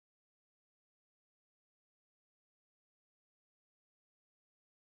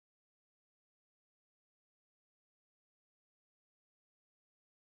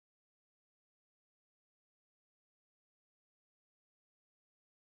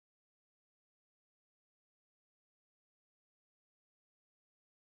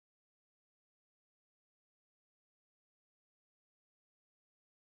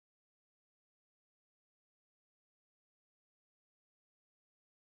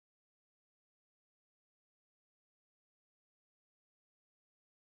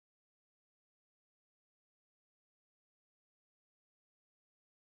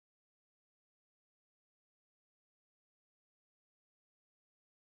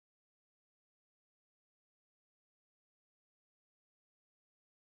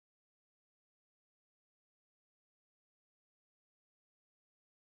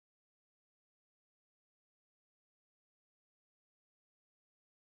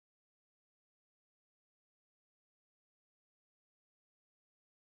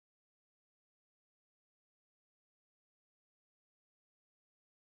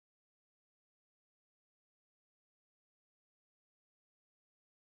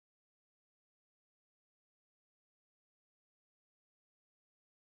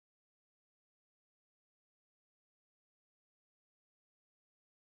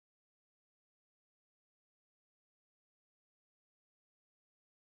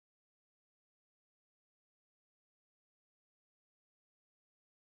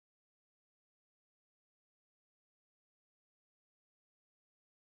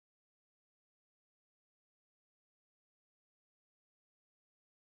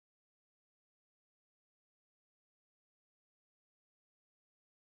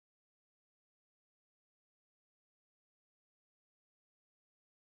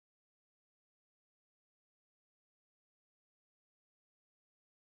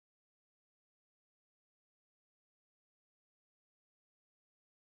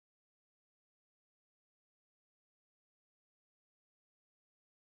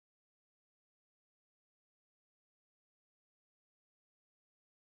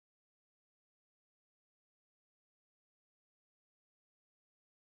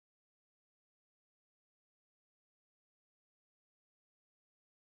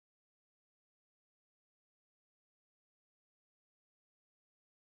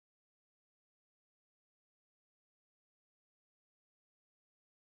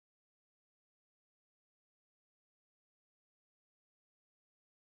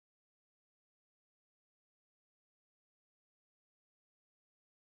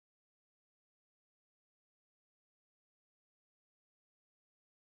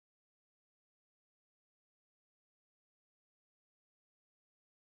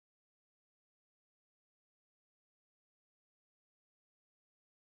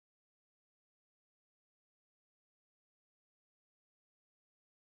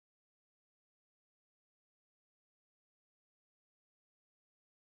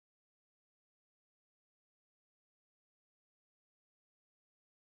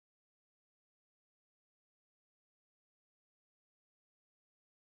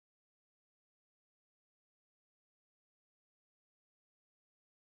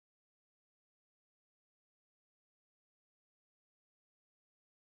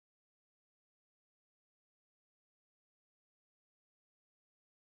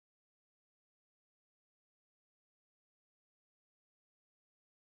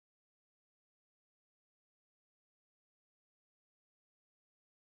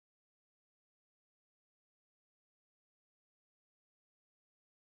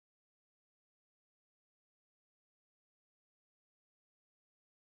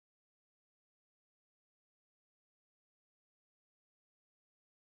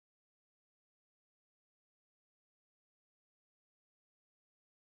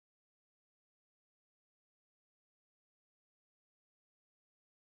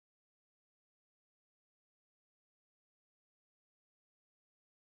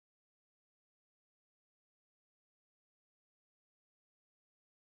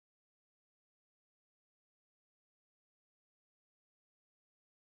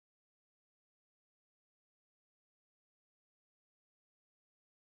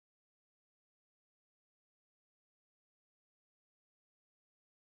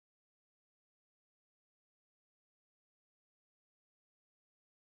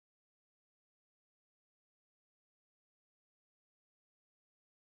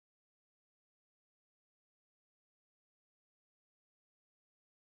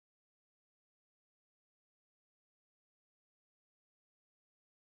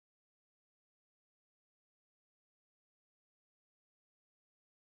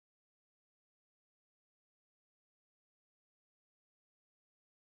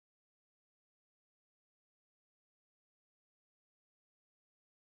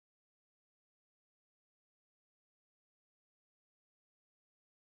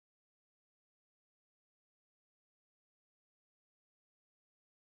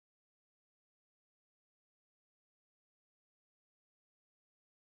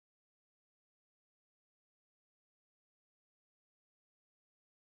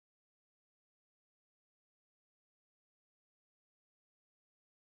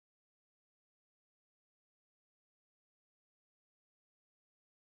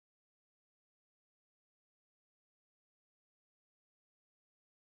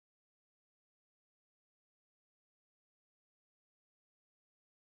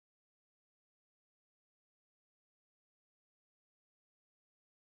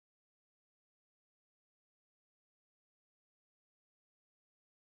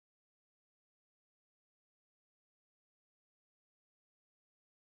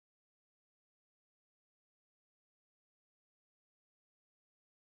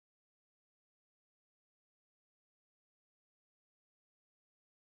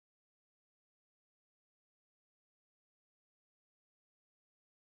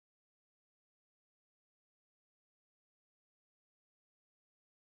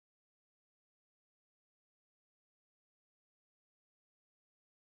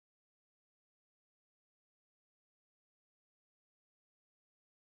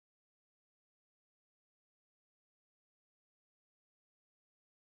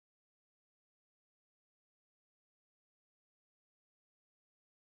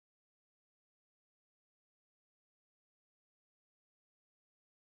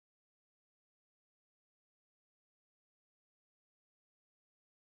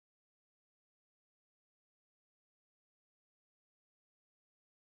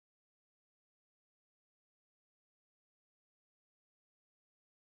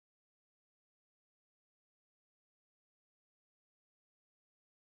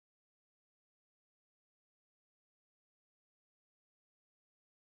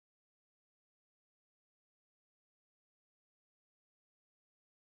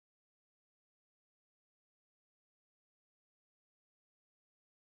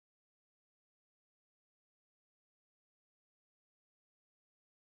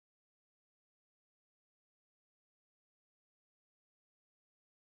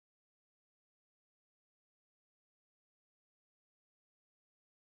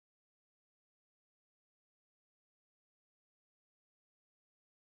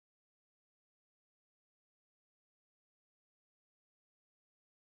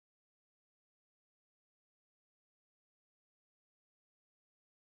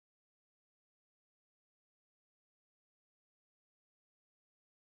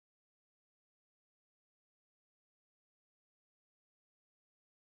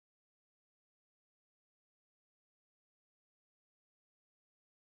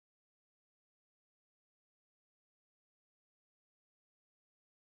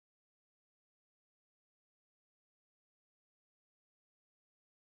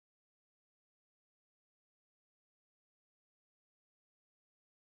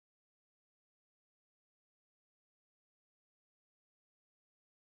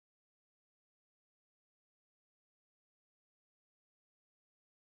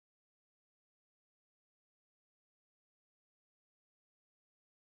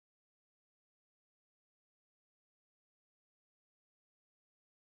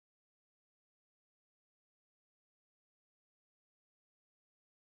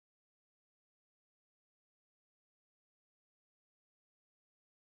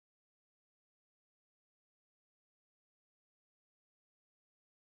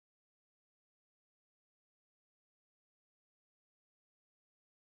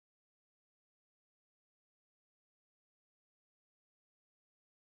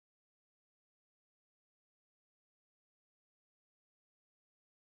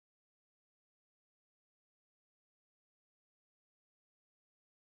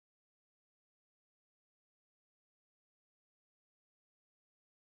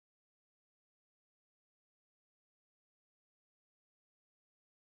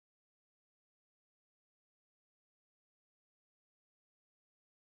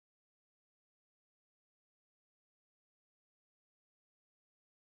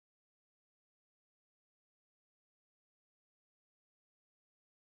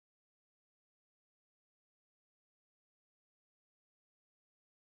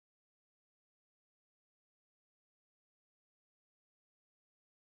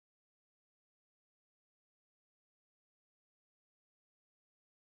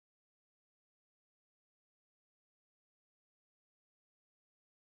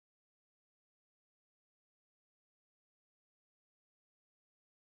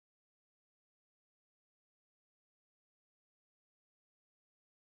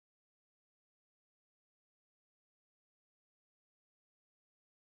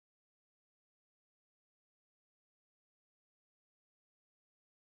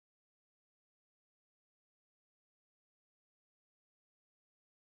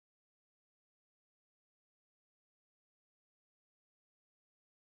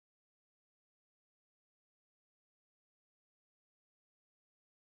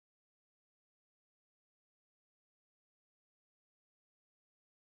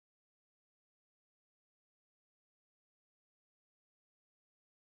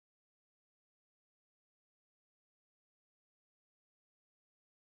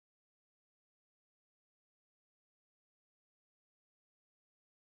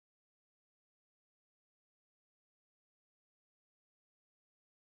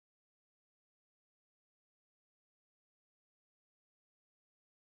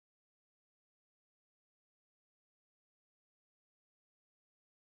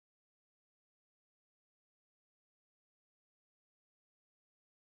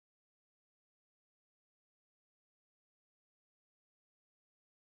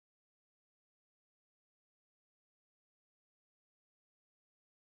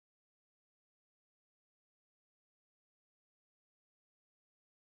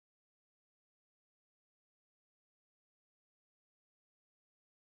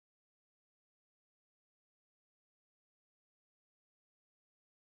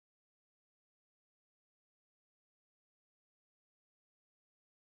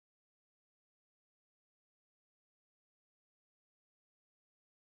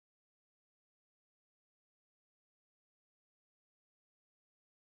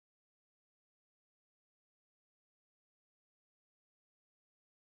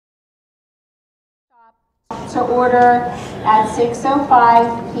To order at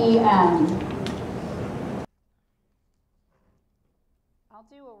 6:05 p.m. I'll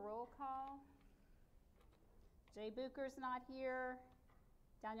do a roll call. Jay Bucher's not here.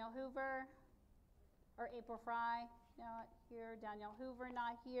 Danielle Hoover, or April Fry, not here. Danielle Hoover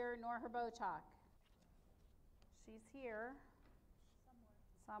not here. Nora Herbochak. She's here.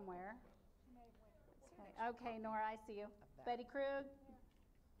 Somewhere. Okay, Nora, I see you. Betty Krug.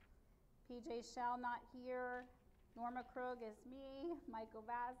 PJ Shell not here. Norma Krug is me. Michael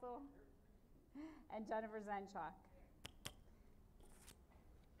Basil. And Jennifer Zenchuk.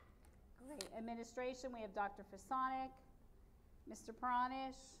 Great. Administration, we have Dr. Fasonic. Mr.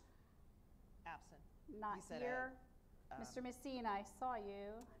 Pranish. Absent. Not here. Mr. Messina, I saw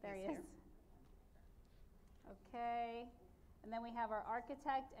you. There he is. Okay. And then we have our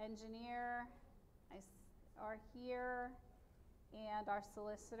architect, engineer are here, and our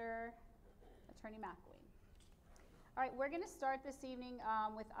solicitor, Attorney McElwain. All right, we're going to start this evening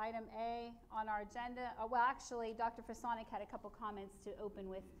with item A on our agenda. Well, actually, Dr. Fasonic had a couple comments to open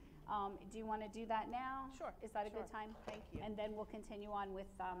with. Do you want to do that now? Sure. Is that a good time? Thank you. And then we'll continue on with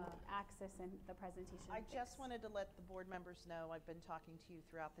access and the presentation. I just wanted to let the board members know, I've been talking to you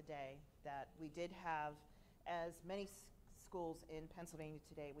throughout the day, that we did have, as many schools in Pennsylvania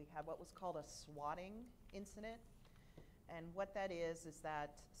today, we had what was called a swatting incident. And what that is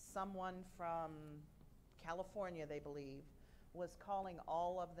that someone from California, they believe, was calling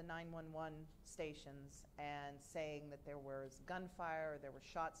all of the 911 stations and saying that there was gunfire, or there were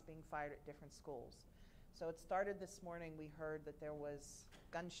shots being fired at different schools. So it started this morning, we heard that there was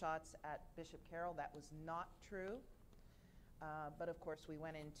gunshots at Bishop Carroll. That was not true. But of course we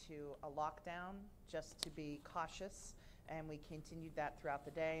went into a lockdown just to be cautious, and we continued that throughout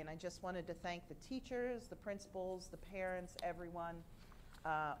the day. And I just wanted to thank the teachers, the principals, the parents, everyone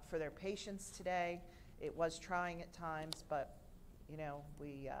for their patience today. It was trying at times, but you know,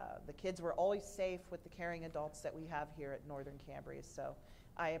 the kids were always safe with the caring adults that we have here at Northern Cambria. So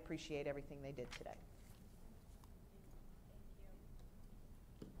I appreciate everything they did today.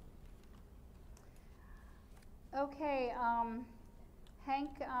 Okay, Hank,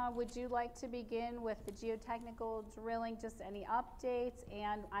 would you like to begin with the geotechnical drilling, just any updates?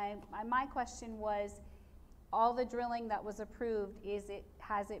 And my question was, all the drilling that was approved,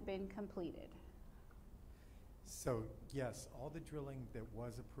 has it been completed? So yes, all the drilling that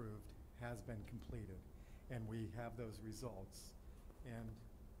was approved has been completed, and we have those results. And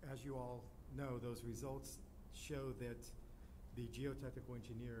as you all know, those results show that the geotechnical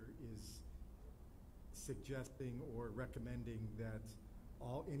engineer is suggesting or recommending that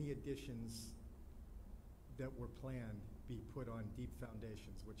any additions that were planned be put on deep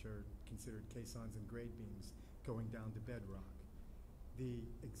foundations, which are considered caissons and grade beams going down to bedrock. The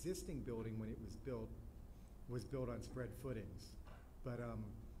existing building, when it was built on spread footings, but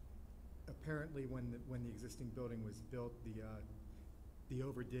apparently when the existing building was built, the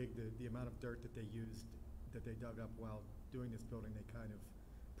overdig, the amount of dirt that they used, that they dug up while doing this building, they kind of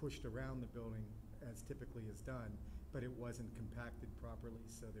pushed around the building as typically is done, but it wasn't compacted properly.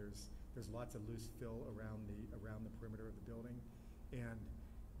 So there's lots of loose fill around the perimeter of the building, and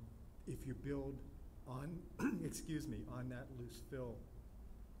if you build on on that loose fill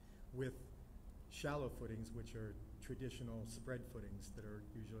with shallow footings, which are traditional spread footings that are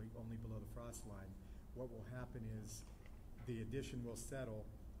usually only below the frost line, what will happen is the addition will settle,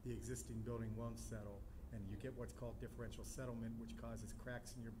 the existing building won't settle, and you get what's called differential settlement, which causes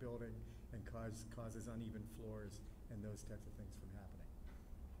cracks in your building and causes uneven floors and those types of things from happening.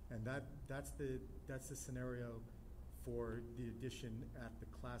 And that's the scenario for the addition at the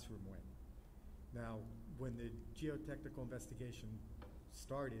classroom wing. Now, when the geotechnical investigation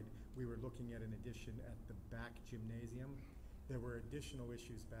started, we were looking at an addition at the back gymnasium. There were additional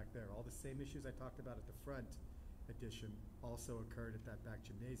issues back there. All the same issues I talked about at the front addition also occurred at that back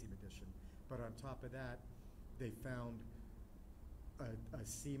gymnasium addition. But on top of that, they found a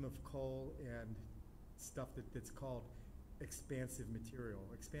seam of coal and stuff that's called expansive material.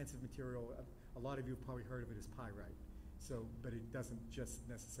 Expansive material, a lot of you have probably heard of it as pyrite. So, but it doesn't just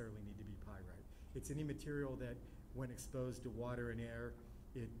necessarily need to be pyrite. It's any material that, when exposed to water and air,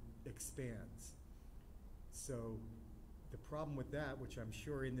 it expands. So the problem with that, which I'm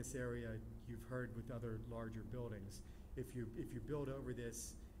sure in this area you've heard with other larger buildings, if you build over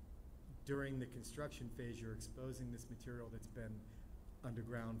this during the construction phase, you're exposing this material that's been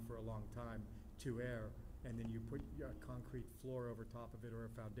underground for a long time to air, and then you put a concrete floor over top of it or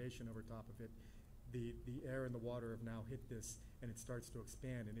a foundation over top of it. The air and the water have now hit this, and it starts to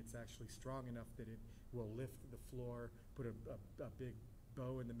expand, and it's actually strong enough that it will lift the floor, put a big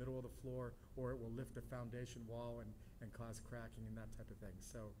bow in the middle of the floor, or it will lift the foundation wall and cause cracking and that type of thing.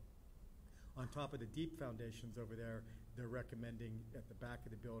 So on top of the deep foundations over there, they're recommending at the back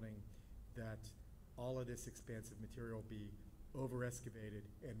of the building that all of this expansive material be over-excavated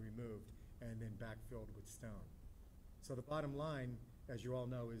and removed and then backfilled with stone. So the bottom line, as you all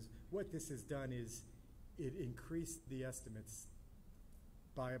know, is what this has done is it increased the estimates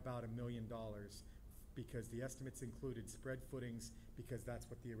by about $1 million because the estimates included spread footings because that's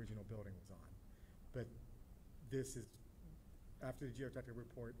what the original building was on. But this is, after the geotechnical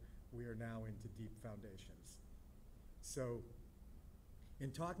report, we are now into deep foundations. So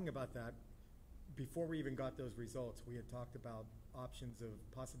in talking about that, before we even got those results, we had talked about options of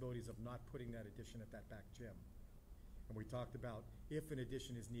possibilities of not putting that addition at that back gym. And we talked about if an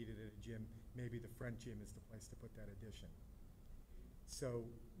addition is needed at a gym, maybe the front gym is the place to put that addition. So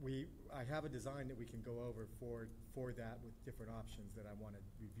I have a design that we can go over for that with different options that I want to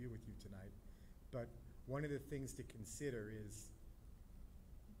review with you tonight. But one of the things to consider is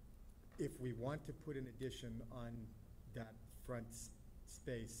if we want to put an addition on that front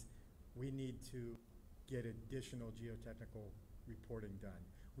space, we need to get additional geotechnical reporting done.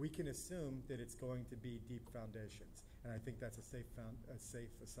 We can assume that it's going to be deep foundations, and I think that's a safe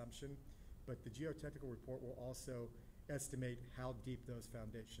assumption, but the geotechnical report will also estimate how deep those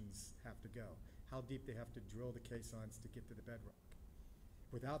foundations have to go, how deep they have to drill the caissons to get to the bedrock.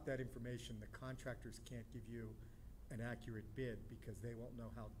 Without that information, the contractors can't give you an accurate bid because they won't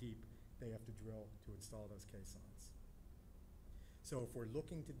know how deep they have to drill to install those caissons. So if we're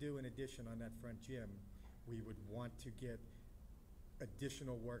looking to do an addition on that front gym, we would want to get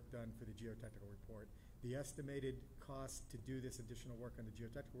additional work done for the geotechnical report. The estimated cost to do this additional work on the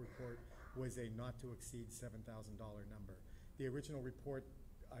geotechnical report was a not to exceed $7,000 number. The original report,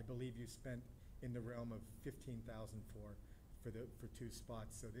 I believe you spent in the realm of $15,000 for 2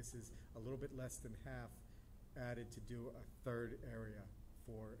 spots. So this is a little bit less than half added to do a third area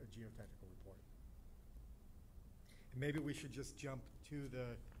for a geotechnical report. And maybe we should just jump to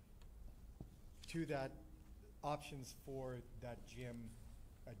that options for that gym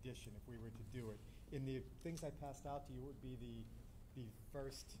addition if we were to do it. In the things I passed out to you would be the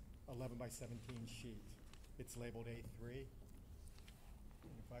first 11 by 17 sheet. It's labeled A3.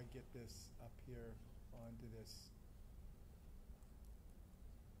 And if I get this up here onto this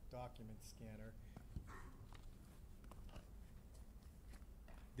document scanner,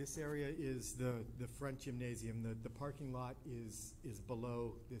 this area is the front gymnasium. The parking lot is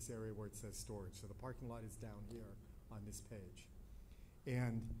below this area where it says storage. So the parking lot is down here on this page.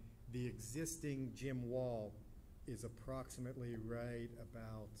 And the existing gym wall is approximately right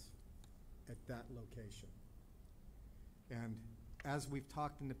about at that location. And as we've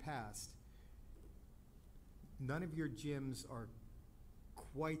talked in the past, none of your gyms are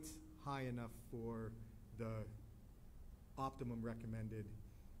quite high enough for the optimum recommended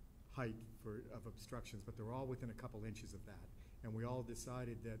height of obstructions, but they're all within a couple inches of that. And we all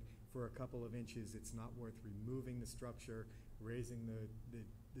decided that for a couple of inches, it's not worth removing the structure, raising the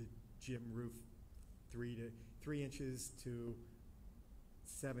gym roof 3 inches to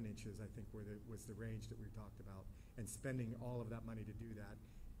 7 inches, I think was the range that we talked about, and spending all of that money to do that.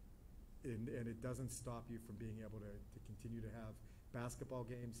 And it doesn't stop you from being able to continue to have basketball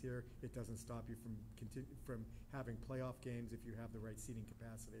games here. It doesn't stop you from having playoff games if you have the right seating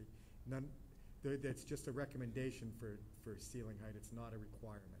capacity. That's just a recommendation for ceiling height. It's not a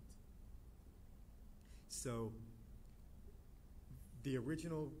requirement. So the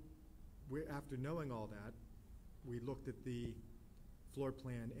original, after knowing all that, we looked at the floor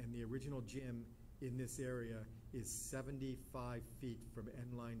plan, and the original gym in this area is 75 feet from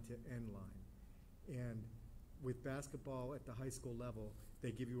end line to end line. And with basketball at the high school level,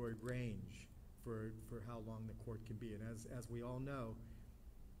 they give you a range for how long the court can be. And as we all know,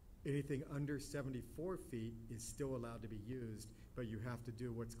 anything under 74 feet is still allowed to be used, but you have to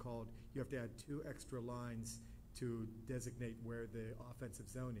do what's called, you have to add 2 extra lines to designate where the offensive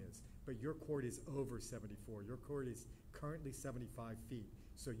zone is. But your court is over 74. Your court is currently 75 feet.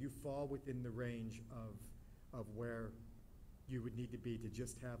 So you fall within the range of where you would need to be to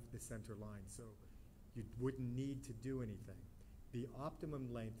just have the center line. So you wouldn't need to do anything. The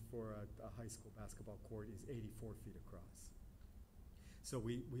optimum length for a high school basketball court is 84 feet across. So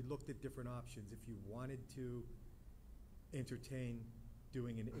we looked at different options. If you wanted to entertain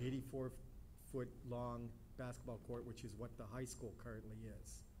doing an 84-foot long basketball court, which is what the high school currently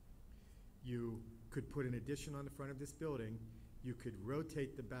is, you could put an addition on the front of this building. You could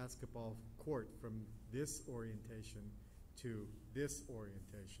rotate the basketball court from this orientation to this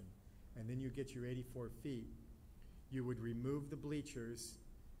orientation, and then you get your 84 feet. you would remove the bleachers,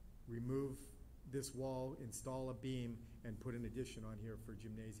 remove this wall, install a beam, and put an addition on here for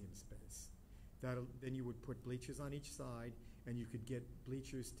gymnasium space. Then you would put bleachers on each side, and you could get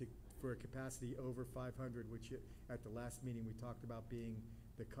bleachers for a capacity over 500, which at the last meeting we talked about being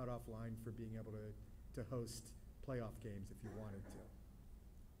the cutoff line for being able to host playoff games if you wanted to.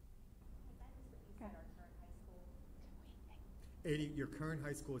 Your current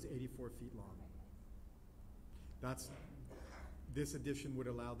high school is 84 feet long. This addition would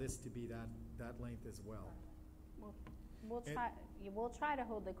allow this to be that length as well. We'll try to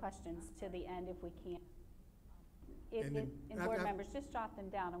hold the questions to the end if we can. And board members, just jot them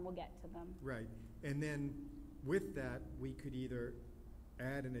down and we'll get to them. Right. And then with that, we could either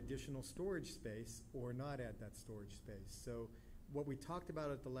add an additional storage space or not add that storage space. So what we talked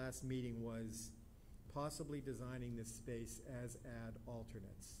about at the last meeting was possibly designing this space as add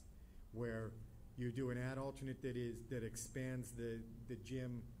alternates, where you do an add alternate that expands the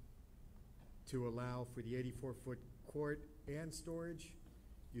gym to allow for the 84-foot court and storage.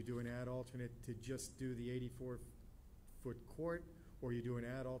 You do an add alternate to just do the 84-foot court, or you do an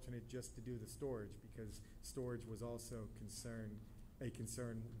add alternate just to do the storage, because storage was also a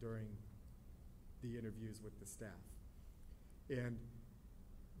concern during the interviews with the staff. And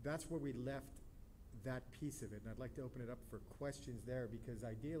that's where we left that piece of it. And I'd like to open it up for questions there, because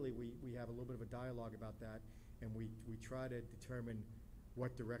ideally we have a little bit of a dialogue about that, and we try to determine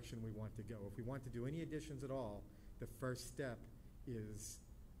what direction we want to go. If we want to do any additions at all, the first step is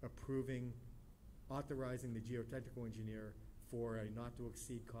authorizing the geotechnical engineer for a not to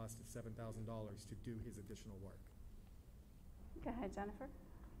exceed cost of $7,000 to do his additional work. Go ahead, Jennifer.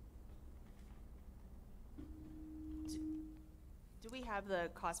 Do we have the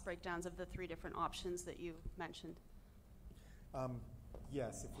cost breakdowns of the 3 different options that you mentioned?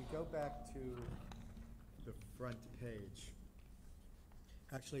 Yes, if we go back to the front page,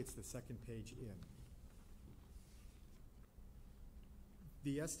 actually it's the second page in.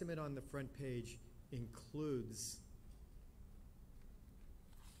 The estimate on the front page includes,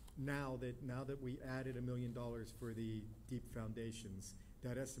 now that we added $1 million for the deep foundations,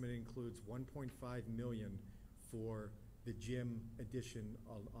 that estimate includes $1.5 million for the gym addition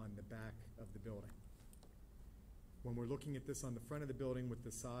on the back of the building. When we're looking at this on the front of the building with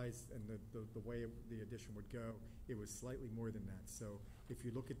the size and the way the addition would go, it was slightly more than that. So if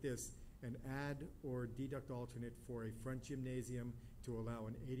you look at this, an add or deduct alternate for a front gymnasium to allow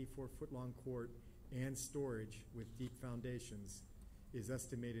an 84-foot long court and storage with deep foundations is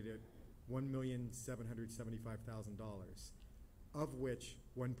estimated at $1,775,000, of which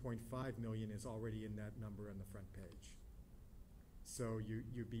 $1.5 million is already in that number on the front page. So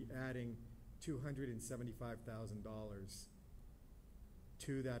you'd be adding $275,000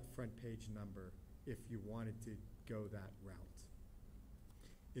 to that front page number if you wanted to go that route.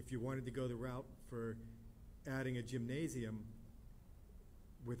 If you wanted to go the route for adding a gymnasium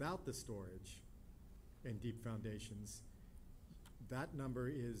without the storage and deep foundations, that number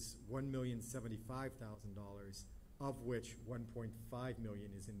is $1,075,000, of which $1.5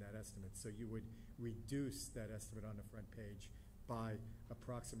 million is in that estimate. So you would reduce that estimate on the front page by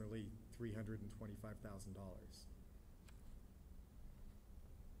approximately $325,000.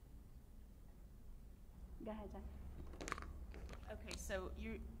 Go ahead, Jen. Okay, so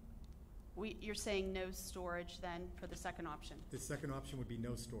you're saying no storage then for the second option? The second option would be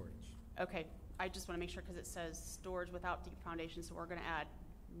no storage. Okay, I just want to make sure, because it says storage without deep foundation, so we're going to add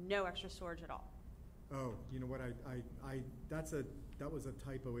no extra storage at all. Oh, you know what? That was a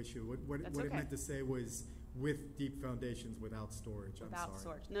typo issue. What That's it okay. meant to say was with deep foundations without storage. Without I'm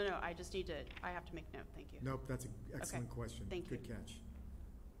sorry. storage. No, I just need to, I have to make note. Thank you. Nope, that's an excellent question. Thank you. Good catch.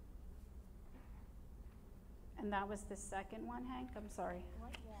 And that was the second one, Hank? I'm sorry.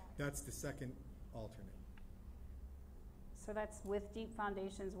 That's the second alternate. So that's with deep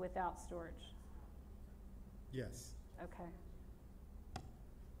foundations without storage? Yes. Okay.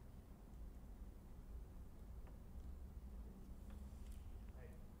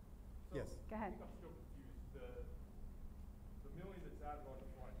 Yes. Go ahead. I think I'm still confused. The million that's added on the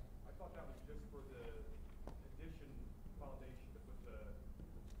front, I thought that was just for the addition foundation to put the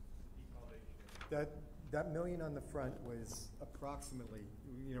deep foundation in. That million on the front was approximately,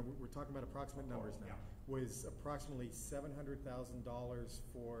 we're talking about approximate numbers now, was approximately $700,000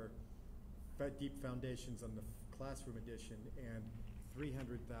 for deep foundations on the classroom addition and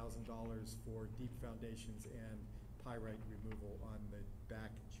 $300,000 for deep foundations and pyrite removal on the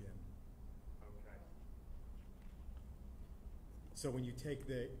back gym. Okay. So when you take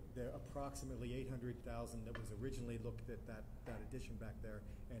the approximately $800,000 that was originally looked at that addition back there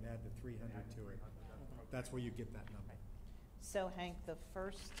and add the 300 to it. That's where you get that number. So Hank, the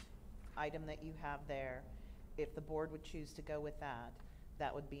first item that you have there, if the board would choose to go with that,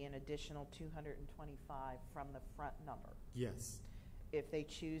 that would be an additional 225 from the front number. Yes, If they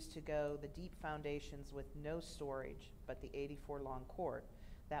choose to go the deep foundations with no storage, but the 84 long court,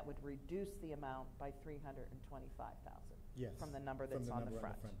 that would reduce the amount by 325,000. yes. From the number From that's the on the number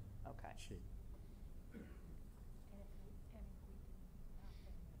front. Okay. sheet.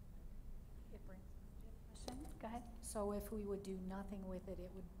 Question? Go ahead. So if we would do nothing with it,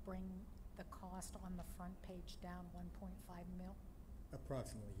 it would bring the cost on the front page down 1.5 mil?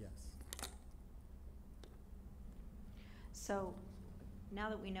 Approximately, yes. So now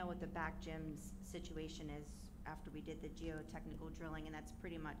that we know what the back gym's situation is after we did the geotechnical drilling, and that's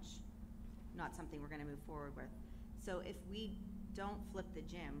pretty much not something we're gonna move forward with. So if we don't flip the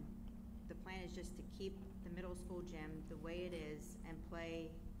gym, the plan is just to keep the middle school gym the way it is and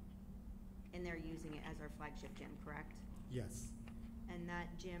play in there using it as our flagship gym, correct? Yes. And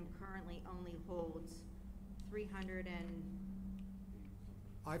that gym currently only holds 300 and,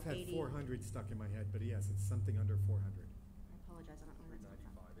 I've had 80. 400 stuck in my head, but yes, it's something under 400. I apologize, I don't know where it's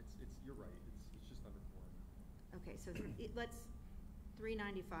from. 395, you're right, it's just under 400. Okay, so let's,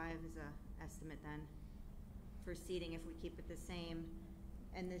 395 is a estimate then for seating if we keep it the same.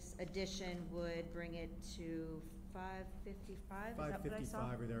 And this addition would bring it to 555, is that what I saw?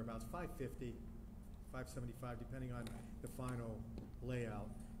 555 or thereabouts, 550, 575, depending on the final layout.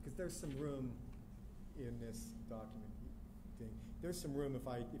 Because there's some room in this document thing. There's some room if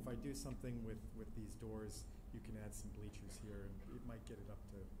I do something with these doors, you can add some bleachers here, and it might get it up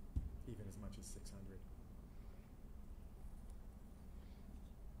to even as much as 600.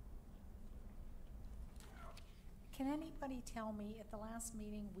 Can anybody tell me, at the last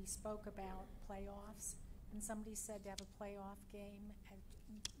meeting, we spoke about playoffs, and somebody said to have a playoff game, at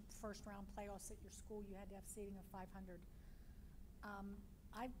first round playoffs at your school, you had to have seating of 500.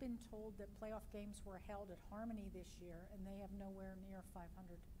 I've been told that playoff games were held at Harmony this year, and they have nowhere near 500.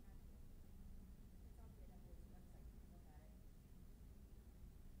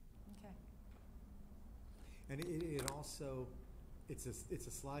 Okay. And it also, it's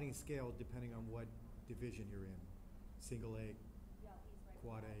a sliding scale depending on what division you're in. Single A,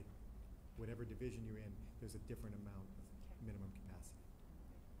 quad A, whatever division you're in, there's a different amount of minimum capacity.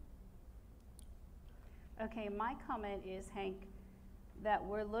 Okay, my comment is, Hank, that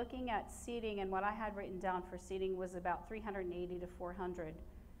we're looking at seating, and what I had written down for seating was about 380 to 400.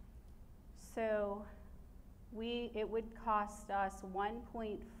 So it would cost us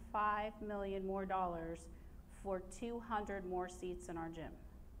 $1.5 million more for 200 more seats in our gym.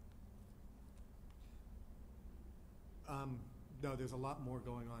 No, there's a lot more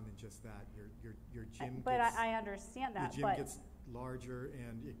going on than just that. Your gym But gets, I understand that, your but. gym gets larger,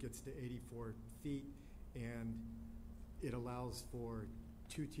 and it gets to 84 feet, and it allows for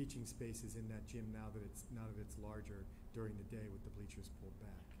 2 teaching spaces in that gym now that it's larger during the day with the bleachers pulled back.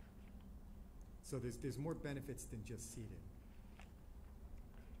 So there's more benefits than just seating.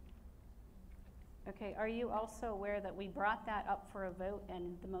 Okay, are you also aware that we brought that up for a vote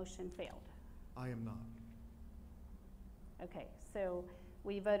and the motion failed? I am not. Okay, so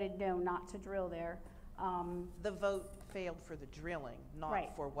we voted no not to drill there. The vote failed for the drilling, not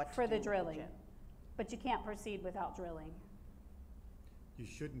Right, for what to for do the with the drilling. gym. But you can't proceed without drilling. You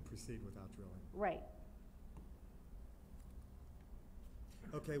shouldn't proceed without drilling. Right.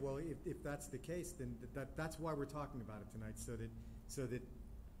 Okay, well, if that's the case, then that's why we're talking about it tonight, so that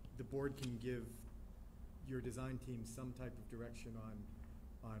the board can give your design team some type of direction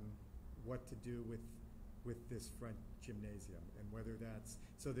on what to do with this front gymnasium, and whether that's,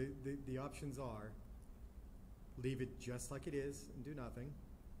 so the options are, leave it just like it is and do nothing,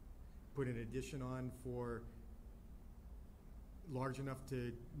 put an addition on for large enough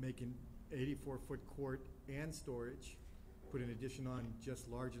to make an 84-foot court and storage, put an addition on just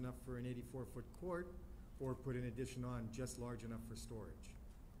large enough for an 84-foot court, or put an addition on just large enough for storage.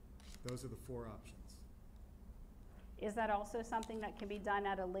 Those are the 4 options. Is that also something that can be done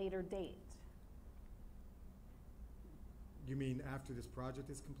at a later date? You mean after this project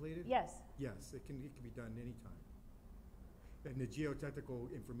is completed? Yes. Yes, it can be done anytime. And the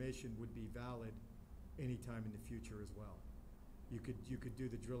geotechnical information would be valid anytime in the future as well. You could do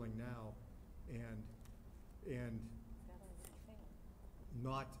the drilling now and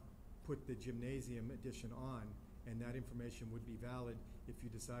not put the gymnasium addition on, and that information would be valid if you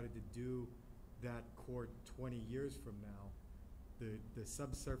decided to do that court 20 years from now. The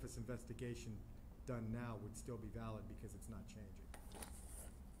subsurface investigation done now would still be valid because it's not changing.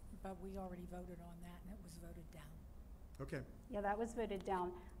 But we already voted on that, and it was voted down. Okay. Yeah, that was voted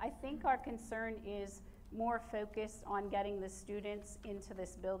down. I think our concern is more focused on getting the students into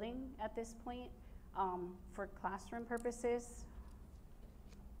this building at this point, for classroom purposes,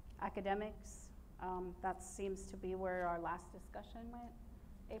 academics. That seems to be where our last discussion went.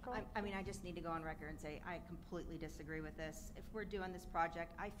 April? I mean, I just need to go on record and say, I completely disagree with this. If we're doing this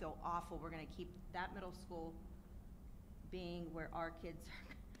project, I feel awful. We're gonna keep that middle school being where our kids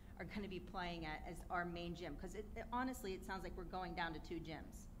are gonna be playing at as our main gym. Cause honestly, it sounds like we're going down to 2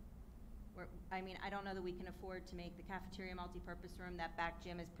 gyms. I mean, I don't know that we can afford to make the cafeteria multi-purpose room. That back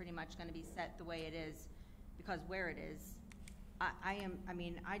gym is pretty much gonna be set the way it is because where it is.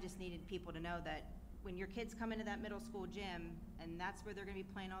 I just needed people to know that when your kids come into that middle school gym, and that's where they're gonna be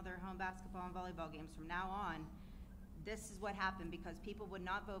playing all their home basketball and volleyball games from now on, this is what happened because people would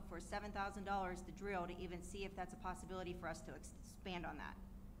not vote for $7,000 to drill to even see if that's a possibility for us to expand on that.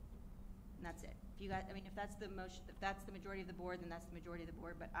 And that's it. If you guys, if that's the motion, if that's the majority of the board, then that's the majority of the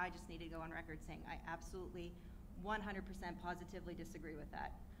board, but I just need to go on record saying I absolutely 100% positively disagree with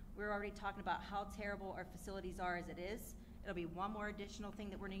that. We're already talking about how terrible our facilities are as it is. It'll be one more additional thing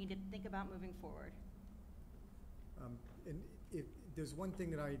that we're needing to think about moving forward. There's one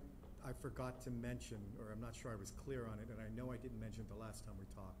thing that I forgot to mention, or I'm not sure I was clear on it, and I know I didn't mention it the last time we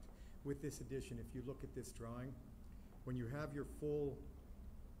talked. With this addition, if you look at this drawing, when you have your full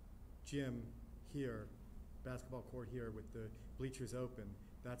gym here, basketball court here with the bleachers open,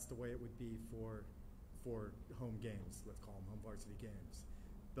 that's the way it would be for home games, let's call them home varsity games.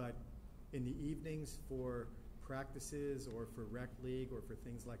 But in the evenings for practices or for rec league or for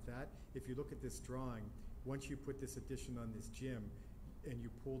things like that, if you look at this drawing, once you put this addition on this gym and you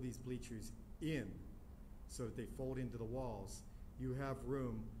pull these bleachers in so that they fold into the walls, you have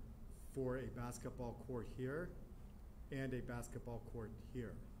room for a basketball court here and a basketball court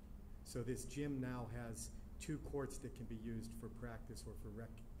here. So this gym now has 2 courts that can be used for practice or for rec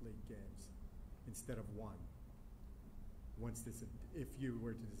league games instead of 1. If you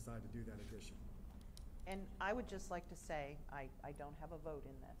were to decide to do that addition. And I would just like to say, I don't have a vote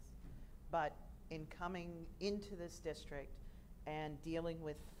in this, but in coming into this district and dealing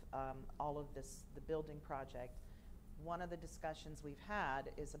with all of this, the building project, one of the discussions we've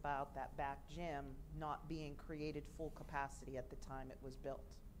had is about that back gym not being created full capacity at the time it was built.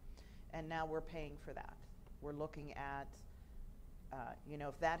 And now we're paying for that. We're looking at,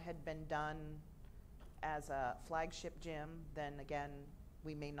 if that had been done as a flagship gym, then again,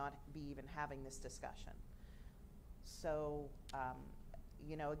 we may not be even having this discussion. So,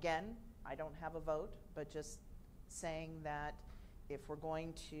 again, I don't have a vote, but just saying that if we're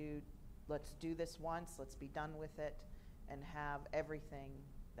going to, let's do this once, let's be done with it, and have everything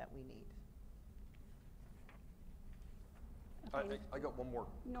that we need. Okay. I got one more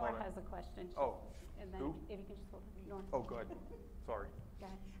Nora comment. has a question. Oh, And then who? if you can just hold it, Nora. Oh, go ahead. Sorry. Go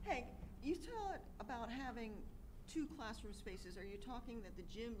ahead. Hank, you talked about having 2 classroom spaces. Are you talking that the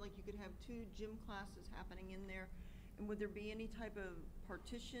gym, like you could have 2 gym classes happening in there? And would there be any type of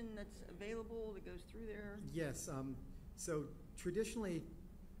partition that's available that goes through there? Yes, so traditionally,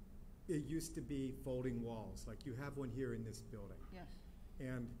 it used to be folding walls, like you have one here in this building. Yes.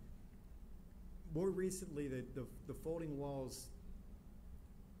 And more recently, the folding walls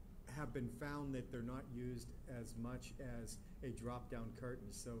have been found that they're not used as much as a drop-down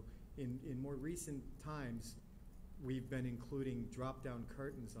curtain. So in more recent times, we've been including drop-down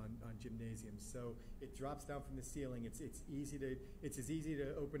curtains on gymnasiums. So it drops down from the ceiling. It's as easy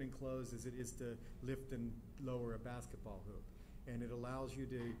to open and close as it is to lift and lower a basketball hoop. And it allows you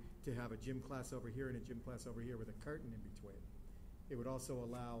to have a gym class over here and a gym class over here with a curtain in between. It would also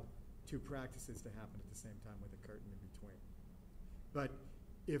allow 2 practices to happen at the same time with a curtain in between. But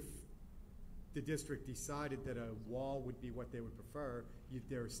if the district decided that a wall would be what they would prefer,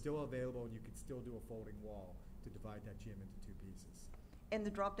 they're still available and you could still do a folding wall to divide that gym into 2 pieces. And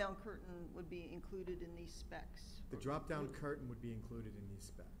the drop-down curtain would be included in these specs? The drop-down curtain would be included in these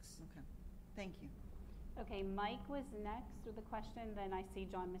specs. Okay, thank you. Okay, Mike was next with a question, then I see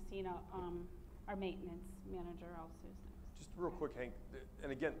John Messina, our maintenance manager also is next. Just real quick, Hank,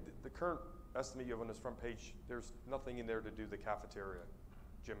 and again, the current estimate you have on this front page, there's nothing in there to do the cafeteria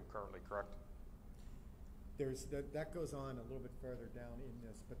gym currently, correct? That goes on a little bit further down in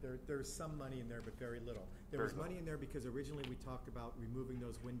this, but there's some money in there, but very little. There was money in there because originally we talked about removing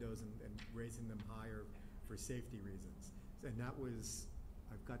those windows and raising them higher for safety reasons. And that was,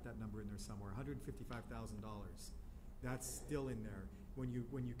 I've got that number in there somewhere, $155,000. That's still in there. When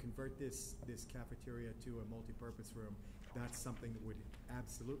you convert this cafeteria to a multi-purpose room, that's something that would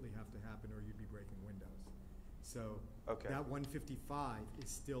absolutely have to happen or you'd be breaking windows. So Okay. that 155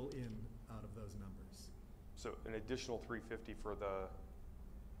 is still in out of those numbers. So an additional $350 for the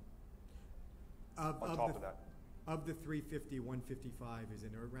on on of top the- of that? Of the 350, 155 is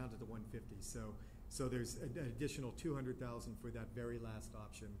in, or around to the 150. So there's an additional 200,000 for that very last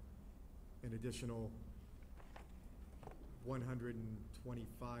option, an additional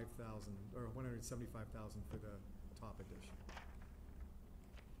 125,000 or 175,000 for the top edition.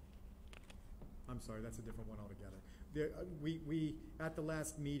 I'm sorry, that's a different one altogether. We at the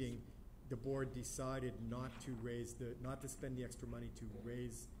last meeting, the board decided not to spend the extra money to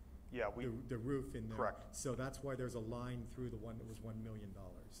raise Yeah, the roof in there. Correct. So that's why there's a line through the one that was $1 million.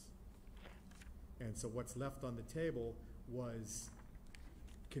 And so what's left on the table was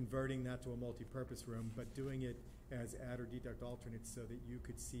converting that to a multi-purpose room, but doing it as add or deduct alternates so that you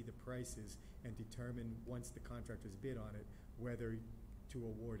could see the prices and determine, once the contractors bid on it, whether to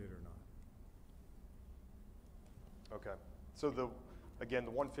award it or not. okay. So again,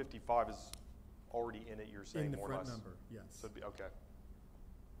 the 155 is already in it, you're saying, In the more or front less? number, yes. So it'd be, okay.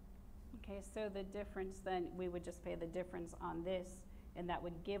 Okay, so the difference then, we would just pay the difference on this, and that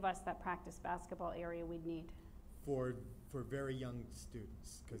would give us that practice basketball area we'd need. For very young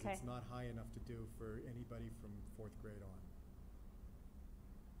students, because Okay. it's not high enough to do for anybody from 4th grade on.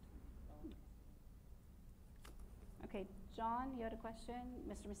 Okay, John, you had a question?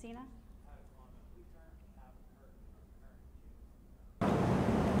 Mr. Messina?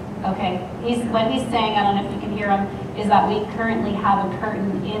 Okay, what he's saying, I don't know if you can hear him, is that we currently have a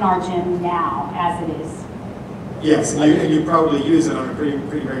curtain in our gym now, as it is. Yes, and you probably use it on a pretty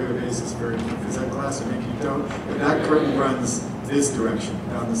regular basis for phys ed classroom. If you don't, if that curtain runs this direction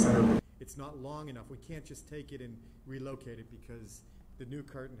down the center, it's not long enough. We can't just take it and relocate it because the new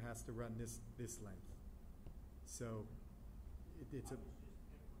curtain has to run this length. So it's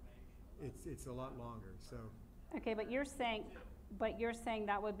a lot longer. So Okay, but you're saying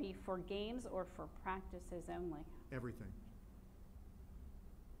that would be for games or for practices only? everything.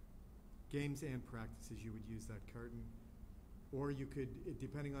 Games and practices, you would use that curtain. Or you could,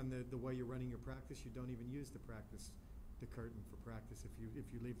 depending on the way you're running your practice, you don't even use the curtain for practice. If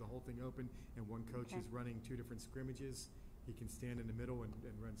you leave the whole thing open and one coach Okay. is running 2 different scrimmages, he can stand in the middle and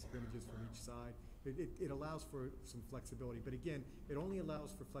run scrimmages from each side. It allows for some flexibility, but again, it only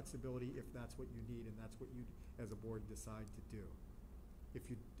allows for flexibility if that's what you need and that's what you, as a board, decide to do. If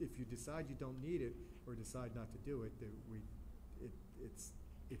you decide you don't need it or decide not to do it, it's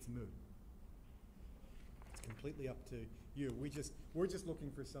moot. It's completely up to you. We're just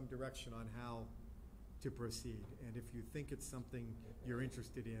looking for some direction on how to proceed. And if you think it's something you're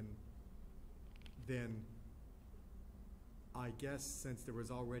interested in, then I guess since there was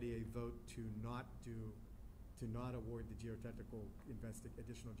already a vote to not award the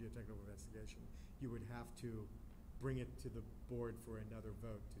additional geotechnical investigation, you would have to bring it to the board for another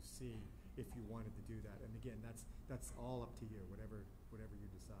vote to see if you wanted to do that. And again, that's all up to you, whatever you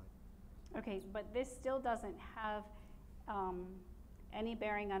decide. Okay, but this still doesn't have any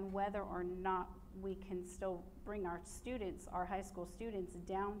bearing on whether or not we can still bring our students, our high school students,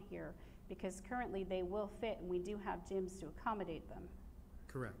 down here, because currently they will fit and we do have gyms to accommodate them.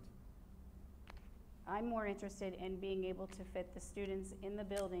 Correct. I'm more interested in being able to fit the students in the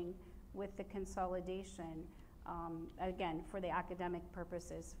building with the consolidation, again, for the academic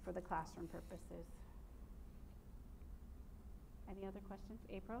purposes, for the classroom purposes. Any other questions?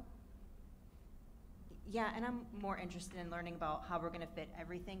 April? Yeah, and I'm more interested in learning about how we're gonna fit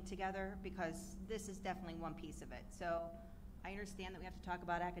everything together, because this is definitely one piece of it. So I understand that we have to talk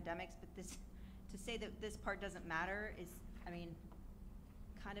about academics, but to say that this part doesn't matter is, I mean,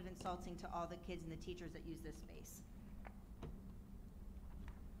 kind of insulting to all the kids and the teachers that use this space.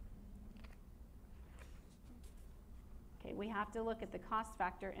 Okay, we have to look at the cost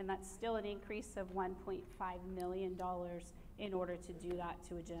factor, and that's still an increase of $1.5 million in order to do that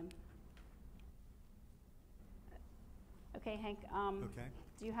to a gym. Okay, Hank, Okay.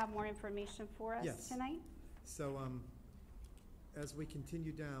 do you have more information for us Yes. tonight? So as we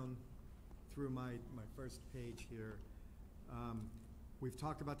continue down through my first page here, we've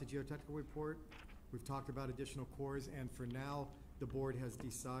talked about the geotechnical report, we've talked about additional cores, and for now, the board has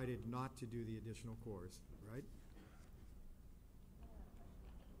decided not to do the additional cores, right?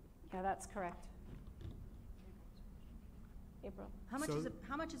 Yeah, that's correct. April? How much So- is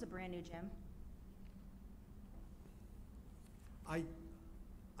a brand new gym?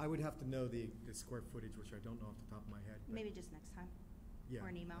 I would have to know the square footage, which I don't know off the top of my head. but Maybe just next time. yeah, or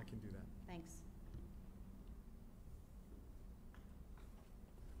an email. I can do that. Thanks.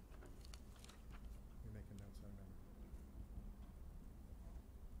 Let me make a note so I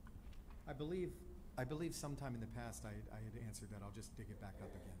remember. I believe sometime in the past I had answered that. I'll just dig it back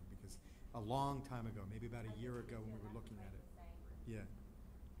up again because a long time ago, maybe about a year ago when we were looking at it. Yeah.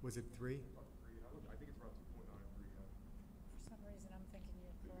 Was it 3? I think it's around 2.93 now. For some reason, I'm thinking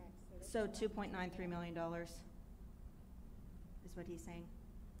you're correct. that's So around $2.93 million is what he's saying?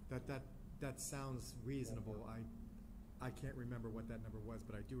 That sounds reasonable. I can't remember what that number was,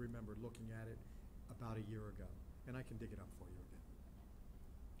 but I do remember looking at it about a year ago, and I can dig it up for you again.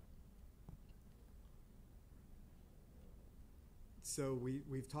 So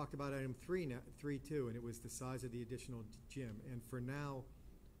we've talked about item 3 now, 3.2, and it was the size of the additional gym. And for now,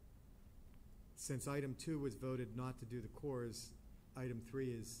 since item 2 was voted not to do the cores, item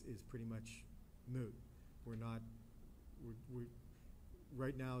 3 is pretty much moot. We're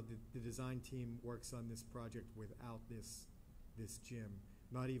right now, the design team works on this project without this gym,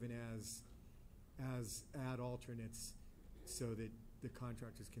 not even as add alternates, so that the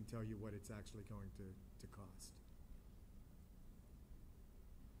contractors can tell you what it's actually going to cost.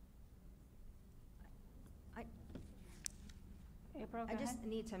 April, go I just ahead.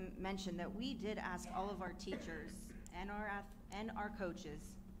 need to mention that we did ask all of our teachers and our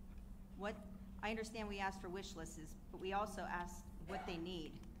coaches what, I understand we asked for wish lists, but we also asked what they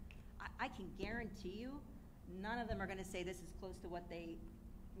need. I can guarantee you, none of them are gonna say this is close to what they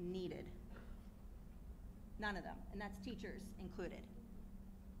needed. None of them, and that's teachers included.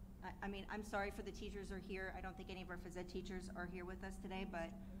 I mean, I'm sorry for the teachers who are here. I don't think any of our phys ed teachers are here with us today, but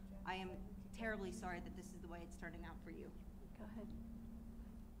I am terribly sorry that this is the way it's turning out for you. Go ahead.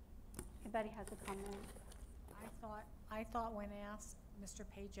 Okay, Betty has a comment. I thought when asked, Mr.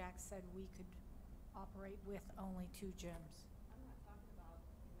 Pajak said we could operate with only 2 gyms. I'm not talking about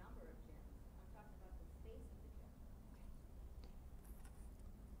the number of gyms. I'm talking about the space of the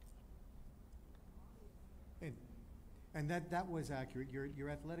gym. And that was accurate. Your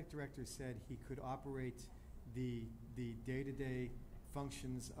athletic director said he could operate the day-to-day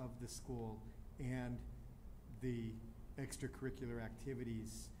functions of the school and the extracurricular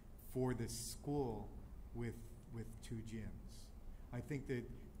activities for the school with 2 gyms. I think that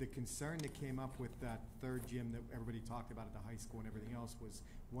the concern that came up with that 3rd gym that everybody talked about at the high school and everything else was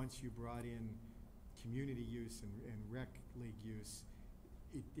once you brought in community use and rec league use,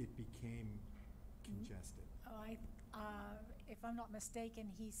 it became congested. If I'm not mistaken,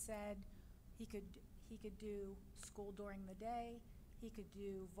 he said he could do school during the day, he could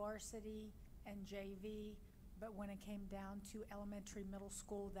do varsity and JV, but when it came down to elementary, middle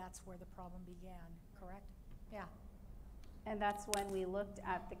school, that's where the problem began, correct? Yeah. And that's when we looked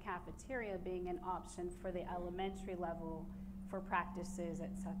at the cafeteria being an option for the elementary level for practices,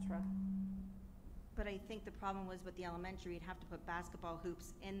 et cetera. But I think the problem was with the elementary, you'd have to put basketball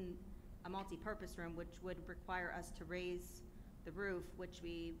hoops in a multi-purpose room, which would require us to raise the roof, which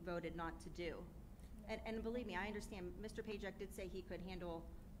we voted not to do. And believe me, I understand, Mr. Pajak did say he could handle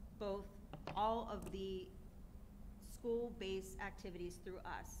both, all of the school-based activities through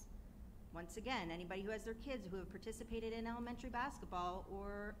us. Once again, anybody who has their kids who have participated in elementary basketball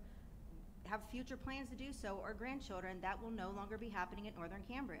or have future plans to do so, or grandchildren, that will no longer be happening at Northern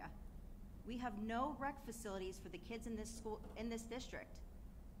Cambria. We have no rec facilities for the kids in this school, in this district.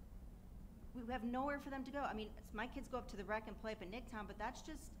 We have nowhere for them to go. I mean, my kids go up to the rec and play up in Nicktown, but that's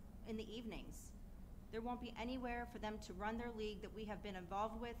just in the evenings. There won't be anywhere for them to run their league that we have been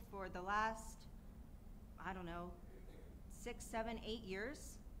involved with for the last, I don't know, 6, 7, 8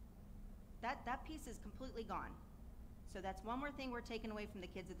 years. That piece is completely gone. So that's one more thing we're taking away from the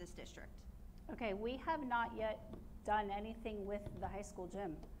kids of this district. Okay, we have not yet done anything with the high school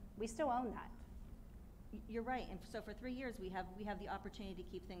gym. We still own that. You're right, and so for 3 years, we have the opportunity to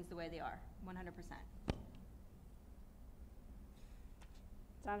keep things the way they are, 100%.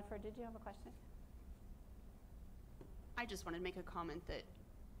 Jennifer, did you have a question? I just wanted to make a comment that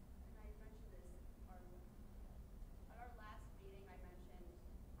And I mentioned this, at our last meeting, I mentioned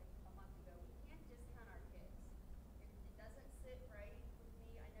like a month ago, we can't discount our kids. It doesn't sit right with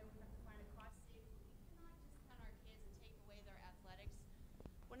me. I know we have to find a cost savings, but we cannot discount our kids and take away their athletics.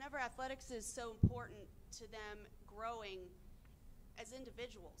 whenever athletics is so important to them growing as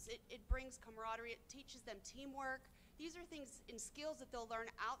individuals, it brings camaraderie, it teaches them teamwork. These are things and skills that they'll learn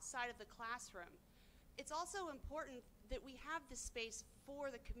outside of the classroom. It's also important that we have this space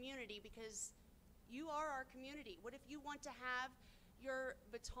for the community because you are our community. What if you want to have your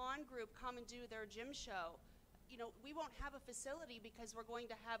baton group come and do their gym show? You know, we won't have a facility because we're going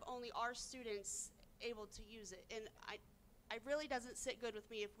to have only our students able to use it. And it really doesn't sit good with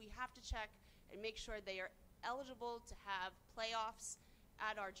me if we have to check and make sure they are eligible to have playoffs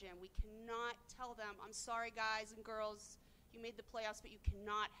at our gym. We cannot tell them, I'm sorry guys and girls, you made the playoffs, but you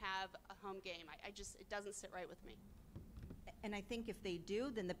cannot have a home game. It doesn't sit right with me. And I think if they do,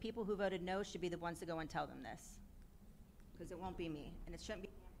 then the people who voted no should be the ones to go and tell them this. Because it won't be me, and it shouldn't be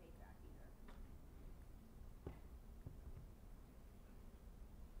Dan Pajak either.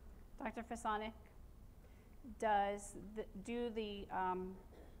 Dr. Fasonic, do the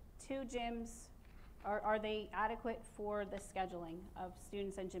 2 gyms, are they adequate for the scheduling of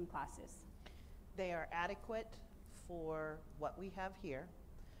students and gym classes? They are adequate for what we have here.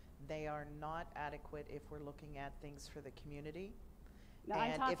 They are not adequate if we're looking at things for the community. No,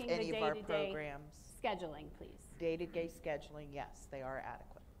 I'm And talking if the any of our day-to-day programs, scheduling, please. day-to-day scheduling, yes, they are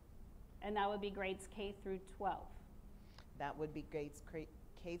adequate. And that would be grades K through 12. That would be grades K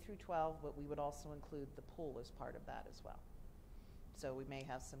through 12, but we would also include the pool as part of that as well. So we may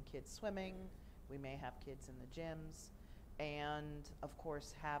have some kids swimming, we may have kids in the gyms, and of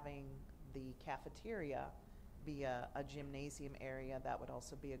course having the cafeteria be a gymnasium area, that would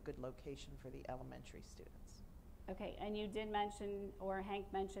also be a good location for the elementary students. Okay, and you did mention, or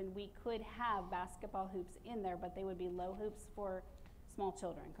Hank mentioned, we could have basketball hoops in there, but they would be low hoops for small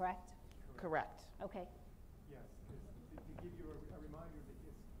children, correct? Correct. Okay, Yes, to give you a reminder of the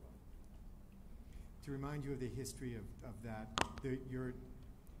history. To remind you of the history of that,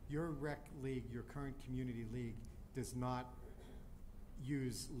 your rec league, your current community league, does not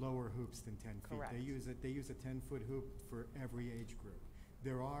use lower hoops than 10 feet. Correct. They use a 10-foot hoop for every age group.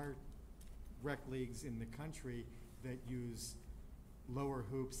 There are rec leagues in the country that use lower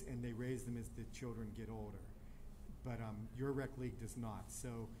hoops and they raise them as the children get older. But your rec league does not.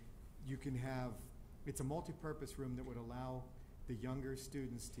 So you can have, it's a multi-purpose room that would allow the younger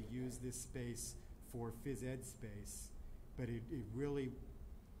students to use this space for phys ed space, but it really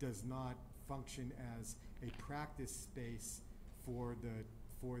does not function as a practice space for the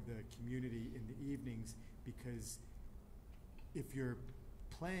community in the evenings, because if you're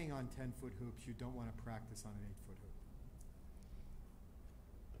playing on 10-foot hoops, you don't want to practice on an 8-foot hoop.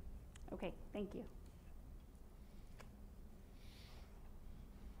 okay, thank you.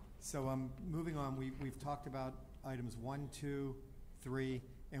 So moving on, we've talked about items 1, 2, 3,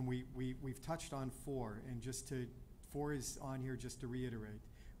 and we've touched on 4. And 4 is on here just to reiterate.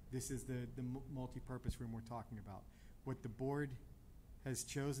 This is the multi-purpose room we're talking about. What the board has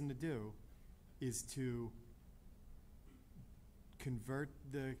chosen to do is to convert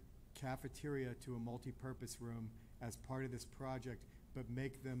the cafeteria to a multi-purpose room as part of this project, but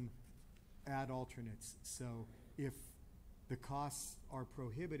make them add alternates. So if the costs are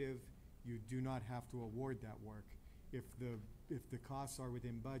prohibitive, you do not have to award that work. If the costs are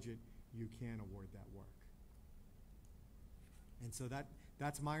within budget, you can award that work. And so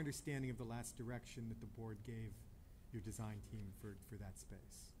that's my understanding of the last direction that the board gave your design team for that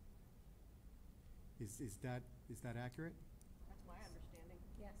space. Is that accurate? That's my understanding.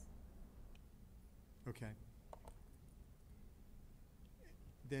 Yes. Okay.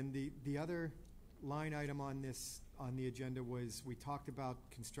 Then the other line item on the agenda was, we talked about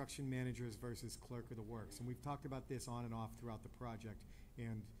construction managers versus clerk of the works. And we've talked about this on and off throughout the project.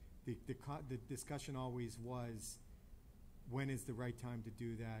 And the discussion always was, when is the right time to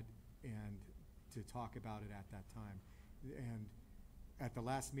do that and to talk about it at that time. And at the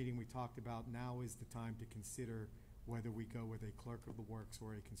last meeting, we talked about now is the time to consider whether we go with a clerk of the works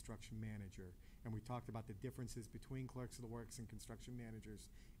or a construction manager. And we talked about the differences between clerks of the works and construction managers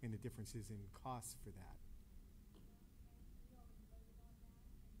and the differences in costs for that.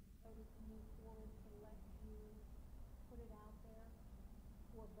 So we can move forward to let you put it out there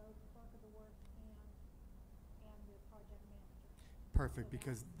for both clerk of the works and the project manager. Perfect,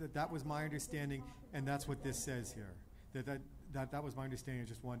 because that was my understanding, and that's what this says here. That was my understanding. I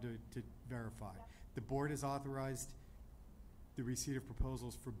just wanted to verify. The board has authorized the receipt of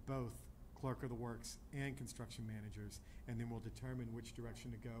proposals for both clerk of the works and construction managers, and then we'll determine which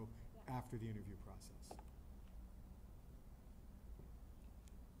direction to go after the interview process.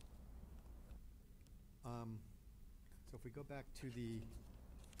 So if we go back to the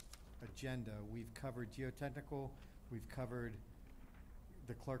agenda, we've covered geotechnical, we've covered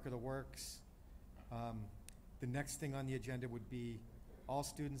the clerk of the works. The next thing on the agenda would be all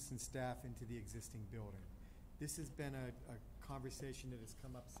students and staff into the existing building. This has been a conversation that has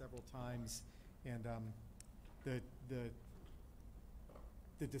come up several times, and the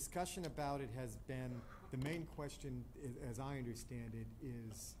discussion about it has been, the main question, as I understand it,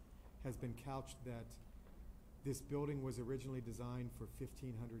 has been couched that this building was originally designed for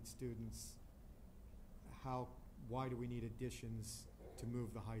 1,500 students. Why do we need additions to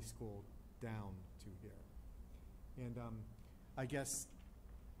move the high school down to here? And I guess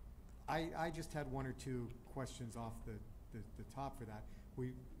I just had 1 or 2 questions off the top for that.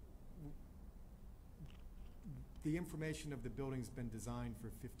 the information of the building's been designed for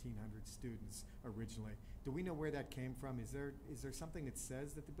 1,500 students originally. Do we know where that came from? Is there something that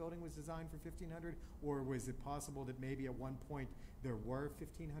says that the building was designed for 1,500? Or was it possible that maybe at one point there were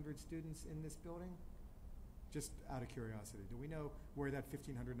 1,500 students in this building? Just out of curiosity, do we know where that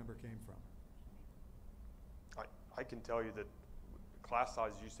 1,500 number came from? I can tell you that class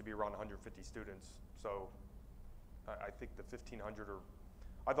size used to be around 150 students, so I think the 1,500 or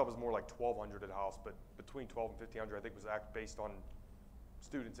I thought it was more like 1,200 at a house, but between 1,200 and 1,500 I think was based on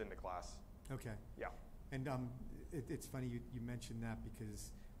students in the class. Okay. Yeah. And it's funny you mentioned that,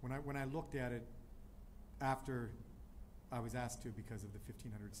 because when I looked at it after I was asked to because of the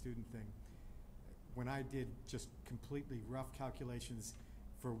 1,500 student thing, when I did just completely rough calculations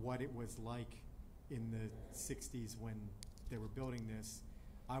for what it was like in the 60s when they were building this,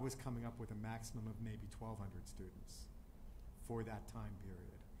 I was coming up with a maximum of maybe 1,200 students for that time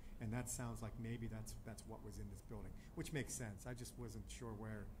period. And that sounds like maybe that's what was in this building, which makes sense. I just wasn't sure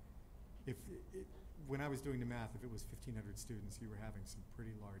where, when I was doing the math, if it was 1,500 students, you were having some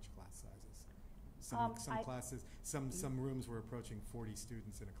pretty large class sizes. Some classes, some rooms were approaching 40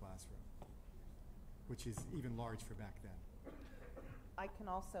 students in a classroom, which is even large for back then. I can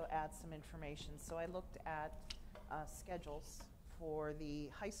also add some information. So I looked at schedules for the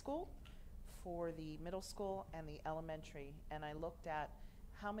high school, for the middle school, and the elementary, and I looked at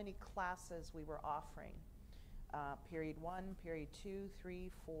how many classes we were offering, period 1, period 2,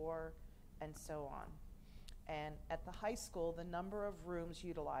 3, 4, and so on. And at the high school, the number of rooms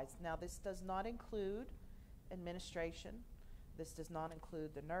utilized, now this does not include administration, this does not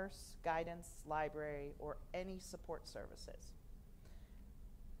include the nurse, guidance, library, or any support services.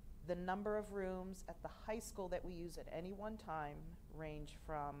 The number of rooms at the high school that we use at any one time range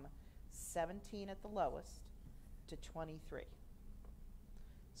from 17 at the lowest to 23.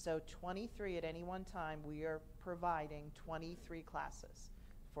 So 23 at any one time, we are providing 23 classes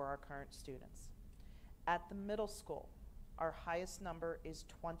for our current students. At the middle school, our highest number is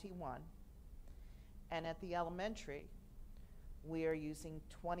 21, and at the elementary, we are using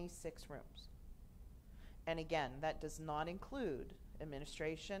 26 rooms. And again, that does not include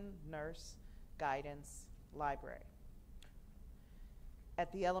administration, nurse, guidance, library.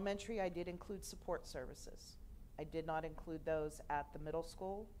 At the elementary, I did include support services. I did not include those at the middle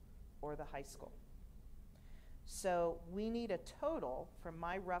school or the high school. So we need a total, from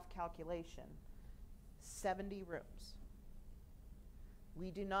my rough calculation, 70 rooms. We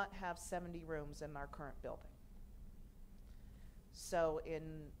do not have 70 rooms in our current building. So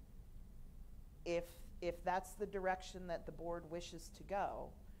if that's the direction that the board wishes to go,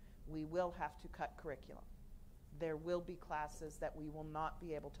 we will have to cut curriculum. There will be classes that we will not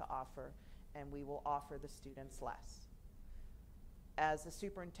be able to offer, and we will offer the students less. As a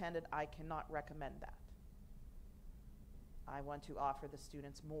superintendent, I cannot recommend that. I want to offer the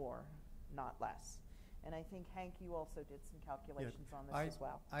students more, not less. And I think, Hank, you also did some calculations on this as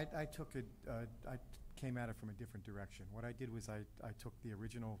well. I came at it from a different direction. What I did was I took the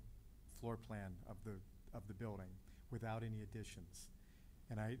original floor plan of the building without any additions,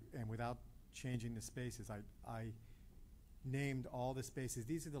 and without changing the spaces, I named all the spaces.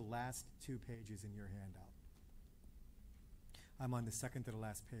 These are the last 2 pages in your handout. I'm on the second to the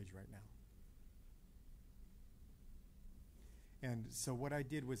last page right now. And so what I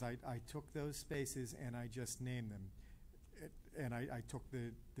did was I took those spaces and I just named them. And I took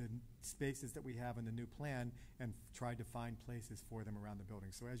the spaces that we have in the new plan and tried to find places for them around the building.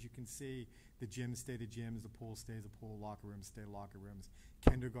 So as you can see, the gyms stay the gyms, the pool stays a pool, locker rooms stay locker rooms.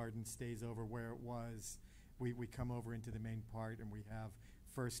 Kindergarten stays over where it was. We come over into the main part and we have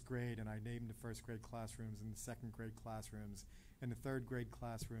first grade, and I named the first grade classrooms and the second grade classrooms and the third grade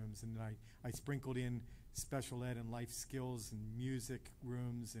classrooms, and then I sprinkled in special ed and life skills and music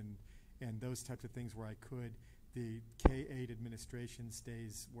rooms and those types of things where I could. The K-8 administration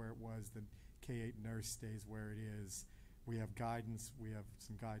stays where it was. The K-8 nurse stays where it is. We have guidance. We have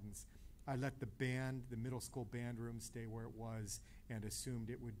some guidance. I let the band, the middle school band room, stay where it was and assumed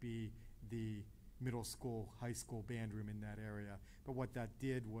it would be the middle school, high school band room in that area. But what that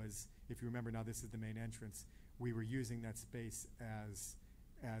did was, if you remember now, this is the main entrance, we were using that space as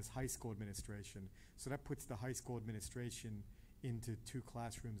high school administration. So that puts the high school administration into 2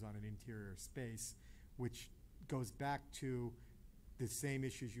 classrooms on an interior space, which goes back to the same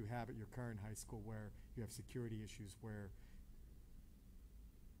issues you have at your current high school, where you have security issues, where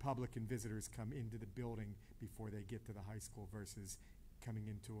public and visitors come into the building before they get to the high school versus coming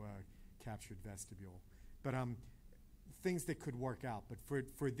into a captured vestibule. But things that could work out. But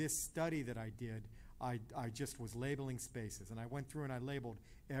for this study that I did, I just was labeling spaces, and I went through and I labeled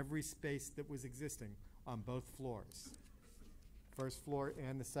every space that was existing, on both floors, first floor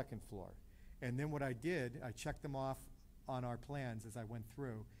and the second floor. And then what I did, I checked them off on our plans as I went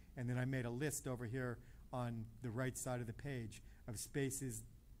through, and then I made a list over here on the right side of the page of spaces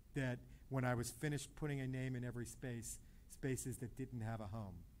that, when I was finished putting a name in every space, spaces that didn't have a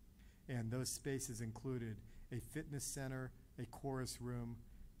home. And those spaces included a fitness center, a chorus room,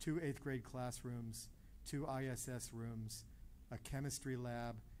 2 8th grade classrooms, 2 ISS rooms, a chemistry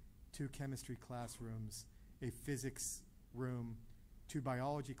lab, 2 chemistry classrooms, a physics room, 2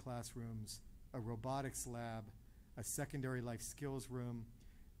 biology classrooms, a robotics lab, a secondary life skills room,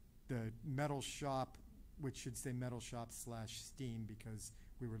 the metal shop, which should say metal shop / STEAM, because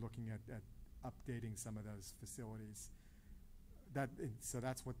we were looking at updating some of those facilities. So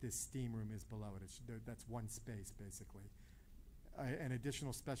that's what this STEAM room is below it. That's one space, basically. An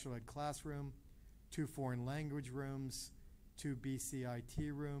additional special ed classroom, 2 foreign language rooms, 2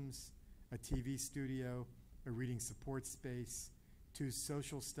 BCIT rooms, a TV studio, a reading support space, 2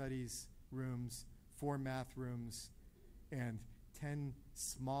 social studies rooms, 4 math rooms, and 10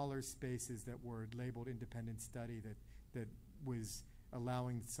 smaller spaces that were labeled independent study that was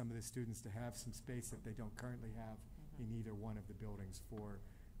allowing some of the students to have some space that they don't currently have in either one of the buildings for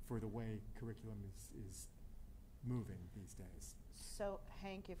the way curriculum is moving these days. So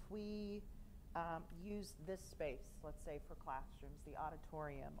Hank, if we use this space, let's say for classrooms, the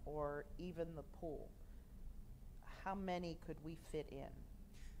auditorium, or even the pool, how many could we fit in?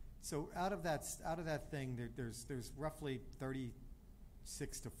 So out of that thing, there's roughly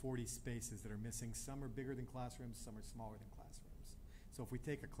 36 to 40 spaces that are missing. Some are bigger than classrooms, some are smaller than classrooms. So if we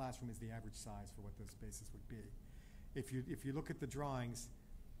take a classroom as the average size for what those spaces would be, if you look at the drawings,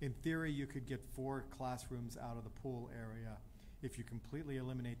 in theory you could get 4 classrooms out of the pool area. If you completely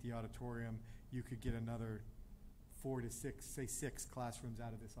eliminate the auditorium, you could get another 4 to 6, say 6 classrooms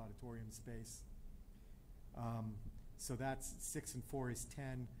out of this auditorium space. So that's 6 and 4 is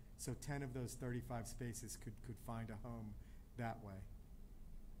 10. So 10 of those 35 spaces could find a home that way.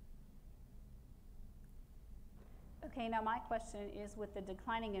 Okay, now my question is, with the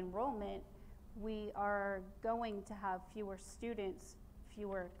declining enrollment, we are going to have fewer students,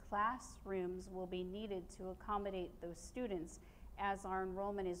 fewer classrooms will be needed to accommodate those students as our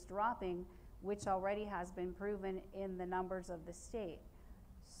enrollment is dropping, which already has been proven in the numbers of the state.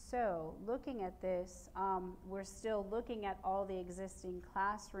 So looking at this, we're still looking at all the existing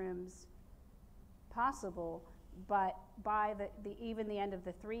classrooms possible, but by even the end of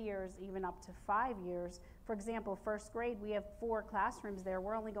the 3 years, even up to 5 years, for example, first grade, we have 4 classrooms there,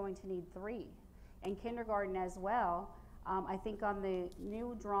 we're only going to need 3. And kindergarten as well, I think on the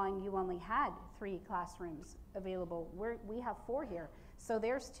new drawing, you only had 3 classrooms available. We have 4 here. So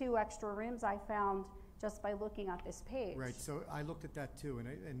there's 2 extra rooms I found just by looking at this page. Right, so I looked at that too,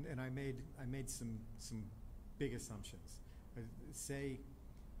 and I made some big assumptions. Say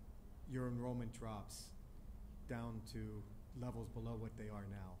your enrollment drops down to levels below what they are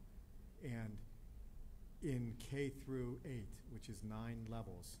now, and in K through 8, which is 9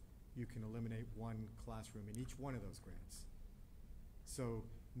 levels, you can eliminate 1 classroom in each one of those grades. So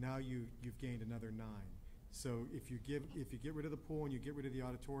now you've gained another 9. So if you get rid of the pool and you get rid of the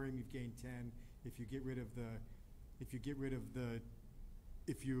auditorium, you've gained 10. If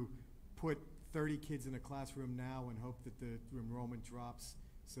you put 30 kids in a classroom now and hope that the enrollment drops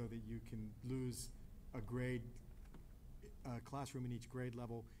so that you can lose a classroom in each grade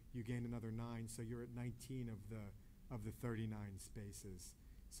level, you gain another 9. So you're at 19 of the 39 spaces.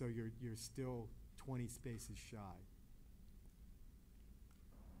 So you're still 20 spaces shy.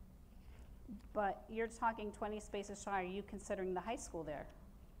 But you're talking 20 spaces shy. Are you considering the high school there?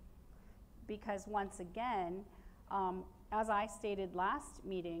 Because once again, as I stated last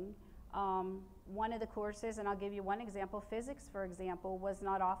meeting, one of the courses, and I'll give you one example, physics, for example, was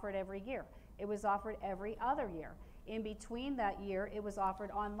not offered every year. It was offered every other year. In between that year, it was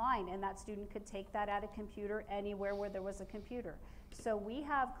offered online, and that student could take that at a computer anywhere where there was a computer. So we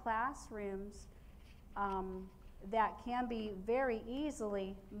have classrooms that can be very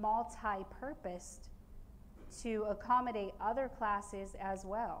easily multi-purposed to accommodate other classes as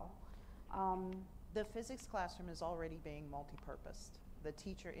well. The physics classroom is already being multi-purposed. The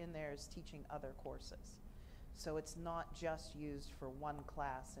teacher in there is teaching other courses. So it's not just used for one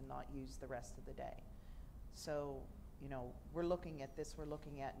class and not used the rest of the day. So, you know, we're looking at this, we're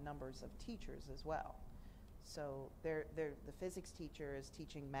looking at numbers of teachers as well. So the physics teacher is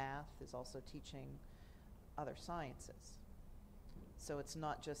teaching math, is also teaching other sciences. So it's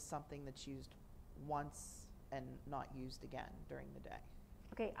not just something that's used once and not used again during the day.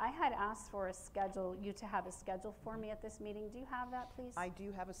 Okay, I had asked for a schedule, you to have a schedule for me at this meeting. Do you have that, please? I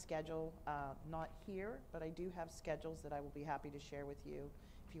do have a schedule, not here, but I do have schedules that I will be happy to share with you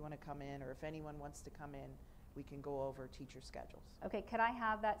if you want to come in, or if anyone wants to come in, we can go over teacher schedules. Okay, could I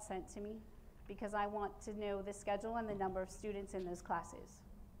have that sent to me? Because I want to know the schedule and the number of students in those classes.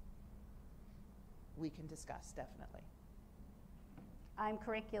 We can discuss, definitely. I'm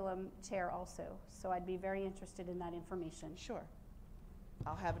curriculum chair also, so I'd be very interested in that information. Sure.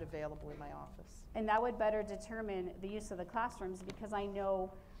 I'll have it available in my office. And that would better determine the use of the classrooms, because I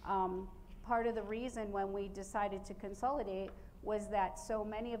know part of the reason when we decided to consolidate was that so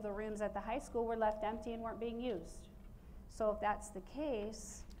many of the rooms at the high school were left empty and weren't being used. So if that's the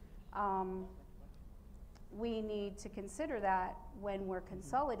case, we need to consider that when we're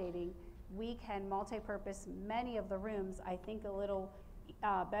consolidating. We can multi-purpose many of the rooms, I think, a little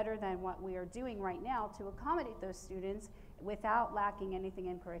better than what we are doing right now to accommodate those students without lacking anything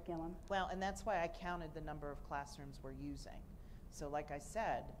in curriculum. Well, and that's why I counted the number of classrooms we're using. So like I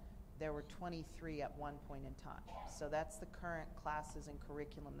said, there were 23 at one point in time. So that's the current classes and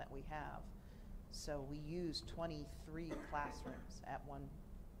curriculum that we have. So we use 23 classrooms at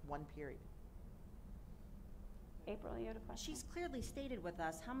one period. April, you had a question? She's clearly stated with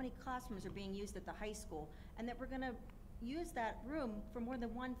us how many classrooms are being used at the high school, and that we're gonna use that room for more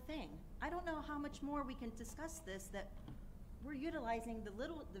than one thing. I don't know how much more we can discuss this, that we're utilizing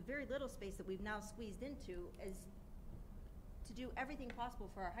the very little space that we've now squeezed into as to do everything possible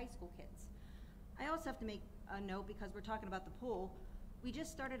for our high school kids. I also have to make a note, because we're talking about the pool. We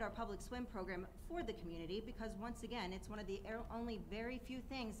just started our public swim program for the community, because once again, it's one of the only very few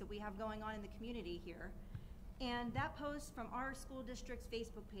things that we have going on in the community here. And that post from our school district's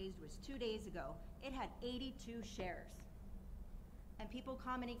Facebook page was 2 days ago. It had 82 shares. And people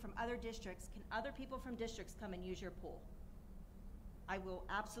commenting from other districts, can other people from districts come and use your pool? I will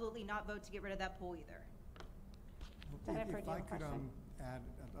absolutely not vote to get rid of that pool either. Jennifer, If do you I have a could question? add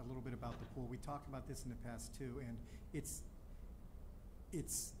a little bit about the pool. We talked about this in the past too, and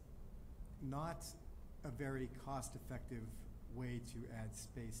it's not a very cost-effective way to add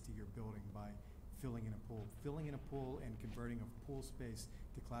space to your building by filling in a pool. Filling in a pool and converting a pool space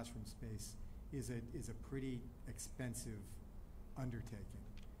to classroom space is a pretty expensive undertaking.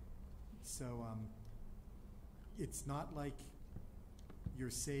 So it's not like you're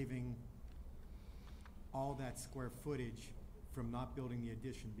saving all that square footage from not building the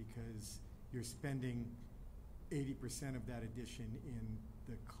addition, because you're spending 80% of that addition in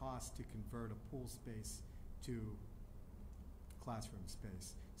the cost to convert a pool space to classroom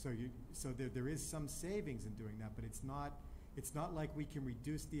space. So there is some savings in doing that, but it's not like we can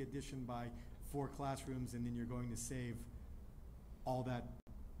reduce the addition by 4 classrooms and then you're going to save all that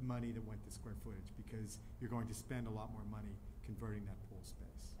money that went to square footage, because you're going to spend a lot more money converting that pool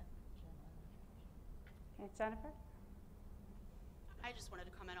space. Okay, Jennifer? I just wanted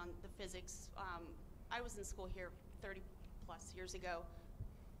to comment on the physics. I was in school here 30 plus years ago.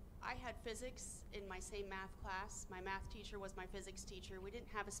 I had physics in my same math class. My math teacher was my physics teacher. We didn't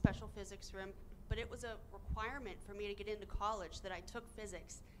have a special physics room, but it was a requirement for me to get into college that I took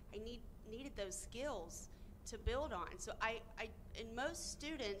physics. I needed those skills to build on. So and most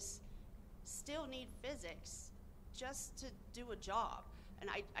students still need physics just to do a job. And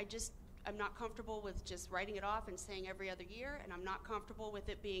I'm not comfortable with just writing it off and saying every other year, and I'm not comfortable with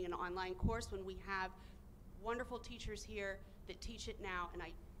it being an online course when we have wonderful teachers here that teach it now, and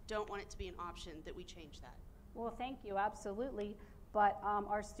I don't want it to be an option that we change that. Well, thank you, absolutely. But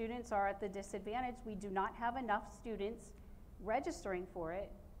our students are at the disadvantage. We do not have enough students registering for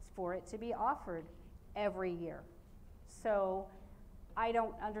it to be offered every year. So I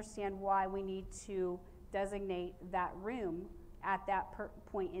don't understand why we need to designate that room at that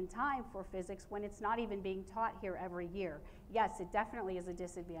point in time for physics when it's not even being taught here every year. Yes, it definitely is a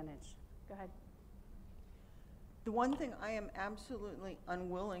disadvantage. Go ahead. The one thing I am absolutely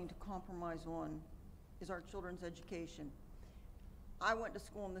unwilling to compromise on is our children's education. I went to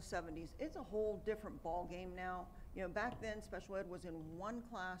school in the 70s. It's a whole different ball game now. You know, back then special ed was in one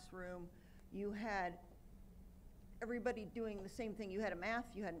classroom. You had everybody doing the same thing. You had a math,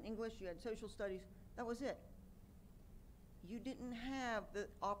 you had an English, you had social studies. That was it. You didn't have the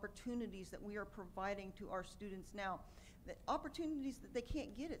opportunities that we are providing to our students now. The opportunities that they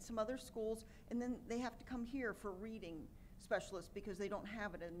can't get at some other schools, and then they have to come here for reading specialists because they don't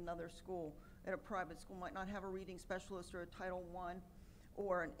have it at another school. At a private school might not have a reading specialist or a Title I,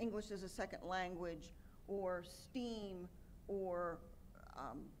 or an English as a second language, or STEAM, or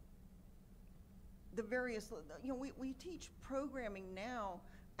the various, you know, we teach programming now,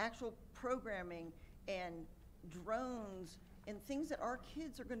 actual programming and drones and things that our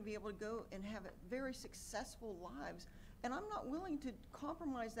kids are gonna be able to go and have very successful lives. And I'm not willing to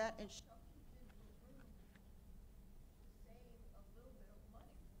compromise that and shove kids into a room to save a little bit of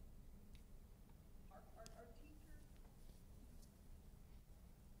money.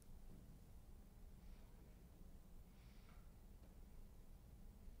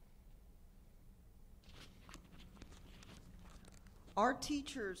 Our teachers. Our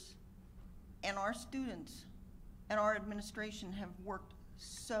teachers and our students and our administration have worked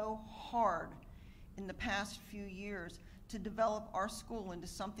so hard in the past few years to develop our school into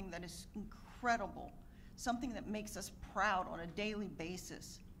something that is incredible, something that makes us proud on a daily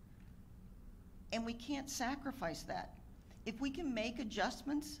basis. And we can't sacrifice that. If we can make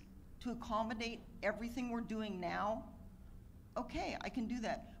adjustments to accommodate everything we're doing now, okay, I can do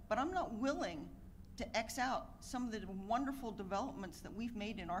that. But I'm not willing to X out some of the wonderful developments that we've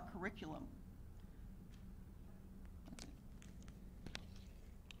made in our curriculum.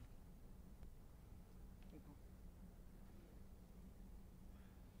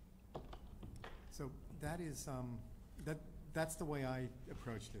 So that is, that's the way I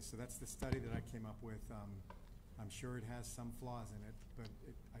approach this. So that's the study that I came up with. I'm sure it has some flaws in it, but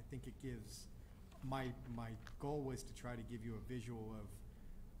I think it gives, my goal was to try to give you a visual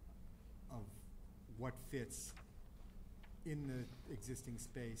of what fits in the existing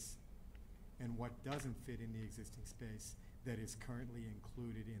space and what doesn't fit in the existing space that is currently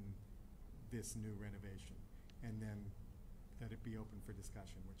included in this new renovation. And then let it be open for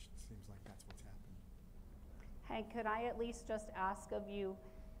discussion, which seems like that's what's happened. Hank, could I at least just ask of you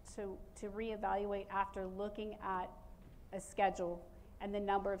to reevaluate after looking at a schedule and the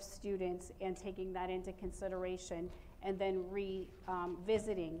number of students and taking that into consideration, and then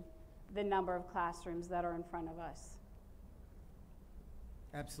revisiting the number of classrooms that are in front of us?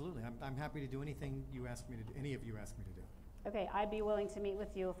 Absolutely. I'm happy to do anything you ask me to do, any of you ask me to do. Okay, I'd be willing to meet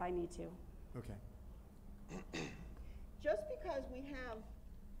with you if I need to. Okay. Just because we have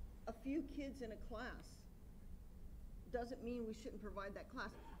a few kids in a class doesn't mean we shouldn't provide that class.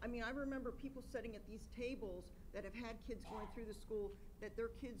 I mean, I remember people sitting at these tables that have had kids going through the school, that their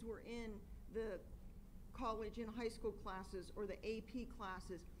kids were in the college and high school classes or the AP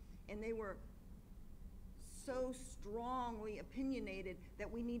classes, and they were so strongly opinionated that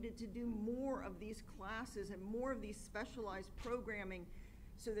we needed to do more of these classes and more of these specialized programming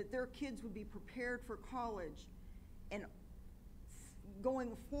so that their kids would be prepared for college and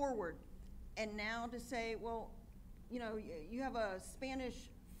going forward. And now to say, well, you know, you have a Spanish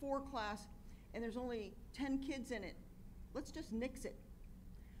 4 class and there's only 10 kids in it, let's just nix it.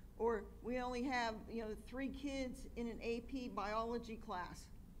 Or we only have, 3 kids in an AP biology class,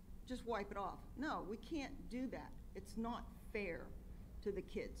 just wipe it off. No, we can't do that. It's not fair to the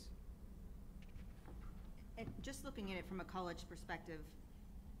kids. And just looking at it from a college perspective,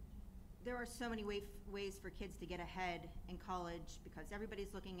 there are so many ways for kids to get ahead in college because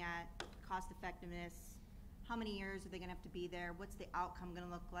everybody's looking at cost effectiveness, how many years are they gonna have to be there, what's the outcome gonna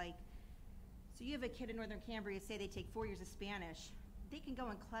look like. So you have a kid in Northern Cambria, say they take 4 years of Spanish, they can go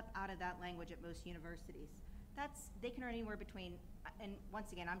and CLEP out of that language at most universities. They can earn anywhere between, and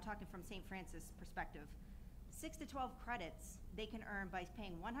once again, I'm talking from St. Francis perspective, 6 to 12 credits they can earn by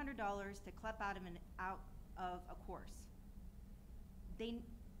paying $100 to CLEP out of a course.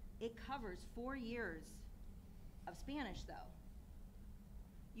 It covers 4 years of Spanish though.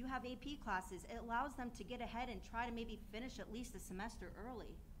 You have AP classes, it allows them to get ahead and try to maybe finish at least a semester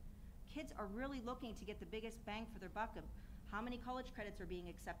early. Kids are really looking to get the biggest bang for their buck of how many college credits are being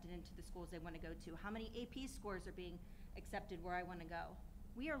accepted into the schools they want to go to, how many AP scores are being accepted where I want to go.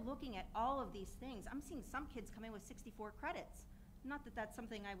 We are looking at all of these things. I'm seeing some kids come in with 64 credits. Not that that's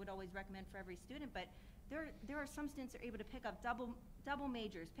something I would always recommend for every student, but there are some students that are able to pick up double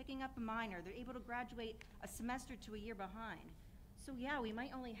majors, picking up a minor. They're able to graduate a semester to a year behind. So yeah, we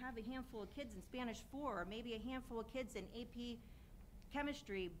might only have a handful of kids in Spanish 4, or maybe a handful of kids in AP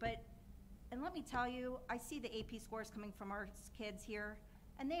chemistry, and let me tell you, I see the AP scores coming from our kids here,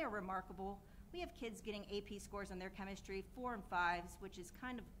 and they are remarkable. We have kids getting AP scores on their chemistry, 4 and 5s, which is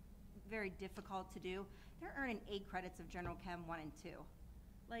kind of very difficult to do. They're earning 8 credits of General Chem 1 and 2.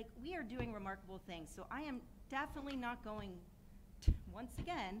 Like, we are doing remarkable things, so I am definitely not going to, once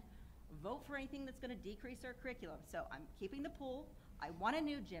again, vote for anything that's gonna decrease our curriculum. So I'm keeping the pool, I want a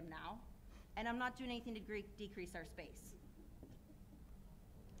new gym now, and I'm not doing anything to decrease our space.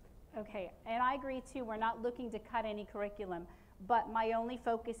 Okay, and I agree too, we're not looking to cut any curriculum, but my only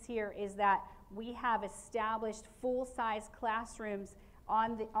focus here is that we have established full-size classrooms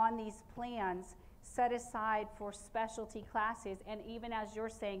on these plans set aside for specialty classes. And even as you're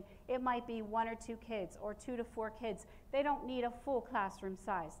saying, it might be 1 or 2 kids or 2 to 4 kids. They don't need a full classroom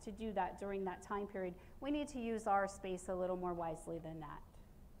size to do that during that time period. We need to use our space a little more wisely than that.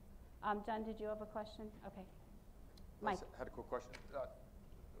 Jen, did you have a question? Okay. Mike. I had a quick question.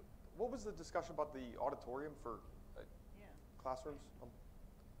 What was the discussion about the auditorium for classrooms?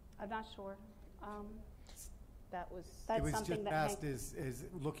 I'm not sure. That was, That's It was something just that asked Hank- is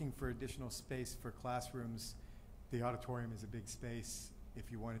looking for additional space for classrooms. The auditorium is a big space.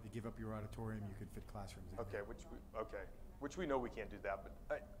 If you wanted to give up your auditorium, you could fit classrooms in Okay, there. which we know we can't do that,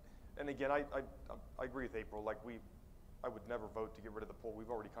 but and again, I agree with April. Like I would never vote to get rid of the pool.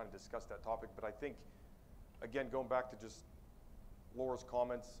 We've already kind of discussed that topic, but I think, again, going back to just Laura's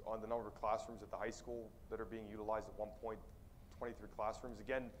comments on the number of classrooms at the high school that are being utilized at one point, 23 classrooms.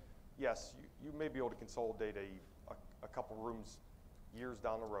 Again, yes, you may be able to consolidate a couple rooms years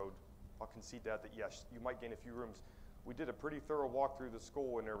down the road. I'll concede that yes, you might gain a few rooms. We did a pretty thorough walk through the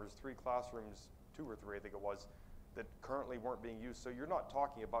school, and there was 3 classrooms, 2 or 3 I think it was, that currently weren't being used. So you're not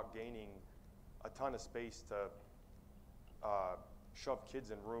talking about gaining a ton of space to shove kids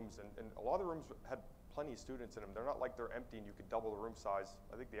in rooms, and a lot of the rooms had plenty of students in them. They're not like they're empty and you could double the room size.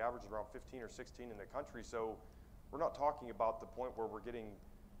 I think the average is around 15 or 16 in the country. So we're not talking about the point where we're getting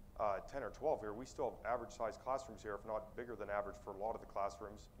 10 or 12 here. We still have average size classrooms here, if not bigger than average for a lot of the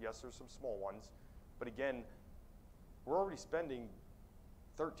classrooms. Yes, there's some small ones, but again, we're already spending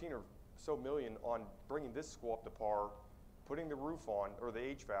 13 or so million on bringing this school up to par, putting the roof on, or the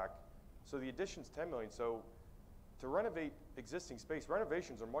HVAC. So the addition's 10 million. So to renovate existing space,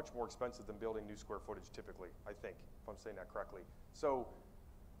 renovations are much more expensive than building new square footage typically, I think, if I'm saying that correctly. So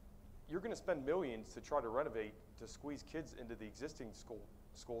you're going to spend millions to try to renovate to squeeze kids into the existing school.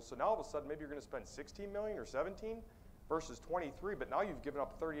 So now all of a sudden maybe you're going to spend 16 million or 17 versus 23, but now you've given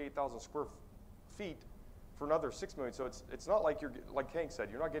up 38,000 square feet for another 6 million. So it's not like you're, like Hank said,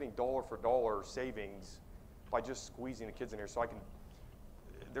 you're not getting dollar for dollar savings by just squeezing the kids in here. So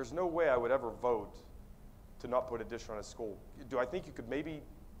there's no way I would ever vote to not put addition on a school. Do I think you could maybe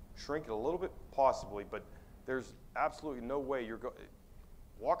shrink it a little bit? Possibly, but there's absolutely no way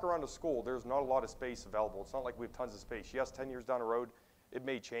walk around a school, there's not a lot of space available. It's not like we have tons of space. Yes, 10 years down the road, it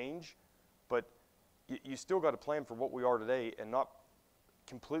may change, but you still got to plan for what we are today and not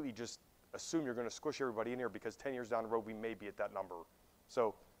completely just assume you're going to squish everybody in here because 10 years down the road, we may be at that number.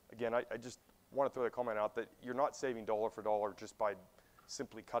 So again, I just want to throw that comment out that you're not saving dollar for dollar just by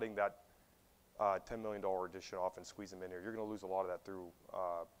simply cutting that $10 million addition off and squeeze them in here. You're going to lose a lot of that through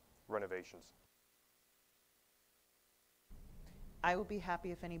renovations. I will be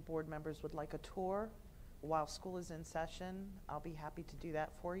happy if any board members would like a tour while school is in session. I'll be happy to do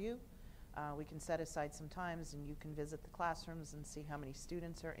that for you. We can set aside some times and you can visit the classrooms and see how many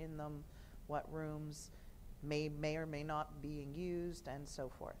students are in them, what rooms may or may not be being used, and so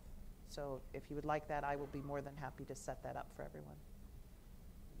forth. So if you would like that, I will be more than happy to set that up for everyone.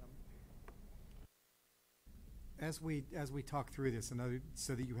 As we talk through this,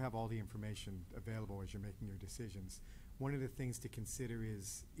 so that you have all the information available as you're making your decisions, one of the things to consider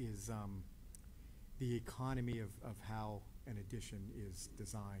is the economy of how an addition is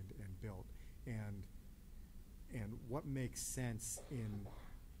designed and built, and what makes sense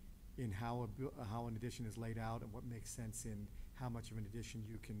in how an addition is laid out, and what makes sense in how much of an addition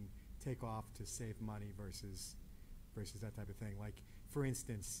you can take off to save money versus that type of thing. Like, for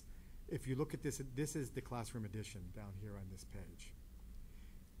instance, if you look at this is the classroom addition down here on this page.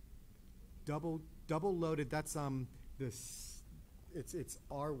 Double loaded. That's it's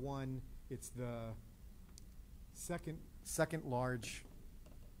R1. It's the second large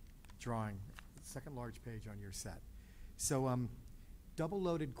drawing, second large page on your set. So double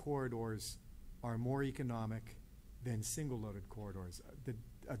loaded corridors are more economic than single loaded corridors.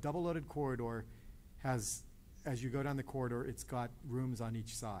 A double loaded corridor has, as you go down the corridor, it's got rooms on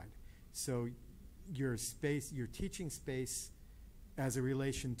each side. So your space, your teaching space as a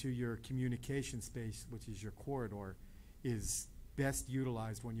relation to your communication space, which is your corridor, is best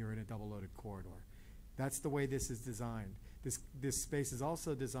utilized when you're in a double loaded corridor. That's the way this is designed. This space is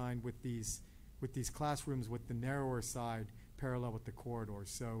also designed with these classrooms with the narrower side parallel with the corridor.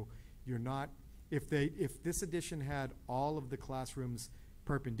 So you're not, if this addition had all of the classrooms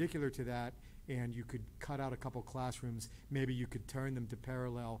perpendicular to that, and you could cut out a couple classrooms, maybe you could turn them to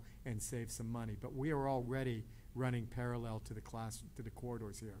parallel and save some money. But we are already running parallel to the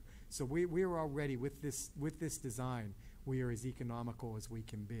corridors here. So we are already, with this design, we are as economical as we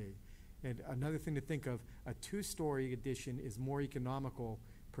can be. And another thing to think of, a 2-story addition is more economical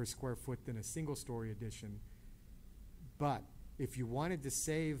per square foot than a single-story addition. But if you wanted to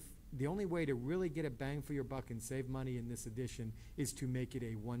save the only way to really get a bang for your buck and save money in this addition is to make it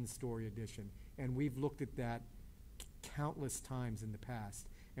a one-story addition. And we've looked at that countless times in the past,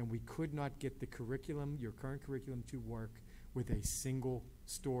 and we could not get the curriculum, your current curriculum, to work with a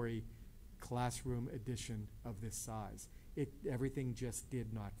single-story classroom addition of this size. Everything just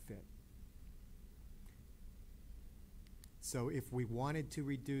did not fit. So if we wanted to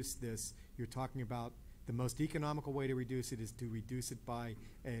reduce this, you're talking about the most economical way to reduce it is to reduce it by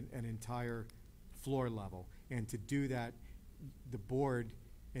an entire floor level. And to do that, the board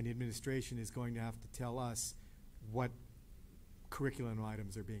and administration is going to have to tell us what curriculum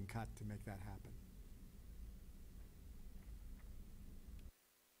items are being cut to make that happen.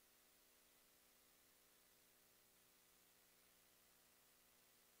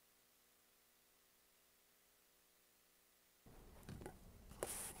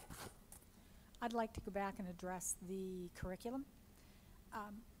 I'd like to go back and address the curriculum.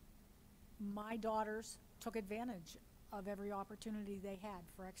 My daughters took advantage of every opportunity they had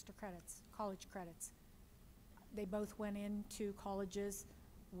for extra credits, college credits. They both went into colleges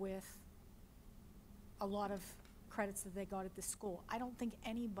with a lot of credits that they got at the school. I don't think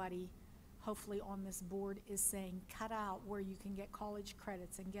anybody, hopefully on this board, is saying cut out where you can get college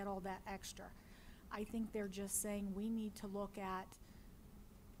credits and get all that extra. I think they're just saying we need to look at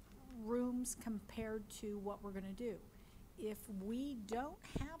rooms compared to what we're going to do. If we don't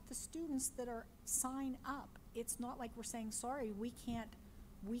have the students that are sign up, it's not like we're saying, sorry, we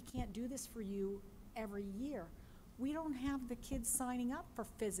can't do this for you every year. We don't have the kids signing up for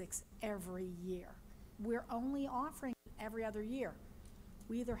physics every year. We're only offering it every other year.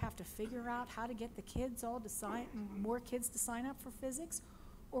 We either have to figure out how to get the kids all to more kids to sign up for physics,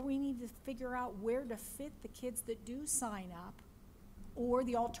 or we need to figure out where to fit the kids that do sign up. Or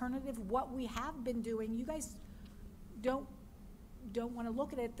the alternative, what we have been doing, you guys don't want to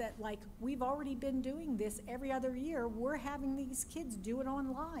look at it that like we've already been doing this every other year. We're having these kids do it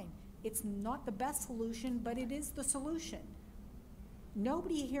online. It's not the best solution, but it is the solution.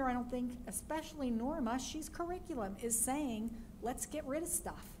 Nobody here, I don't think, especially Norma, she's curriculum, is saying, let's get rid of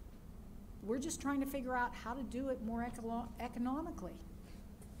stuff. We're just trying to figure out how to do it more economically.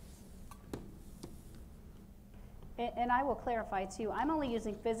 And I will clarify too, I'm only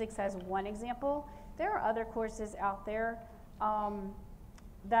using physics as one example. There are other courses out there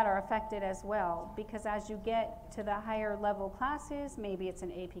that are affected as well, because as you get to the higher level classes, maybe it's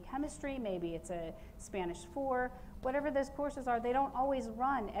an AP chemistry, maybe it's a Spanish 4, whatever those courses are, they don't always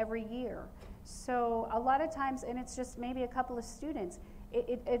run every year. So a lot of times, and it's just maybe a couple of students,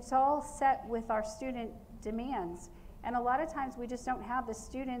 it's all set with our student demands. And a lot of times we just don't have the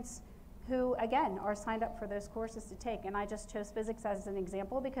students who, again, are signed up for those courses to take. And I just chose physics as an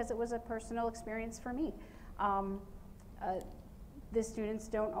example because it was a personal experience for me. The students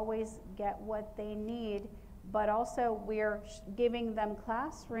don't always get what they need, but also we're giving them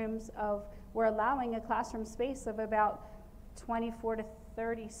classrooms we're allowing a classroom space of about 24 to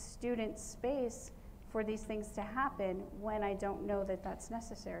 30 student space for these things to happen when I don't know that that's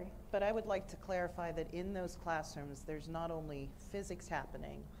necessary. But I would like to clarify that in those classrooms, there's not only physics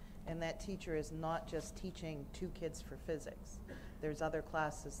happening, and that teacher is not just teaching 2 kids for physics. There's other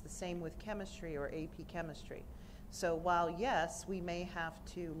classes, the same with chemistry or AP chemistry. So while, yes, we may have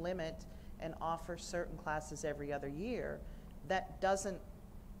to limit and offer certain classes every other year, that doesn't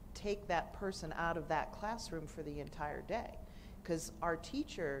take that person out of that classroom for the entire day. Because our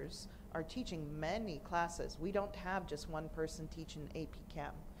teachers are teaching many classes. We don't have just one person teaching AP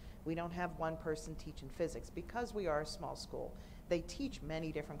Chem. We don't have one person teaching physics. Because we are a small school, they teach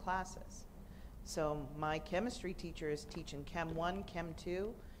many different classes. So my chemistry teacher is teaching Chem 1, Chem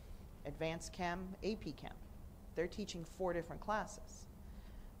 2, Advanced Chem, AP Chem. They're teaching 4 different classes.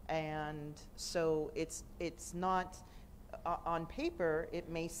 And so it's not, on paper, it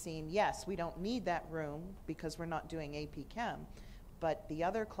may seem, yes, we don't need that room because we're not doing AP Chem, but the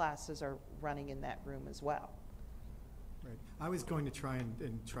other classes are running in that room as well. Right. I was going to try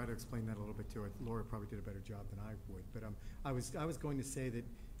and try to explain that a little bit to her. Laura probably did a better job than I would, but I was going to say that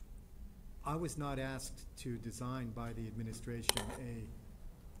I was not asked to design by the administration a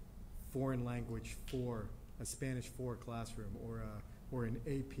foreign language 4, a Spanish 4 classroom, or an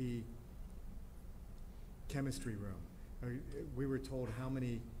AP chemistry room. We were told how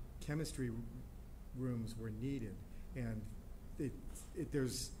many chemistry rooms were needed, and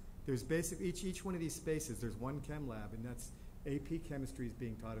there's basically each one of these spaces. There's one chem lab, and that's AP chemistry is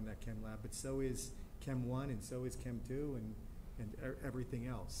being taught in that chem lab, but so is Chem 1, and so is Chem 2, and everything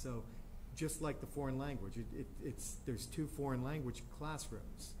else. So just like the foreign language, there's 2 foreign language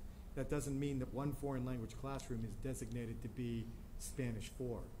classrooms. That doesn't mean that one foreign language classroom is designated to be Spanish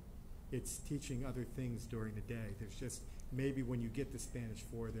 4. it's teaching other things during the day. There's just, maybe when you get to Spanish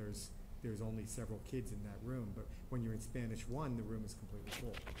 4, there's only several kids in that room, but when you're in Spanish 1, the room is completely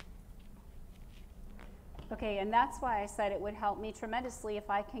full. Okay, and that's why I said it would help me tremendously if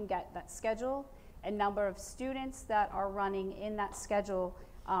I can get that schedule and number of students that are running in that schedule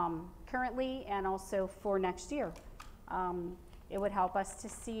currently and also for next year. It would help us to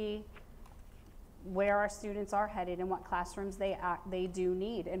see where our students are headed and what classrooms they do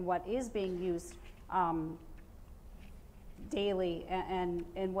need and what is being used daily,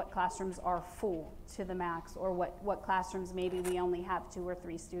 and what classrooms are full to the max, or what classrooms maybe we only have 2 or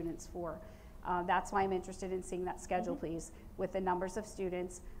 3 students for. That's why I'm interested in seeing that schedule, please, with the numbers of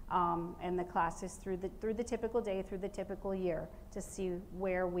students and the classes through the typical day, through the typical year, to see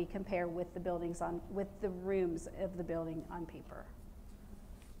where we compare with the buildings with the rooms of the building on paper.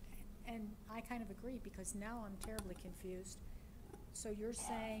 And I kind of agree, because now I'm terribly confused. So you're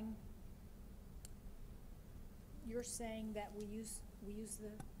saying that we use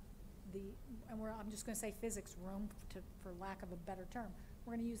and I'm just going to say physics room for lack of a better term.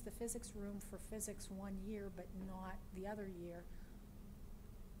 We're going to use the physics room for physics one year, but not the other year.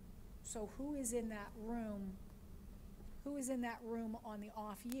 So who is in that room? Who is in that room on the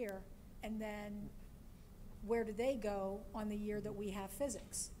off year, and then where do they go on the year that we have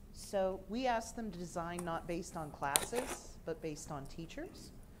physics? So we ask them to design not based on classes, but based on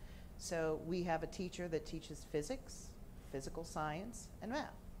teachers. So we have a teacher that teaches physics, physical science, and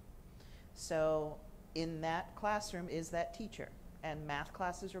math. So in that classroom is that teacher, and math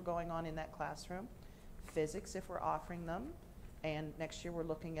classes are going on in that classroom, physics if we're offering them, and next year we're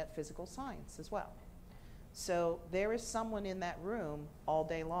looking at physical science as well. So there is someone in that room all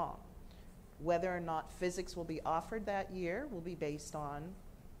day long. Whether or not physics will be offered that year will be based on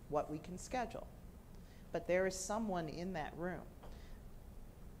what we can schedule. But there is someone in that room.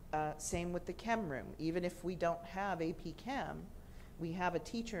 Same with the chem room. Even if we don't have AP Chem, we have a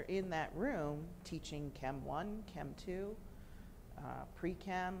teacher in that room teaching Chem 1, Chem 2,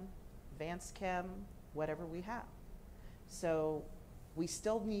 Pre-Chem, Advanced Chem, whatever we have. So we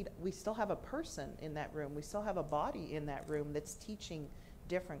still have a person in that room. We still have a body in that room that's teaching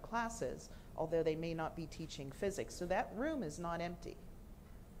different classes, although they may not be teaching physics. So that room is not empty.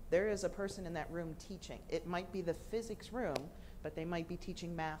 There is a person in that room teaching. It might be the physics room, but they might be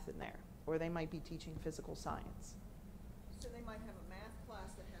teaching math in there, or they might be teaching physical science. So they might have a math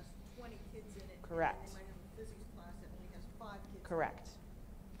class that has 20 kids in it. Correct. And they might have a physics class that only has 5 kids. Correct.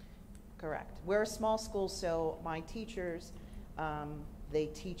 Correct. We're a small school, so my teachers, they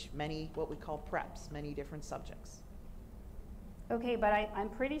teach what we call preps, many different subjects. Okay, but I'm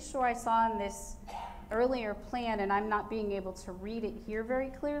pretty sure I saw in this earlier plan, and I'm not being able to read it here very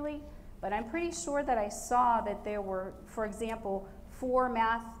clearly, but I'm pretty sure that I saw that there were, for example, 4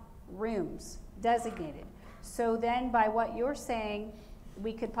 math rooms designated. So then by what you're saying,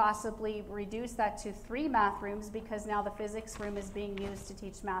 we could possibly reduce that to 3 math rooms, because now the physics room is being used to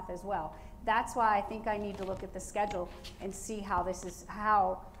teach math as well. That's why I think I need to look at the schedule and see how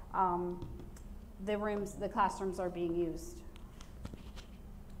the classrooms are being used.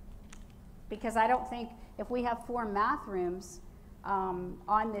 Because I don't think, if we have 4 math rooms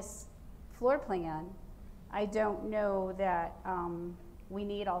on this floor plan, I don't know that we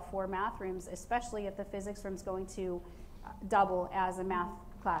need all 4 math rooms, especially if the physics room is going to double as a math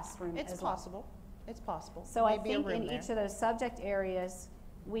classroom as well. It's possible. It's possible. So I think in each of those subject areas,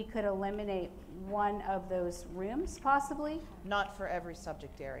 we could eliminate one of those rooms, possibly. Not for every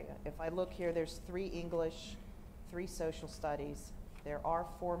subject area. If I look here, there's 3 English, 3 social studies. There are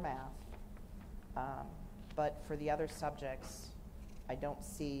 4 math. But for the other subjects, I don't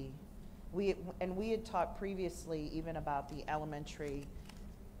see. We had talked previously even about the elementary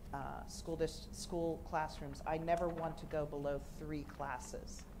school classrooms. I never want to go below 3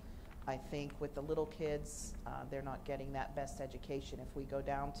 classes. I think with the little kids, they're not getting that best education. If we go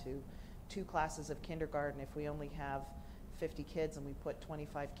down to 2 classes of kindergarten, if we only have 50 kids and we put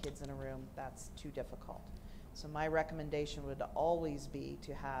 25 kids in a room, that's too difficult. So my recommendation would always be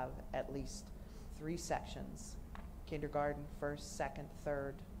to have at least 3 sections: kindergarten, 1st, 2nd,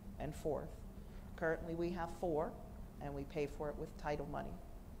 3rd, and 4th. Currently we have 4, and we pay for it with title money.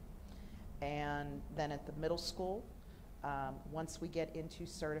 And then at the middle school, once we get into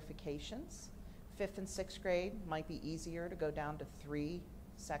certifications, 5th and 6th grade might be easier to go down to 3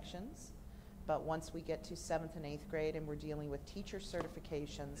 sections. But once we get to 7th and 8th grade and we're dealing with teacher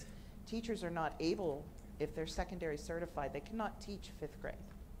certifications, teachers are not able, if they're secondary certified, they cannot teach 5th grade.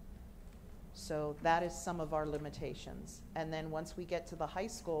 So that is some of our limitations. And then once we get to the high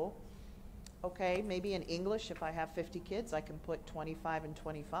school, Okay, maybe in English, if I have 50 kids, I can put 25 and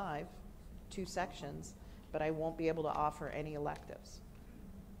 25, 2 sections, but I won't be able to offer any electives.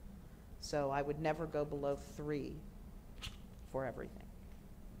 So I would never go below 3 for everything.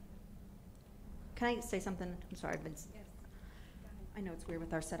 Can I say something? I'm sorry, I've been, I know it's weird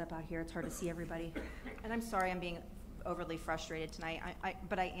with our setup out here, it's hard to see everybody. And I'm sorry I'm being overly frustrated tonight,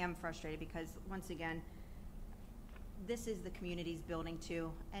 but I am frustrated because, once again, this is the community's building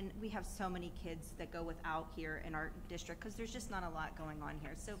too, and we have so many kids that go without here in our district because there's just not a lot going on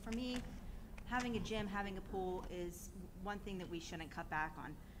here. So for me, having a gym, having a pool is one thing that we shouldn't cut back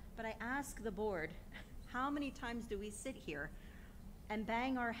on. But I ask the board, how many times do we sit here and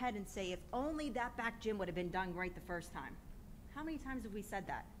bang our head and say, if only that back gym would have been done right the first time? How many times have we said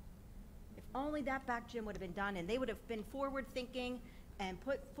that? If only that back gym would have been done and they would have been forward thinking and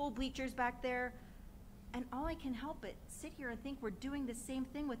put full bleachers back there. And all I can help but sit here and think we're doing the same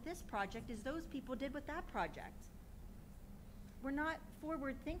thing with this project as those people did with that project. We're not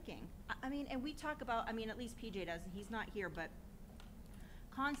forward thinking. I mean, and we talk about, I mean, at least PJ does, and he's not here, but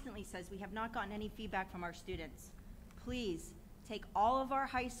constantly says we have not gotten any feedback from our students. Please take all of our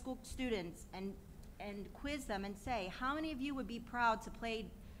high school students and quiz them and say, how many of you would be proud to play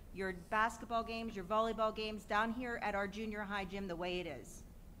your basketball games, your volleyball games down here at our junior high gym the way it is?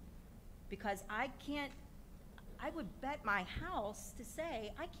 Because I would bet my house to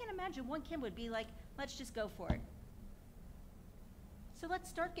say, I can't imagine one kid would be like, let's just go for it. So let's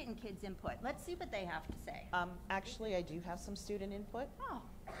start getting kids' input. Let's see what they have to say. Actually, I do have some student input. Oh,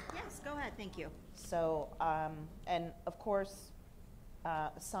 yes, go ahead, thank you. So, and of course,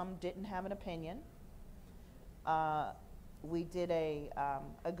 some didn't have an opinion. We did a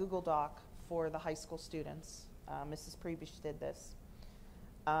Google Doc for the high school students. Mrs. Prebish did this.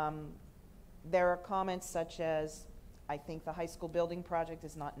 There are comments such as, I think the high school building project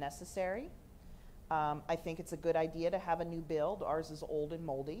is not necessary. I think it's a good idea to have a new build. Ours is old and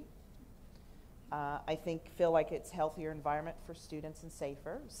moldy. I feel like it's healthier environment for students and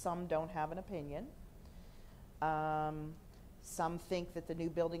safer. Some don't have an opinion. Some think that the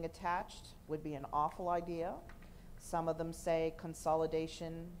new building attached would be an awful idea. Some of them say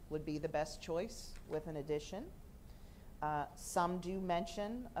consolidation would be the best choice with an addition. Some do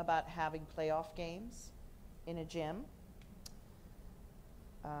mention about having playoff games in a gym.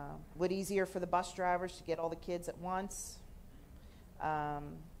 Would easier for the bus drivers to get all the kids at once.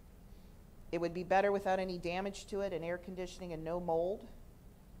 It would be better without any damage to it and air conditioning and no mold.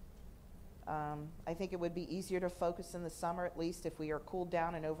 I think it would be easier to focus in the summer, at least if we are cooled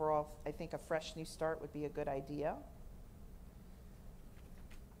down, and overall I think a fresh new start would be a good idea.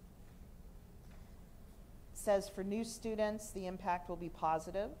 Says for new students, the impact will be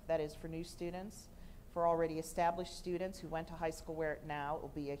positive. That is for new students. For already established students who went to high school where it now, it will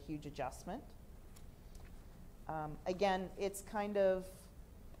be a huge adjustment. Again, it's kind of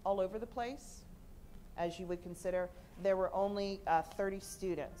all over the place, as you would consider. There were only 30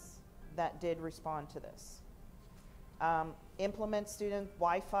 students that did respond to this. Implement student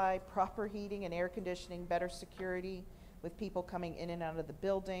Wi-Fi, proper heating and air conditioning, better security with people coming in and out of the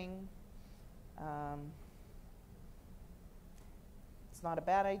building. It's not a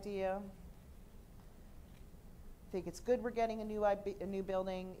bad idea. I think it's good we're getting a new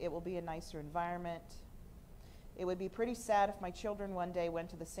building. It will be a nicer environment. It would be pretty sad if my children one day went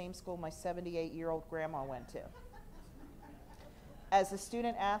to the same school my 78-year-old grandma went to. As a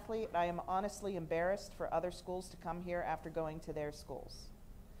student athlete, I am honestly embarrassed for other schools to come here after going to their schools.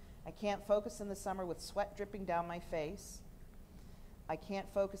 I can't focus in the summer with sweat dripping down my face. I can't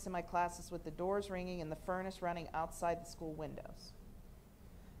focus in my classes with the doors ringing and the furnace running outside the school windows.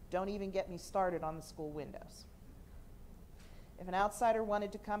 Don't even get me started on the school windows. If an outsider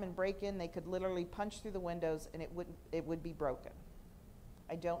wanted to come and break in, they could literally punch through the windows and it would be broken.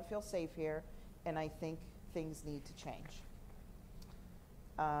 I don't feel safe here, and I think things need to change.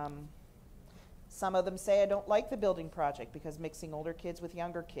 Some of them say I don't like the building project because mixing older kids with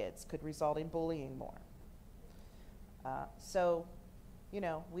younger kids could result in bullying more. So, you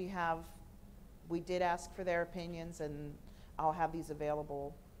know, we did ask for their opinions, and I'll have these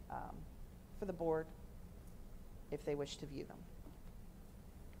available for the board if they wish to view them.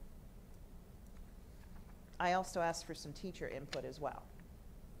 I also asked for some teacher input as well.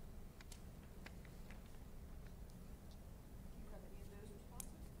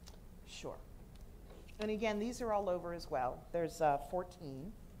 Sure. And again, these are all over as well. There's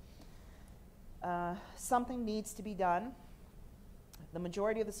 14. Something needs to be done. The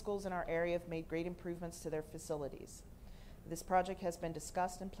majority of the schools in our area have made great improvements to their facilities. This project has been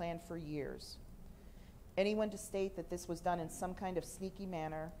discussed and planned for years. Anyone to state that this was done in some kind of sneaky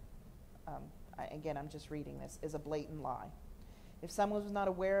manner again, I'm just reading this, is a blatant lie. If someone was not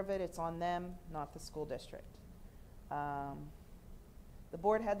aware of it, it's on them, not the school district. The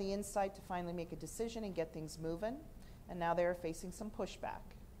board had the insight to finally make a decision and get things moving, and now they're facing some pushback.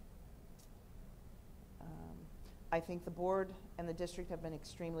 I think the board and the district have been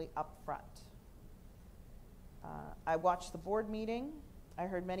extremely upfront. I watched the board meeting. I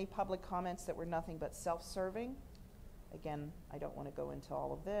heard many public comments that were nothing but self-serving. Again, I don't want to go into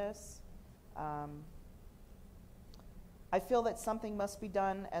all of this. I feel that something must be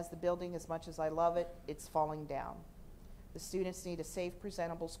done, as the building, as much as I love it, it's falling down. The students need a safe,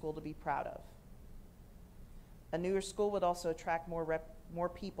 presentable school to be proud of. A newer school would also attract more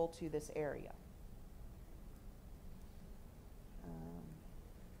people to this area.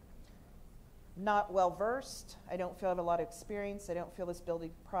 Not well versed. I don't feel I have a lot of experience. I don't feel this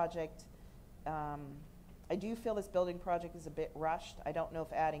building project, I do feel this building project is a bit rushed. I don't know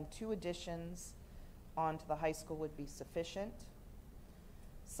if adding 2 additions onto the high school would be sufficient.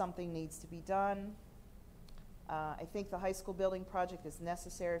 Something needs to be done. I think the high school building project is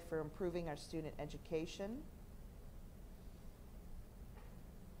necessary for improving our student education.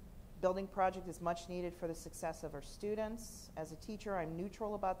 Building project is much needed for the success of our students. As a teacher, I'm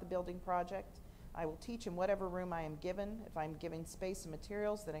neutral about the building project. I will teach in whatever room I am given. If I'm given space and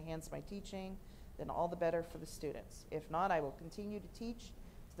materials that enhance my teaching, then all the better for the students. If not, I will continue to teach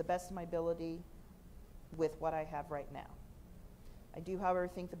to the best of my ability with what I have right now. I do, however,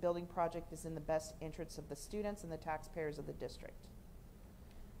 think the building project is in the best interests of the students and the taxpayers of the district.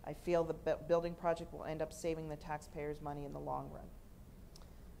 I feel the building project will end up saving the taxpayers money in the long run.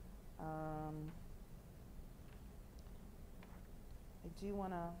 I do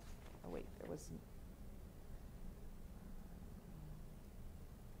want to, oh wait, there was,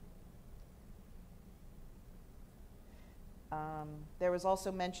 there was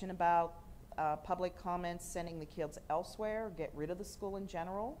also mention about public comments sending the kids elsewhere, get rid of the school in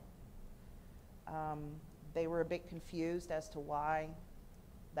general. They were a bit confused as to why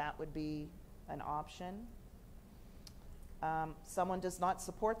that would be an option. Someone does not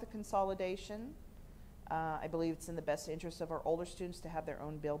support the consolidation. I believe it's in the best interest of our older students to have their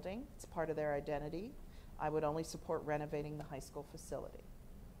own building. It's part of their identity. I would only support renovating the high school facility.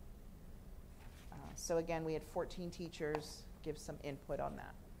 So again, we had 14 teachers give some input on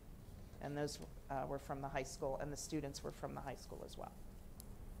that. And those were from the high school, and the students were from the high school as well.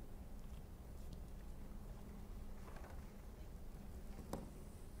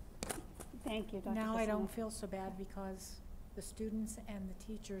 Thank you, Dr. Now I Fasano. don't feel so bad because the students and the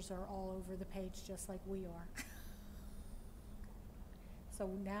teachers are all over the page just like we are. So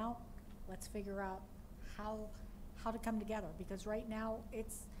now let's figure out how to come together, because right now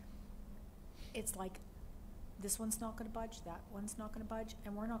it's like this one's not going to budge, that one's not going to budge,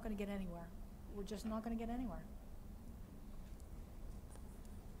 and we're not going to get anywhere. We're just not going to get anywhere.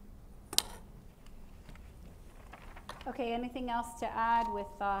 Okay, anything else to add with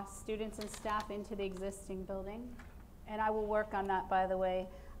students and staff into the existing building? And I will work on that, by the way,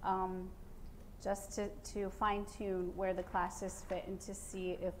 just to fine tune where the classes fit and to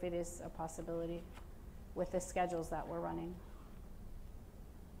see if it is a possibility with the schedules that we're running.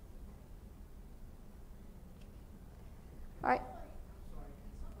 All right. I'm sorry, can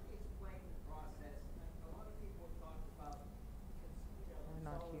somebody explain the process? A lot of people have talked about, We're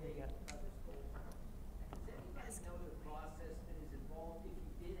not here yet. other schools. Does anybody know the process that is involved if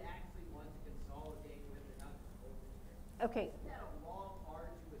you did actually want to consolidate with another school district? Okay. Isn't that a long,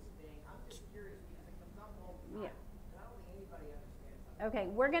 arduous thing? I'm just curious because it comes up all the time. Yeah. And I don't think anybody understands how. Okay,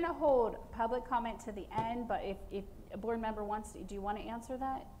 we're going to hold public comment to the end, but if a board member wants to, do you want to answer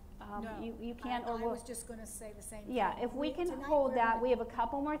that? No, You can, or I we'll. was just going to say the same thing. Yeah, if we can tonight hold we're that, gonna- we have a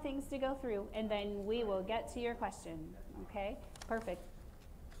couple more things to go through, and then we will get to your question, okay? Perfect.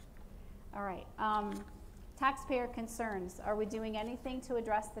 All right, taxpayer concerns. Are we doing anything to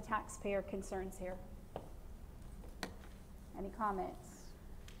address the taxpayer concerns here? Any comments?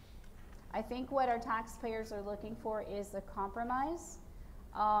 I think what our taxpayers are looking for is a compromise.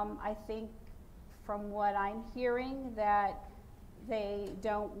 I think from what I'm hearing that they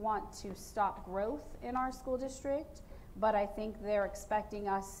don't want to stop growth in our school district, but I think they're expecting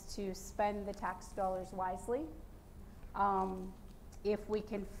us to spend the tax dollars wisely. If we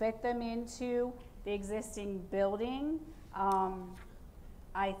can fit them into the existing building,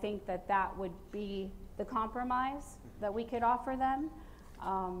 I think that that would be the compromise that we could offer them.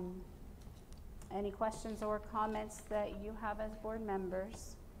 Any questions or comments that you have as board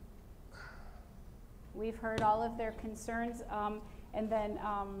members? We've heard all of their concerns, and then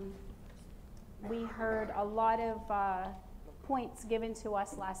we heard a lot of points given to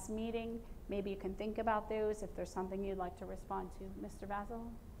us last meeting. Maybe you can think about those if there's something you'd like to respond to. Mr.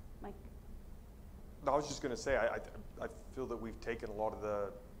 Basil? Mike? No, I was just going to say, I feel that we've taken a lot of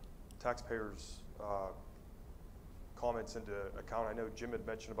the taxpayers' comments into account. I know Jim had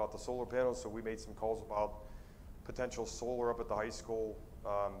mentioned about the solar panels, so we made some calls about potential solar up at the high school.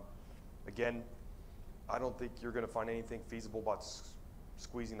 Again, I don't think you're going to find anything feasible about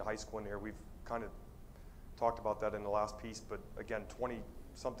squeezing the high school in here. We've kind of talked about that in the last piece, but again,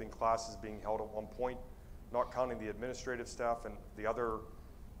 20-something classes being held at one point, not counting the administrative staff and the other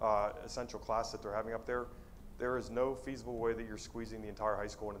essential class that they're having up there. There is no feasible way that you're squeezing the entire high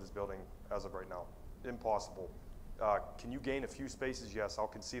school into this building as of right now. Impossible. Can you gain a few spaces? Yes, I'll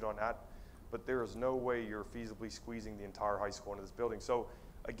concede on that, but there is no way you're feasibly squeezing the entire high school into this building. So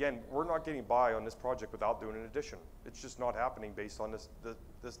again, we're not getting by on this project without doing an addition. It's just not happening based on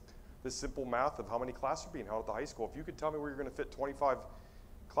this simple math of how many classes are being held at the high school. If you could tell me where you're going to fit 25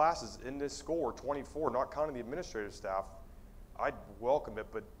 classes in this school, or 24, not counting the administrative staff, I'd welcome it,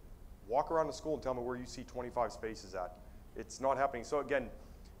 but walk around the school and tell me where you see 25 spaces at. It's not happening. So again,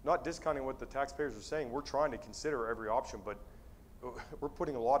 not discounting what the taxpayers are saying, we're trying to consider every option, but we're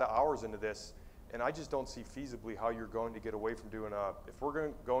putting a lot of hours into this, and I just don't see feasibly how you're going to get away from doing if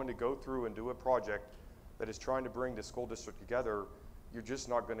we're going to go through and do a project that is trying to bring the school district together, you're just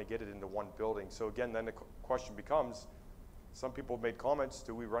not going to get it into one building. So again, then the question becomes, some people have made comments,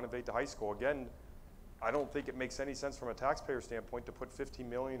 do we renovate the high school? Again, I don't think it makes any sense from a taxpayer standpoint to put 15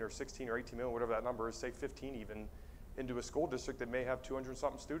 million or 16 or 18 million, whatever that number is, say 15 even, into a school district that may have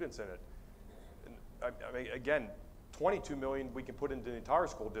 200-something students in it. And I mean, again, 22 million we can put into the entire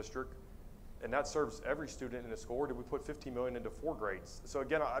school district, and that serves every student in the school. Or did we put 15 million into 4 grades? So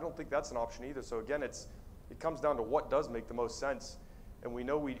again, I don't think that's an option either. So again, it comes down to what does make the most sense, and we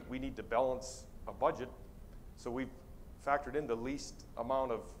know we need to balance a budget, so we've factored in the least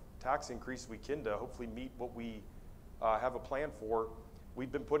amount of tax increase we can to hopefully meet what we have a plan for.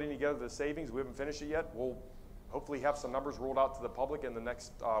 We've been putting together the savings. We haven't finished it yet. We'll hopefully have some numbers rolled out to the public in the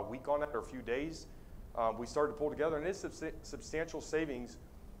next week on it, or a few days. We started to pull together, and it's substantial savings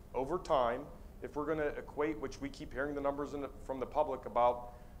over time. If we're going to equate, which we keep hearing the numbers from the public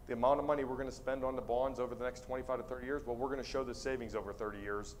about the amount of money we're going to spend on the bonds over the next 25 to 30 years, well, we're going to show the savings over 30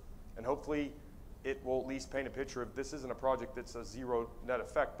 years, and hopefully it will at least paint a picture of this isn't a project that's a zero net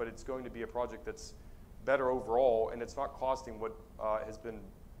effect, but it's going to be a project that's better overall, and it's not costing what has been,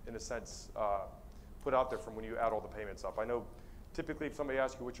 in a sense, put out there from when you add all the payments up. I know typically if somebody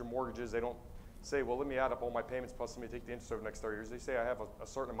asks you what your mortgage is, they don't say, well, let me add up all my payments plus let me take the interest over the next 30 years. They say I have a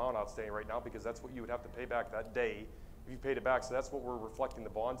certain amount outstanding right now because that's what you would have to pay back that day if you paid it back. So that's what we're reflecting the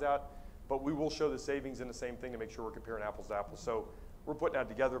bonds at. But we will show the savings in the same thing to make sure we're comparing apples to apples. So we're putting that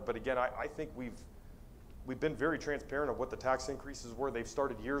together. But again, I think we've been very transparent of what the tax increases were. They've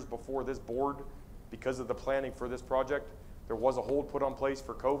started years before this board because of the planning for this project. There was a hold put on place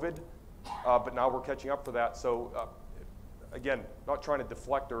for COVID, but now we're catching up for that. So again, not trying to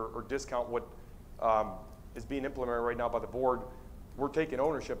deflect or discount what is being implemented right now by the board. We're taking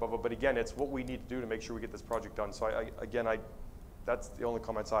ownership of it, but again, it's what we need to do to make sure we get this project done. So that's the only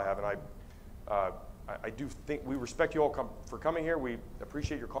comments I have, and I do think we respect you all for coming here. We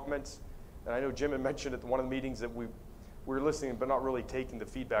appreciate your comments, and I know Jim had mentioned at one of the meetings that we're listening but not really taking the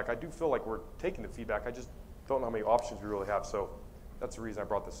feedback. I do feel like we're taking the feedback. I just don't know how many options we really have. So that's the reason I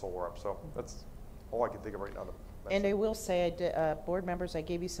brought this solar up. So that's all I can think of right now. And I will say, board members, I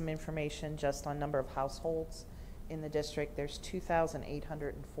gave you some information just on number of households in the district. There's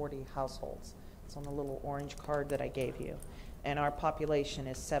 2,840 households. It's on the little orange card that I gave you. And our population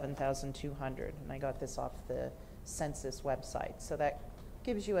is 7,200. And I got this off the census website. So that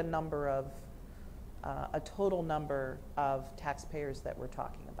gives you a number of, a total number of taxpayers that we're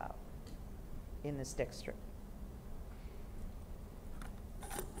talking about in this district.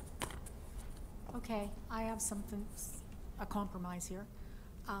 Okay, I have something, a compromise here.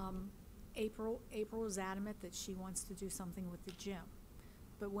 April is adamant that she wants to do something with the gym.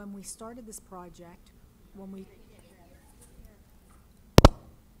 But when we started this project, when we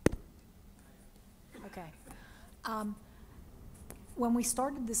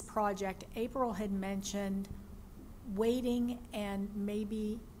started this project, April had mentioned waiting and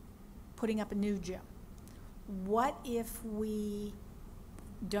maybe putting up a new gym. What if we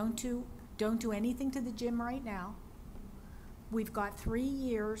don't do anything to the gym right now? We've got 3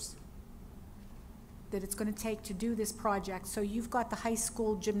 years that it's going to take to do this project, so you've got the high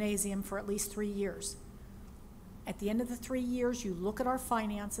school gymnasium for at least 3 years. At the end of the 3 years, you look at our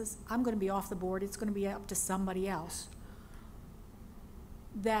finances. I'm going to be off the board. It's going to be up to somebody else.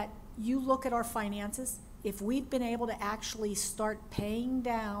 That you look at our finances, if we've been able to actually start paying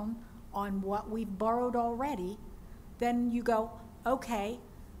down on what we've borrowed already, then you go, okay,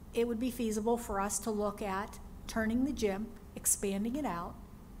 it would be feasible for us to look at turning the gym, expanding it out,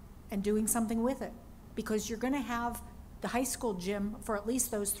 and doing something with it. Because you're gonna have the high school gym for at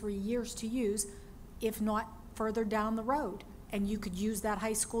least those 3 years to use, if not further down the road. And you could use that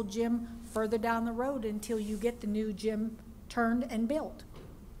high school gym further down the road until you get the new gym turned and built.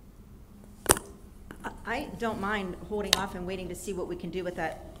 I don't mind holding off and waiting to see what we can do with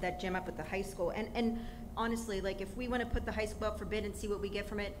that gym up at the high school. And honestly, like, if we want to put the high school up for bid and see what we get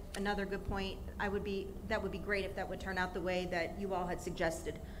from it, another good point, that would be great if that would turn out the way that you all had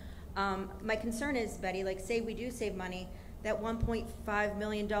suggested. My concern is, Betty, like, say we do save money, that $1.5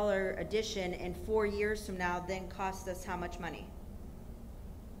 million addition in 4 years from now then costs us how much money?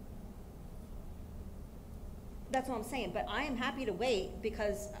 That's what I'm saying, but I am happy to wait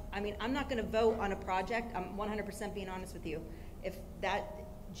because, I mean, I'm not gonna vote on a project, I'm 100% being honest with you, if that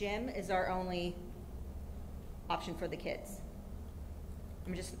gym is our only option for the kids.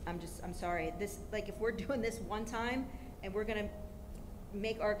 I'm sorry. This, like, if we're doing this one time and we're gonna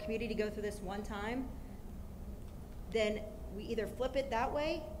make our community go through this one time, then we either flip it that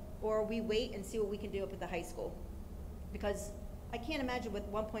way or we wait and see what we can do up at the high school. Because I can't imagine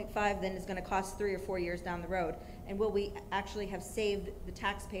what 1.5 then is gonna cost 3 or 4 years down the road. And will we actually have saved the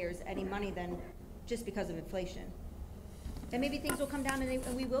taxpayers any money then just because of inflation? And maybe things will come down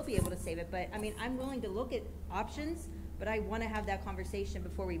and we will be able to save it. But I mean, I'm willing to look at options, but I wanna have that conversation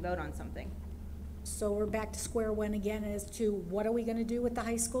before we vote on something. So we're back to square one again as to what are we gonna do with the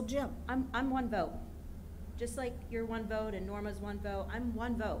high school gym? I'm one vote. Just like you're one vote and Norma's one vote, I'm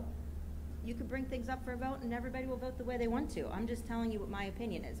one vote. You could bring things up for a vote and everybody will vote the way they want to. I'm just telling you what my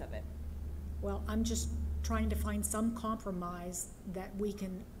opinion is of it. Well, I'm just trying to find some compromise that we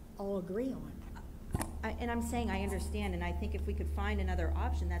can all agree on. And I'm saying I understand, and I think if we could find another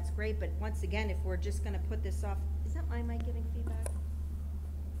option, that's great, but once again, if we're just gonna put this off, is that my mic giving feedback?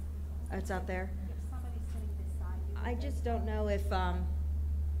 Oh, it's out there? I just don't know if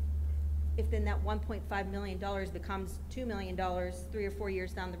then that $1.5 million becomes $2 million 3 or 4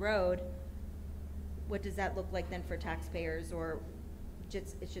 years down the road, what does that look like then for taxpayers, or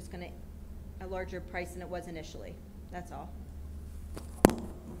it's just gonna, a larger price than it was initially, that's all.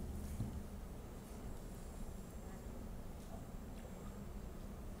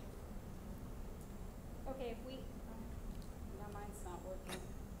 Okay, if we, no, mine's not working.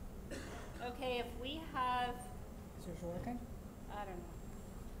 Okay, if we have, Is yours working? I don't know.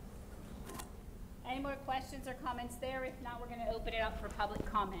 Any more questions or comments there? If not, we're gonna open it up for public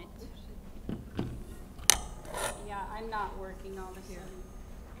comment. Yeah, I'm not working all the time.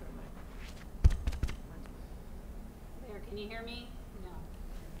 There, can you hear me?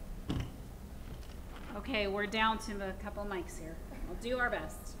 No. Okay, we're down to a couple mics here. We'll do our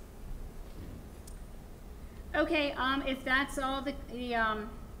best. Okay, if that's all the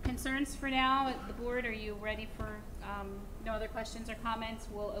concerns for now, the board, are you ready for no other questions or comments?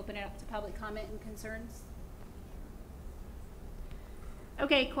 We'll open it up to public comment and concerns.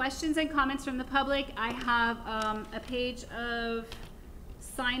 Okay, questions and comments from the public. I have a page of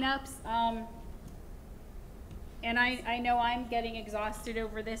signups, and I know I'm getting exhausted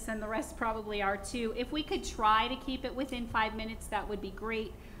over this, and the rest probably are too. If we could try to keep it within 5 minutes, that would be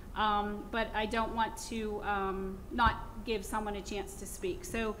great. But I don't want to not give someone a chance to speak.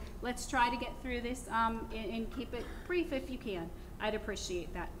 So let's try to get through this and keep it brief if you can. I'd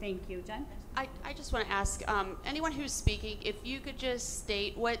appreciate that. Thank you. Jen? I just want to ask, anyone who's speaking, if you could just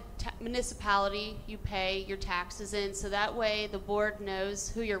state what municipality you pay your taxes in, so that way the board knows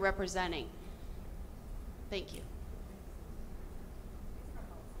who you're representing. Thank you.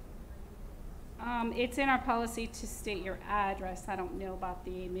 It's in our policy to state your address. I don't know about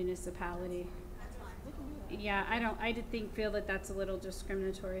the municipality. Yeah, I did feel that that's a little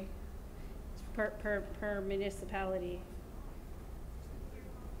discriminatory per municipality.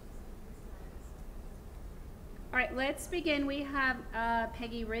 All right, let's begin. We have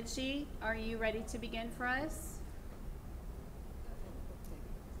Peggy Ritchie. Are you ready to begin for us?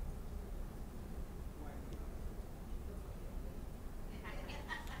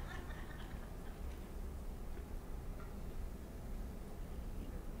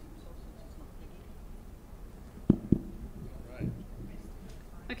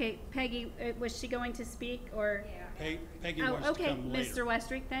 Okay, Peggy, was she going to speak or? Peggy wants to come later. Mr.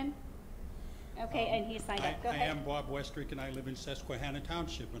 Westrick then? Okay, and he signed up. Go ahead. I am Bob Westrick, and I live in Susquehanna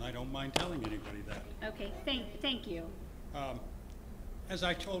Township, and I don't mind telling anybody that. Okay, thank you. As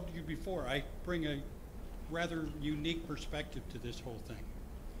I told you before, I bring a rather unique perspective to this whole thing.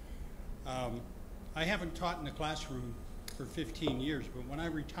 I haven't taught in the classroom for 15 years, but when I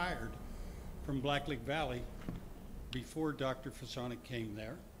retired from Black Lake Valley, before Dr. Fasonic came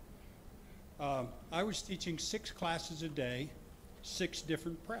there, I was teaching 6 classes a day, 6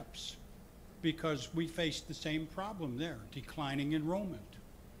 different preps, because we faced the same problem there, declining enrollment.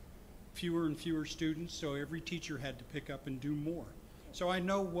 Fewer and fewer students, so every teacher had to pick up and do more. So I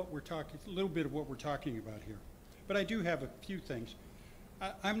know what we're talking, a little bit of what we're talking about here. But I do have a few things.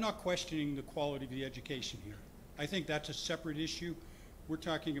 I'm not questioning the quality of the education here. I think that's a separate issue. We're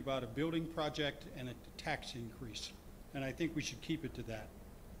talking about a building project and a tax increase, and I think we should keep it to that.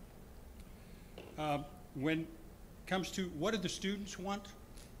 When it comes to what do the students want,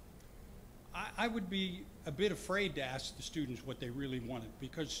 I would be a bit afraid to ask the students what they really wanted,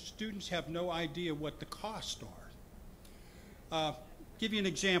 because students have no idea what the costs are. Give you an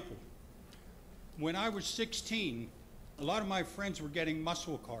example. When I was 16, a lot of my friends were getting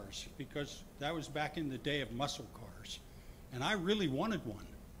muscle cars, because that was back in the day of muscle cars. And I really wanted one.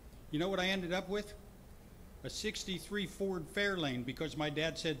 You know what I ended up with? A 63 Ford Fairlane, because my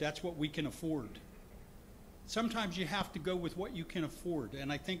dad said that's what we can afford. Sometimes you have to go with what you can afford,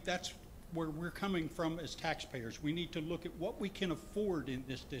 and I think that's where we're coming from as taxpayers. We need to look at what we can afford in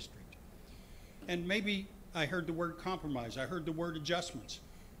this district. And maybe I heard the word compromise, I heard the word adjustments.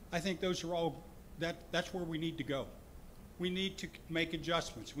 I think those are all, that's where we need to go. We need to make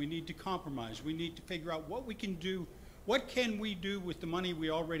adjustments, we need to compromise, we need to figure out what we can do, what can we do with the money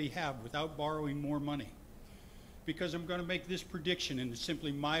we already have without borrowing more money. Because I'm going to make this prediction, and it's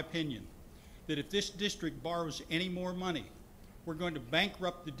simply my opinion, that if this district borrows any more money, we're going to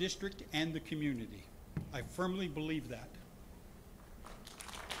bankrupt the district and the community. I firmly believe that.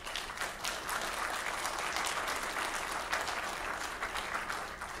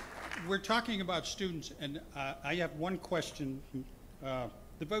 We're talking about students, and I have one question. The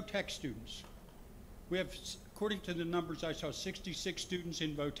VOTEC students. We have, according to the numbers I saw, 66 students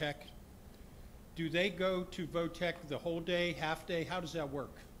in VOTEC. Do they go to VOTEC the whole day, half day? How does that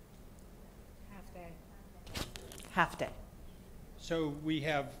work? Half day. Half day. So we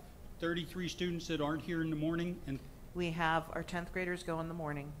have 33 students that aren't here in the morning, and We have our 10th graders go in the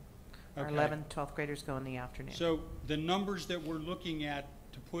morning. Our Okay. 11th, 12th graders go in the afternoon. so the numbers that we're looking at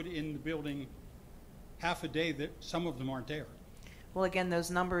to put in the building half a day, that some of them aren't there. Well, again, those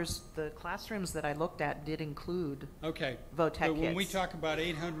numbers, the classrooms that I looked at did include Okay. VOTEC But when we kids. talk about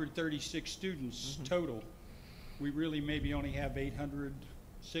 836 students total, we really maybe only have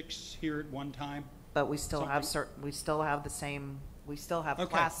 806 here at one time. But we still have something- we still have the same, we still have Okay.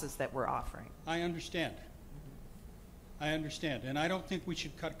 classes that we're offering. I understand. I understand, and I don't think we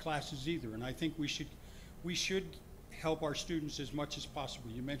should cut classes either, and I think we should help our students as much as possible.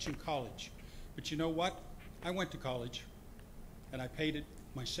 You mentioned college, but you know what? I went to college, and I paid it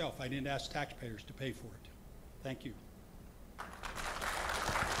myself. I didn't ask taxpayers to pay for it. Thank you.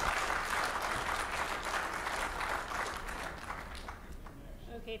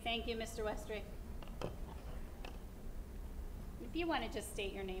 Okay, thank you, Mr. Westrick. If you want to just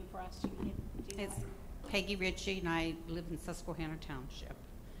state your name for us, you can do that. It's Peggy Ritchie, and I live in Susquehanna Township.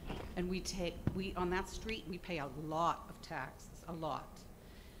 And on that street, we pay a lot of taxes, a lot.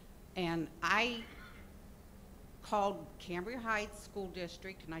 And I called Cambria Heights School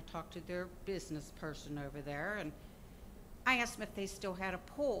District, and I talked to their business person over there, and I asked them if they still had a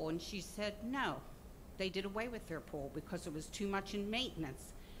pool, and she said no. They did away with their pool because it was too much in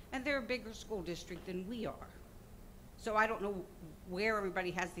maintenance. And they're a bigger school district than we are. So I don't know where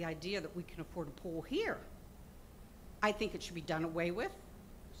everybody has the idea that we can afford a pool here. I think it should be done away with,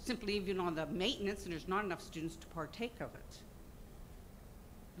 simply even on the maintenance, and there's not enough students to partake of it.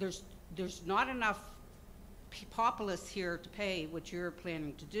 There's not enough populace here to pay what you're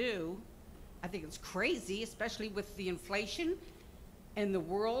planning to do. I think it's crazy, especially with the inflation and the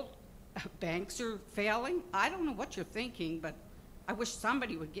world. Banks are failing. I don't know what you're thinking, but I wish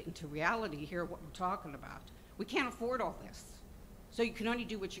somebody would get into reality here, what we're talking about. We can't afford all this. So you can only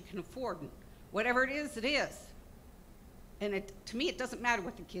do what you can afford. And whatever it is, it is. And to me, it doesn't matter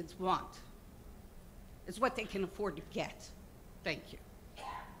what the kids want. It's what they can afford to get. Thank you.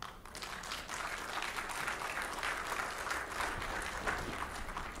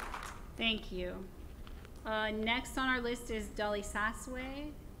 Thank you. Next on our list is Dolly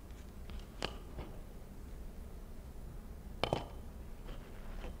Sassway. I'm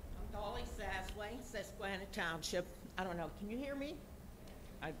Dolly Sassway, Susquehanna Township. I don't know, can you hear me?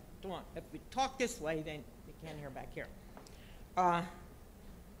 I don't want, if we talk this way, then you can't hear back here. A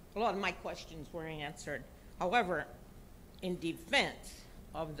lot of my questions were answered. However, in defense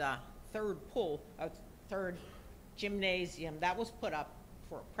of the third gymnasium that was put up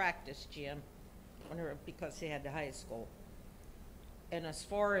for a practice gym, because they had the high school. And as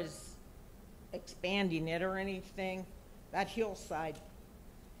far as expanding it or anything, that hillside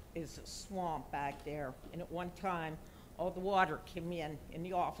is a swamp back there. And at one time, all the water came in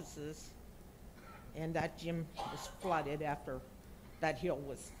the offices, and that gym was flooded after that hill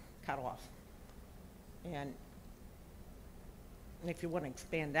was cut off. And if you want to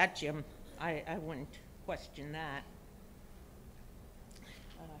expand that gym, I wouldn't question that.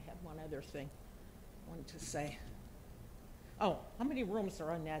 I had one other thing I wanted to say. Oh, how many rooms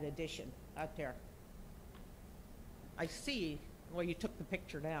are on that addition out there? I see, well, you took the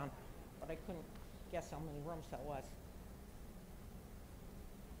picture down, but I couldn't guess how many rooms that was.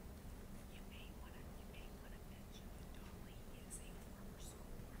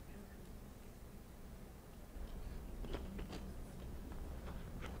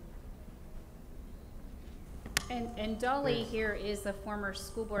 And Dolly here is a former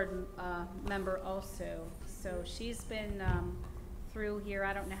school board member also, so she's been through here,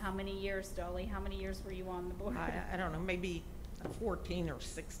 I don't know how many years, Dolly, how many years were you on the board? I don't know, maybe 14 or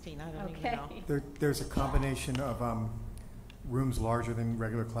 16, I don't even know. There's a combination of rooms larger than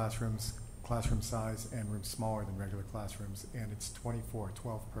regular classrooms, classroom size, and rooms smaller than regular classrooms, and it's 12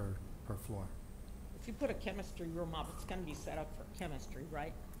 per floor. If you put a chemistry room up, it's going to be set up for chemistry,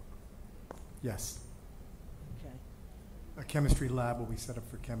 right? Yes. Okay. A chemistry lab will be set up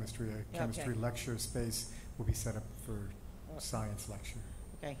for chemistry. A chemistry lecture space will be set up for science lecture.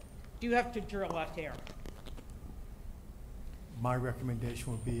 Okay. Do you have to drill out there? My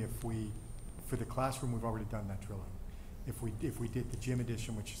recommendation would be for the classroom, we've already done that drilling. If we did the gym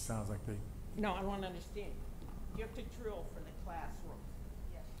addition, which sounds like they. No, I want to understand. You have to drill for the classroom.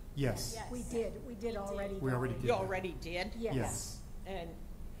 Yes. We did already. We already did. You already did? Yes. And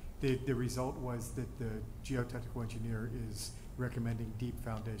the result was that the geotechnical engineer is recommending deep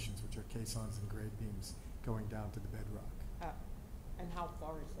foundations, which are caissons and grade beams going down to the bedrock. and how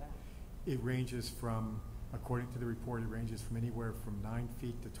far is that? It ranges from, according to the report, it ranges from anywhere from 9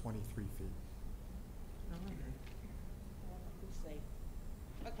 feet to 23 feet.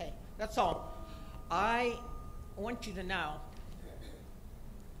 Okay, that's all. I want you to know,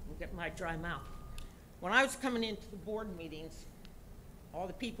 I'll get my dry mouth. When I was coming into the board meetings, all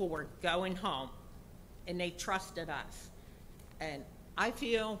the people were going home, and they trusted us. And I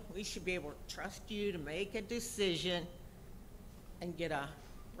feel we should be able to trust you to make a decision and get a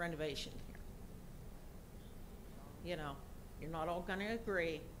renovation here. You know, you're not all gonna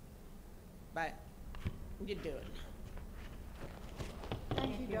agree, but you do it.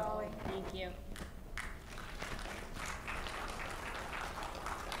 Thank you, Dolly. Thank you.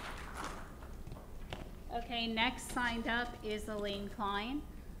 Okay, next signed up is Elaine Klein.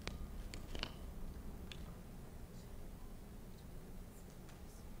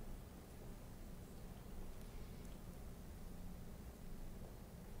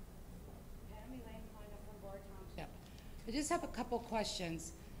 I just have a couple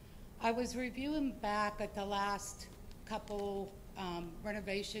questions. I was reviewing back at the last couple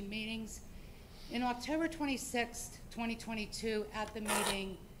renovation meetings. In October 26th, 2022, at the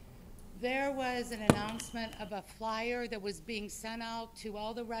meeting, there was an announcement of a flyer that was being sent out to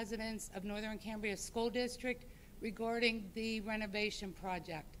all the residents of Northern Cambria School District regarding the renovation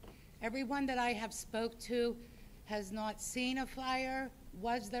project. Everyone that I have spoke to has not seen a flyer.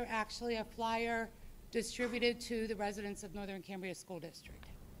 Was there actually a flyer distributed to the residents of Northern Cambria School District?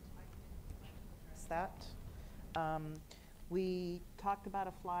 That. We talked about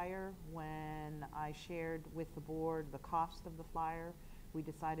a flyer when I shared with the board the cost of the flyer. We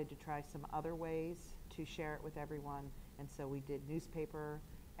decided to try some other ways to share it with everyone, and so we did newspaper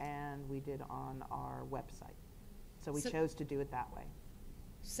and we did on our website. So we chose to do it that way.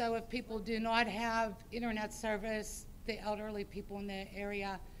 So if people do not have internet service, the elderly people in the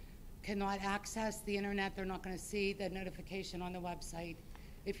area cannot access the internet, they're not going to see the notification on the website.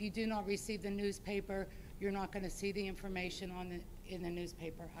 If you do not receive the newspaper, you're not going to see the information in the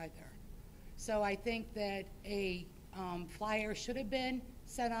newspaper either. So I think that a flyer should have been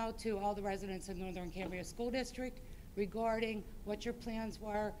sent out to all the residents of Northern Cambria School District regarding what your plans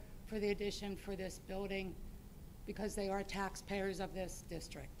were for the addition for this building, because they are taxpayers of this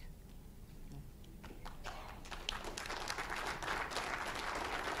district.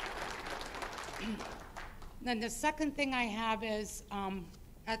 Then the second thing I have is,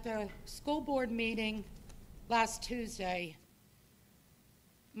 at the school board meeting last Tuesday,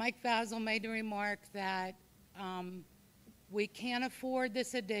 Mike Vasil made the remark that we can't afford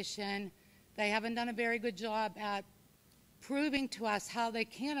this addition. They haven't done a very good job at proving to us how they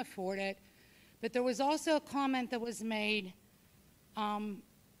can afford it. But there was also a comment that was made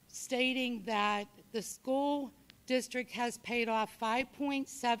stating that the school district has paid off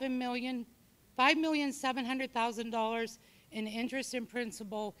 $5,700,000 in interest and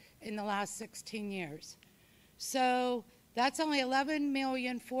principal in the last 16 years. So that's only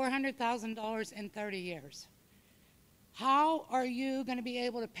 $11,400,000 in 30 years. How are you going to be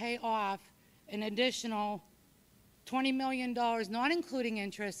able to pay off an additional $20 million, not including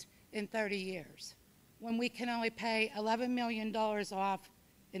interest, in 30 years, when we can only pay $11 million off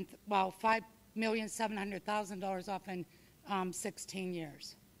in, well, $5,700,000 off in 16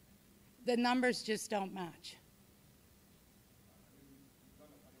 years? The numbers just don't match.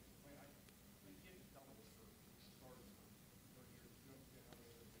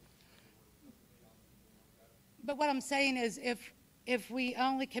 But what I'm saying is, if we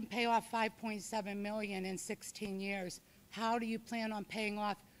only can pay off $5.7 million in 16 years, how do you plan on paying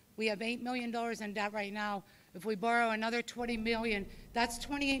off? We have $8 million in debt right now. If we borrow another $20 million, that's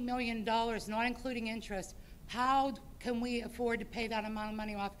 $28 million, not including interest. How can we afford to pay that amount of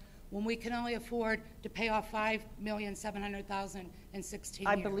money off when we can only afford to pay off $5,700,000 in 16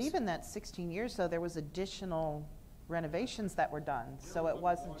 years? I believe in that 16 years, though, there was additional renovations that were done, so it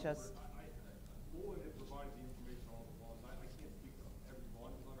wasn't just. Roland had provided the information on all the bonds. I can't speak to every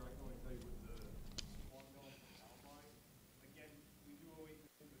bond is under. I can only tell you what the bond balance outline. Again, we do owe $8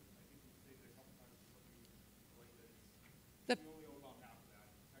 million, but I think we stated a couple times before we like that we only owe about half of that.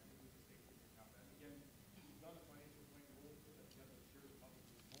 Technically, the state takes half of that. Again, we've done a financial plan. Roland put that together and shared it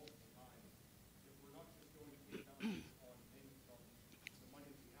publicly multiple times. If we're not just going to pay down on payments from the money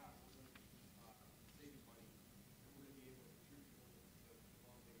that we have, we're going to be saving money, and we're going to be able to contribute towards the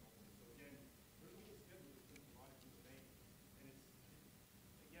bond payment also. So again, there's a whole schedule that's been provided from the bank,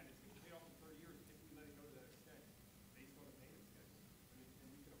 and it's going to pay off in 30 years if we let it go to that extent, based on the payment schedule. I mean,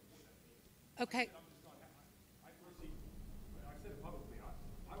 and we can afford that payment. Okay. I'm just not, I personally, I've said it publicly, I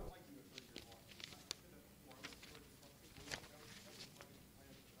don't like doing a 30-year bond. I've said that before. I was sort of something, that's the money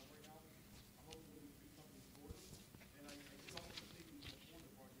plan for them right now. I'm hoping we do something shorter, and I do also think we can afford the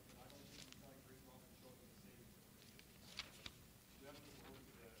project, but I don't think we've done a great job in showing the savings. So that's what we're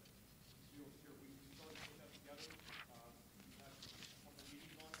hoping to do here. We started to put that together. We've had a couple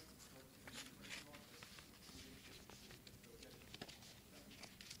meetings on it. We started to get information on it. We didn't get to see it. So again, that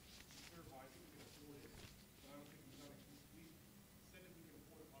we clarify, I think we can afford it, but I don't think we've done it. We said that we can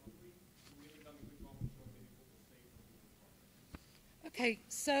afford it publicly, but we haven't done a good job of showing maybe what we'll save from doing the project. Okay,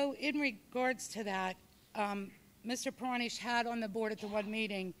 so in regards to that, Mr. Paranish had on the board at the one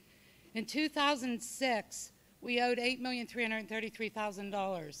meeting, in 2006, we owed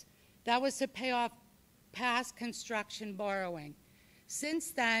 $8,333,000. That was to pay off past construction borrowing.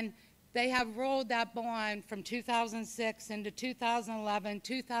 Since then, they have rolled that bond from 2006 into 2011,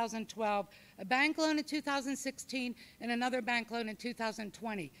 2012, a bank loan in 2016, and another bank loan in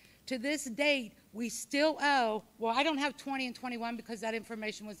 2020. To this date, we still owe, well, I don't have 20 and 21 because that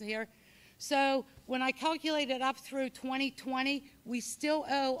information was here. So when I calculated up through 2020, we still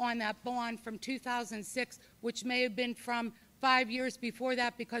owe on that bond from 2006, which may have been from 5 years before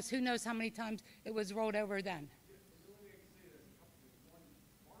that, because who knows how many times it was rolled over then.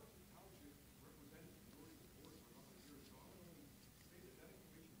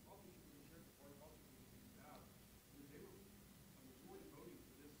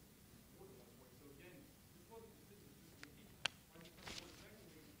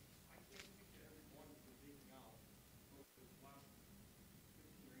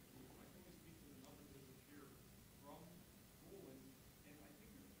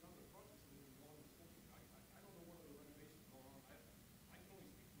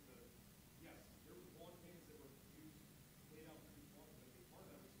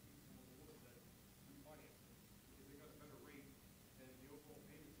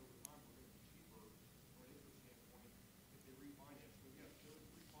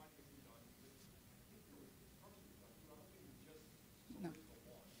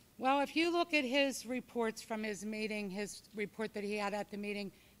 Well, if you look at his reports from his meeting, his report that he had at the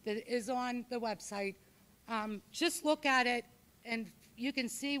meeting that is on the website, just look at it and you can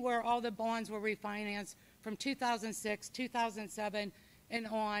see where all the bonds were refinanced from 2006, 2007, and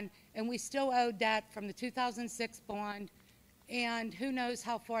on, and we still owe debt from the 2006 bond, and who knows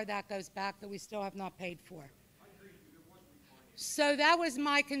how far that goes back that we still have not paid for. So that was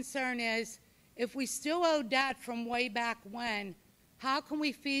my concern is, if we still owe debt from way back when, how can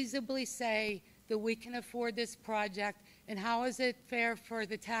we feasibly say that we can afford this project, and how is it fair for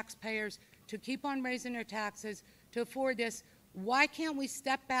the taxpayers to keep on raising their taxes to afford this? Why can't we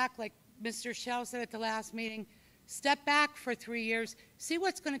step back, like Mr. Shell said at the last meeting, step back for 3 years, see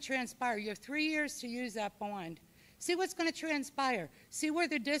what's going to transpire. You have 3 years to use that bond. See what's going to transpire. See where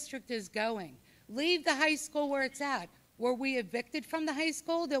the district is going. leave the high school where it's at. Were we evicted from the high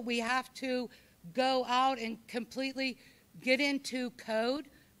school that we have to go out and completely get into code?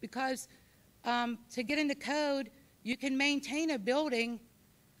 Because to get into code, you can maintain a building,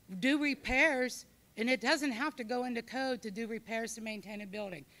 do repairs, and it doesn't have to go into code to do repairs to maintain a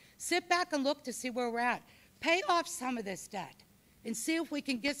building. Sit back and look to see where we're at. Pay off some of this debt and see if we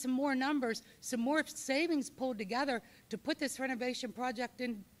can get some more numbers, some more savings pulled together to put this renovation project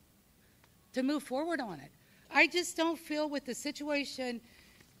in, to move forward on it. I just don't feel with the situation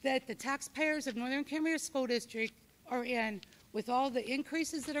that the taxpayers of Northern Cambria School District are in, with all the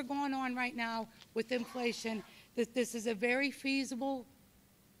increases that are going on right now with inflation, that this is a very feasible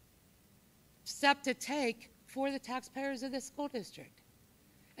step to take for the taxpayers of the school district.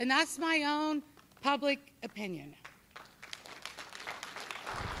 And that's my own public opinion.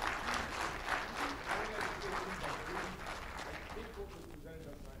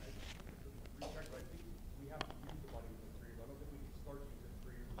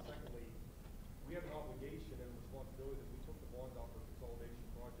 We have an obligation and responsibility that we took the bond out for consolidation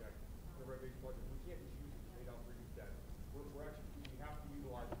project, the renovation project. We can't just use it to pay down previous debt. We're actually, we have to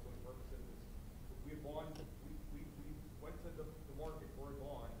utilize it for the purpose of this. We have bond, we went to the market for a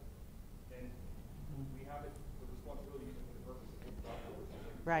bond, and we have it, the responsibility to use it for the purpose of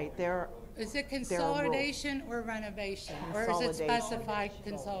it. Right, Is it consolidation or renovation? Or is it specified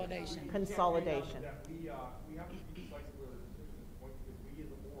consolidation? Consolidation. That we have to be decisive with our decision at this point because we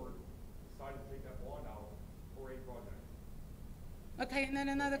as a board decided to take that bond out for a project. Okay, and then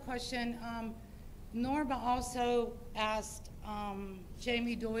another question. Norma also asked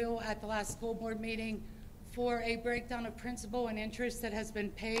Jamie Doyle at the last school board meeting for a breakdown of principal and interest that has been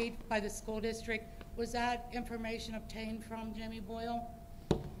paid by the school district. Was that information obtained from Jamie Boyle?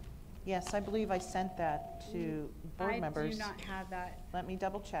 Yes, I believe I sent that to board members. I do not have that. Let me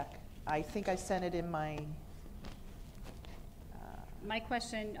double check. I think I sent it in my, My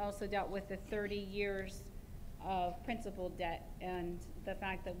question also dealt with the 30 years of principal debt and the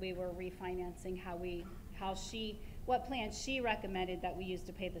fact that we were refinancing what plan she recommended that we use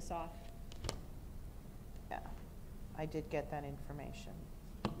to pay this off. yeah, I did get that information.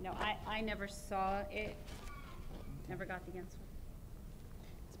 No, I never saw it, never got the answer.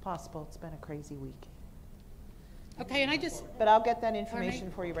 It's possible, it's been a crazy week. Okay, and I just... But I'll get that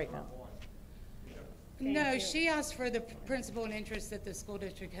information for you right now. No, she asked for the principal and interest that the school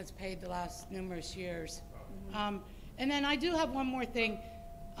district has paid the last numerous years. And then I do have one more thing.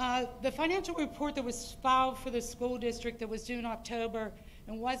 The financial report that was filed for the school district that was due in October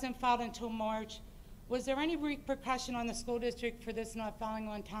and wasn't filed until March, was there any repercussion on the school district for this not filing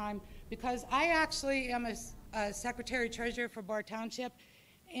on time? Because I actually am a secretary treasurer for Bard Township,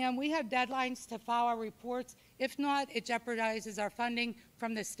 and we have deadlines to file our reports. If not, it jeopardizes our funding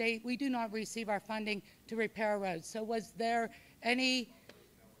from the state. We do not receive our funding to repair our roads. So was there any,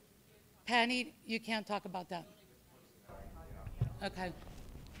 Penny, you can't talk about that. Okay.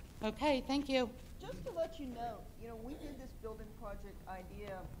 Okay, thank you. Just to let you know, we did this building project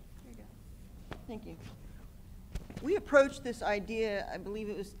idea. Here you go. Thank you. We approached this idea, I believe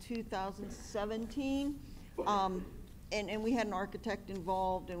it was 2017, and we had an architect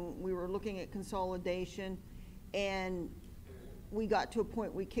involved, and we were looking at consolidation, and we got to a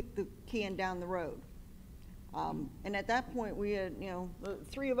point we kicked the can down the road. And at that point, we had, the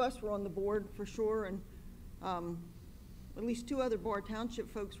three of us were on the board for sure, and at least two other Bard Township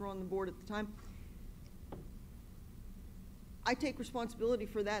folks were on the board at the time. I take responsibility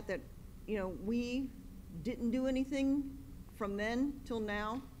for that, we didn't do anything from then till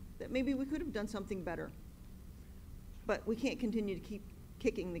now, that maybe we could have done something better. But we can't continue to keep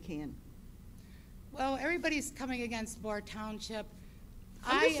kicking the can. Well, everybody's coming against Bard Township.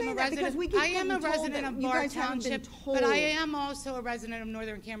 I'm just saying that because we keep I am a getting told resident that of you Bard guys haven't been Township, told. but I am also a resident of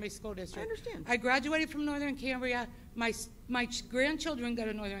Northern Cambria School District. I understand. I graduated from Northern Cambria. My grandchildren go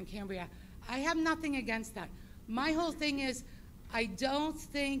to Northern Cambria. I have nothing against that. My whole thing is, I don't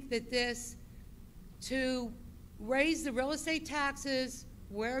think that this, to raise the real estate taxes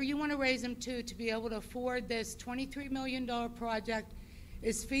where you want to raise them to be able to afford this $23 million project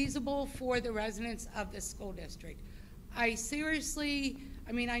is feasible for the residents of the school district. I seriously,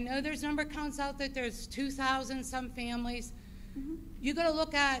 I know there's number counts out that there's 2,000 some families. You got to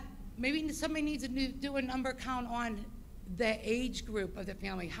look at, maybe somebody needs to do a number count on the age group of the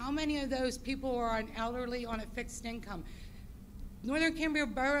family. How many of those people are on elderly on a fixed income? Northern Cambria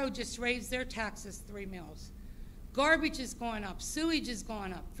Borough just raised their taxes 3 mills. Garbage is going up, sewage is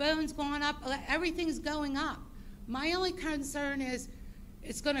going up, phones going up, everything's going up. My only concern is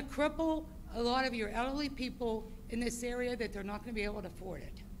it's going to cripple a lot of your elderly people in this area that they're not going to be able to afford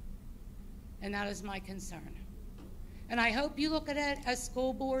it. and that is my concern. And I hope you look at it as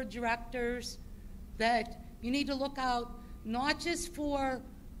school board directors, that you need to look out not just for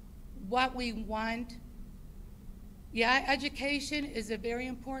what we want. Yeah, education is a very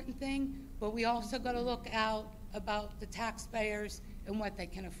important thing, but we also got to look out about the taxpayers and what they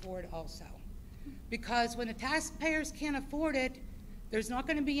can afford also. Because when the taxpayers can't afford it, there's not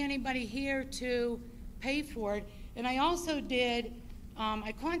going to be anybody here to pay for it. And I also did,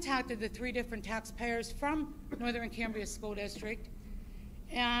 I contacted the 3 different taxpayers from Northern Cambria School District,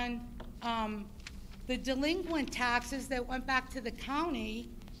 and the delinquent taxes that went back to the county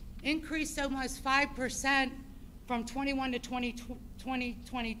increased almost 5% from 21 to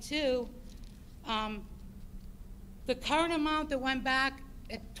 2022. The current amount that went back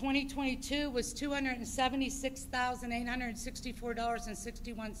at 2022 was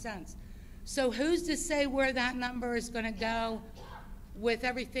 $276,864.61. So who's to say where that number is going to go with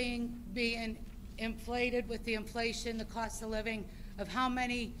everything being inflated with the inflation, the cost of living, of how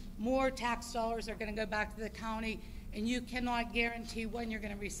many more tax dollars are going to go back to the county, and you cannot guarantee when you're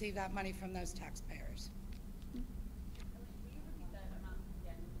going to receive that money from those taxpayers.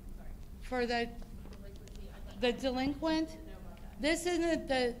 For the delinquent, this is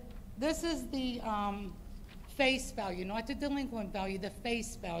the face value, not the delinquent value, the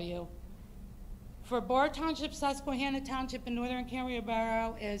face value. For Bar Township, Susquehanna Township, and Northern Cambria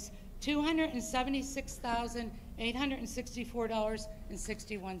Borough is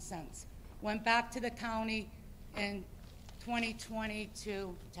 $276,864.61. Went back to the county in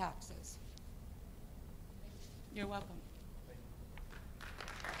 2022 taxes. You're welcome.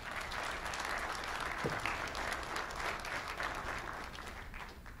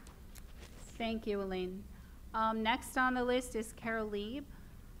 Thank you, Elaine. Next on the list is Carol Lieb.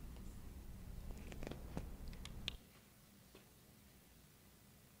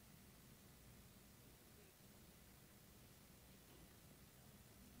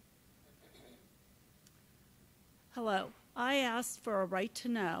 Hello. I asked for a right to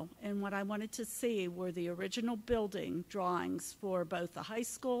know, and what I wanted to see were the original building drawings for both the high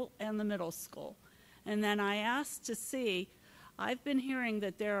school and the middle school. And then I asked to see, I've been hearing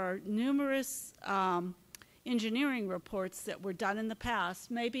that there are numerous engineering reports that were done in the past,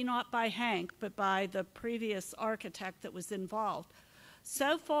 maybe not by Hank, but by the previous architect that was involved.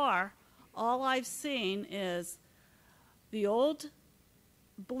 So far, all I've seen is the old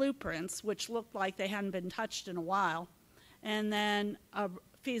blueprints, which looked like they hadn't been touched in a while, and then a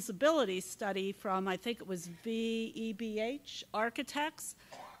feasibility study from, I think it was VEBH Architects,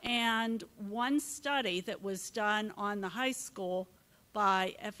 and one study that was done on the high school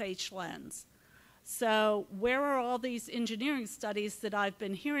by FH Lens. So where are all these engineering studies that I've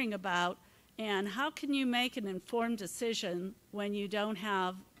been hearing about, and how can you make an informed decision when you don't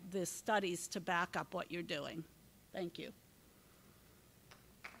have the studies to back up what you're doing? Thank you.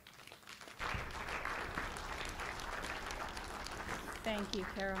 Thank you,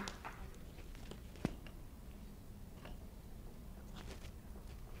 Carol.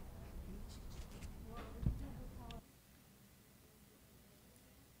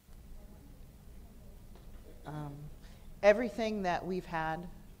 Everything that we've had,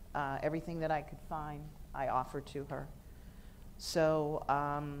 everything that I could find, I offered to her. So,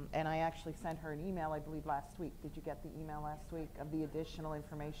 and I actually sent her an email, I believe, last week. Did you get the email last week of the additional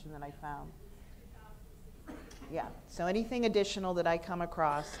information that I found? Yeah, so anything additional that I come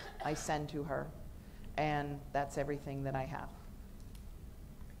across, I send to her. And that's everything that I have.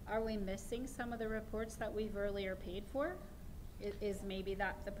 Are we missing some of the reports that we've earlier paid for? Is maybe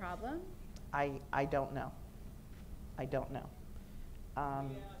that the problem? I don't know. I don't know.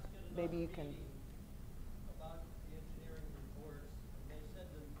 Maybe you can. About the engineering reports, and they said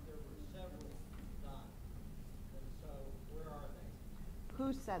that there were several done. And so, where are they?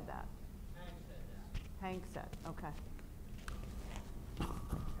 Who said that? Hank said that. Hank said, okay.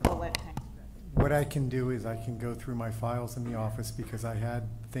 We'll let Hank. What I can do is I can go through my files in the office, because I had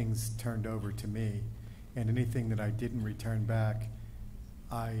things turned over to me, and anything that I didn't return back,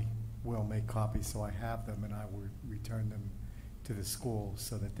 I will make copies so I have them, and I will return them to the school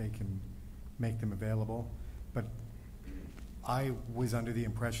so that they can make them available. But I was under the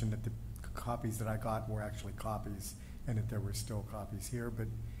impression that the copies that I got were actually copies, and that there were still copies here, but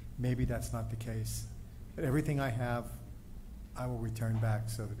maybe that's not the case. But everything I have, I will return back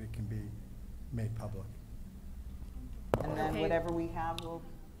so that it can be made public. And then whatever we have, we'll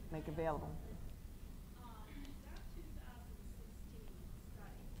make available.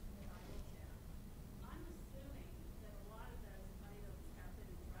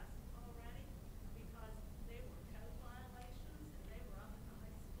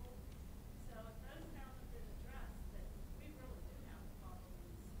 So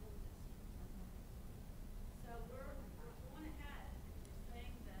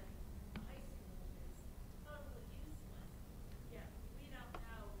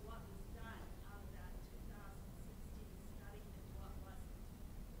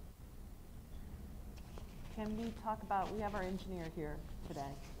can we talk about, we have our engineer here today,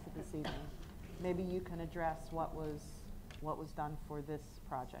 for this evening. Maybe you can address what was done for this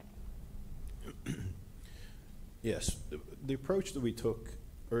project. Yes, the approach that we took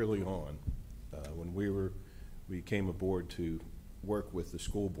early on, when we came aboard to work with the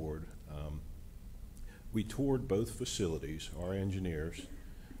school board, we toured both facilities, our engineers.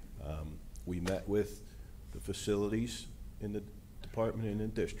 We met with the facilities in the department and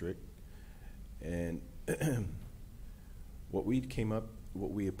in the district, and what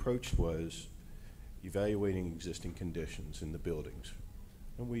we approached was evaluating existing conditions in the buildings.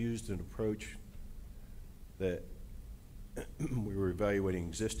 And we used an approach that we were evaluating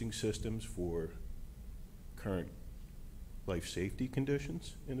existing systems for current life safety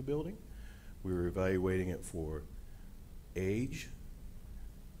conditions in the building. We were evaluating it for age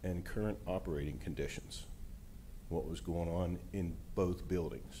and current operating conditions, what was going on in both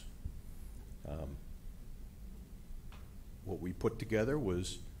buildings. What we put together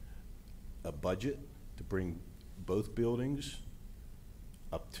was a budget to bring both buildings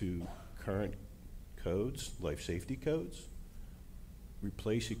up to current codes, life safety codes,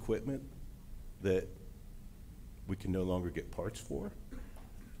 replace equipment that we can no longer get parts for,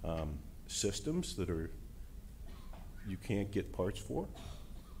 systems that you can't get parts for,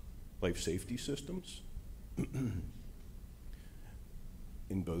 life safety systems in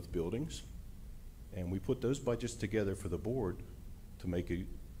both buildings. And we put those budgets together for the board to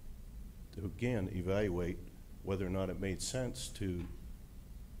again, evaluate whether or not it made sense to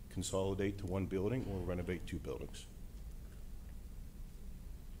consolidate to one building or renovate two buildings.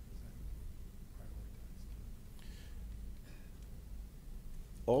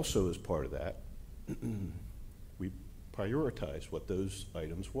 Also, as part of that, we prioritized what those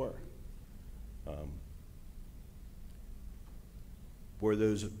items were. Were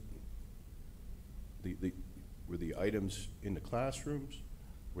those were the items in the classrooms?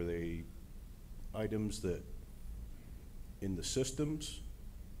 Were they items that in the systems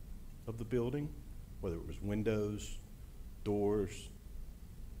of the building, whether it was windows, doors,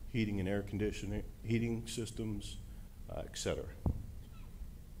 heating and air conditioning, heating systems, et cetera?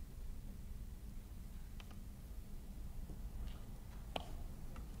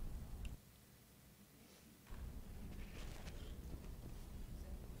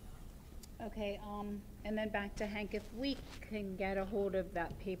 Okay, and then back to Hank, if we can get a hold of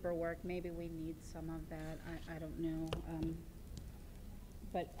that paperwork, maybe we need some of that, I don't know.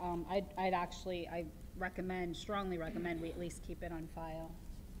 But I strongly recommend we at least keep it on file.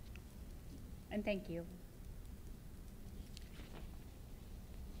 And thank you.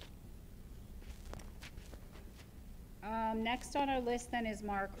 Next on our list then is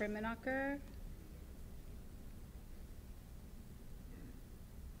Mara Krimenacher.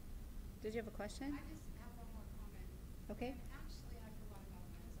 Did you have a question? I just have one more comment. Okay. And actually, I forgot about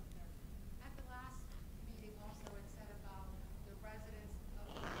when I was up there. At the last meeting also, it said about the residents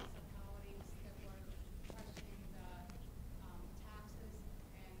of the municipalities that were questioning the taxes.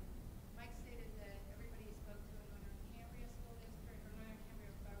 And Mike stated that everybody he spoke to in Northern Cambria School District, or Northern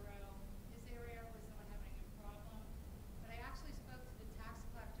Cambria Borough, his area was not having a problem. But I actually spoke to the tax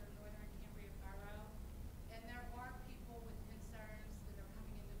collector in Northern Cambria Borough, and there are people with concerns that are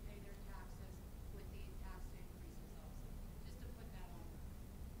coming in to pay their taxes with the tax increases also, just to put that on.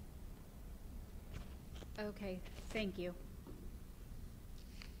 Okay, thank you.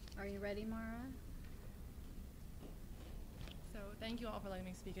 Are you ready, Mara? So thank you all for letting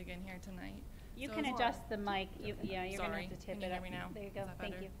me speak again here tonight. You So can as- adjust the mic. Yeah, you're gonna Sorry, have to tip can you it hear up. me now? There you go. Is that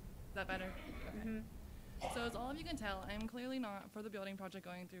Thank better? you. Is that better? Okay. So as all of you can tell, I'm clearly not for the building project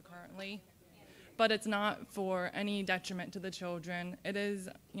going through currently, but it's not for any detriment to the children. It is,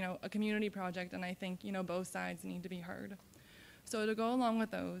 a community project, and I think, both sides need to be heard. So to go along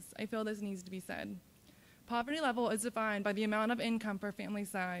with those, I feel this needs to be said. Poverty level is defined by the amount of income per family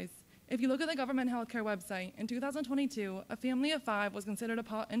size. If you look at the government healthcare website, in 2022, a family of 5 was considered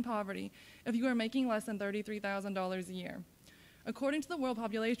in poverty if you were making less than $33,000 a year. According to the World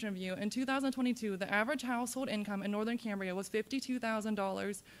Population Review, in 2022, the average household income in Northern Cambria was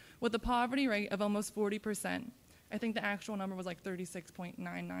 $52,000 with a poverty rate of almost 40%. I think the actual number was like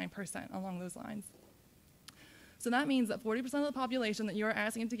 36.99% along those lines. So that means that 40% of the population that you are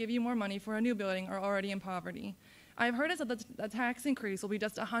asking to give you more money for a new building are already in poverty. I've heard it said that the tax increase will be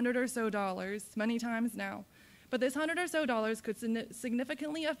just $100 or so many times now. But this $100 or so could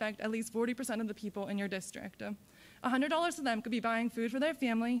significantly affect at least 40% of the people in your district. $100 to them could be buying food for their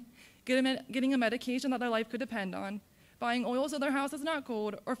family, getting a medication that their life could depend on, buying oil so their house is not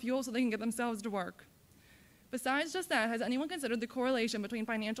cold, or fuel so they can get themselves to work. Besides just that, has anyone considered the correlation between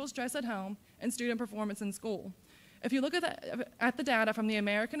financial stress at home and student performance in school? If you look at the data from the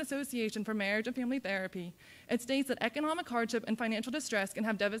American Association for Marriage and Family Therapy, it states that economic hardship and financial distress can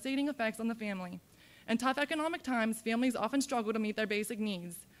have devastating effects on the family. In tough economic times, families often struggle to meet their basic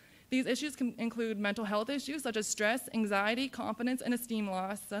needs. These issues can include mental health issues such as stress, anxiety, confidence, and esteem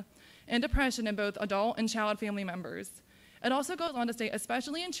loss, and depression in both adult and child family members. It also goes on to state,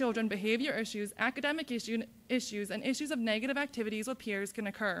 especially in children, behavior issues, academic issues, and issues of negative activities with peers can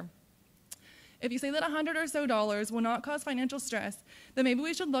occur. If you say that $100 or so will not cause financial stress, then maybe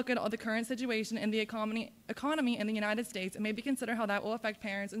we should look at all the current situation in the economy in the United States and maybe consider how that will affect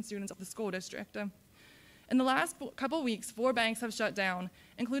parents and students of the school district. In the last couple weeks, 4 banks have shut down,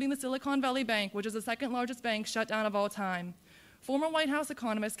 including the Silicon Valley Bank, which is the second largest bank shut down of all time. Former White House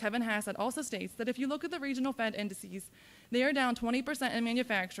economist Kevin Hassett also states that if you look at the regional Fed indices, they are down 20% in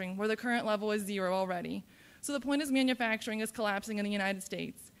manufacturing, where the current level is 0 already. So the point is manufacturing is collapsing in the United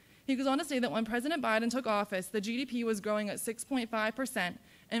States. He goes on to say that when President Biden took office, the GDP was growing at 6.5%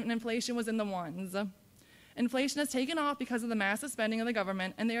 and inflation was in the ones. Inflation has taken off because of the massive spending of the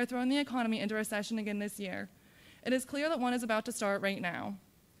government, and they are throwing the economy into recession again this year. It is clear that one is about to start right now.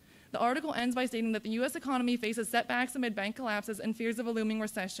 The article ends by stating that the U.S. economy faces setbacks amid bank collapses and fears of a looming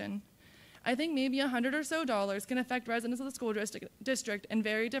recession. I think maybe $100 or so can affect residents of the school district in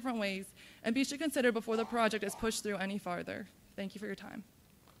very different ways, and we should consider before the project is pushed through any farther. Thank you for your time.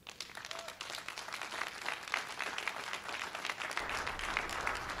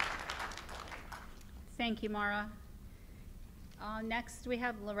 Thank you, Mara. Next, we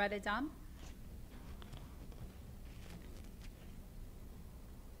have Loretta Dunn.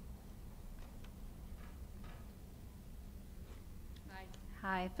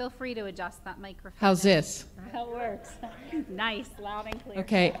 Hi, feel free to adjust that microphone. How's this? That works. Nice, loud and clear.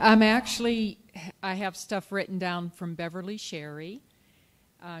 Okay, I have stuff written down from Beverly Sherry.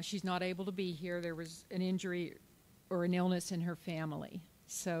 She's not able to be here. There was an injury or an illness in her family.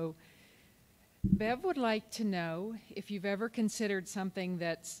 So Bev would like to know if you've ever considered something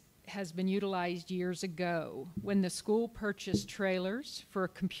that has been utilized years ago when the school purchased trailers for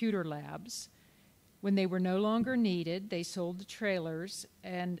computer labs. When they were no longer needed, they sold the trailers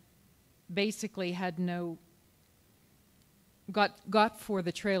and basically had got for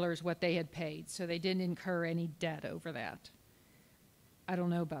the trailers what they had paid, so they didn't incur any debt over that. I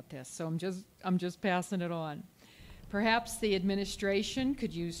don't know about this, so I'm just passing it on. Perhaps the administration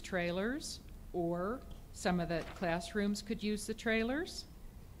could use trailers, or some of the classrooms could use the trailers.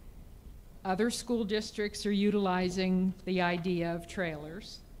 Other school districts are utilizing the idea of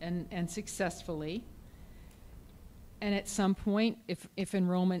trailers and successfully. And at some point, if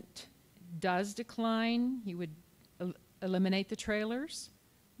enrollment does decline, you would eliminate the trailers,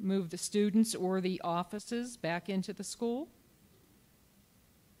 move the students or the offices back into the school.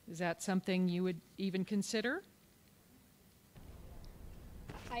 Is that something you would even consider?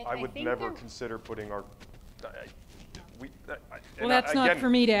 I would never consider putting our, well, that's not for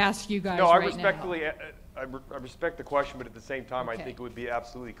me to ask you guys right now. No, I respect the question, but at the same time, I think it would be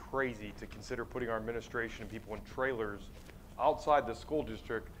absolutely crazy to consider putting our administration and people in trailers outside the school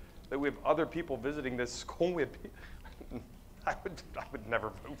district, that we have other people visiting this school with. I would never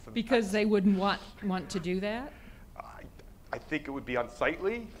vote for that. Because they wouldn't want to do that? I think it would be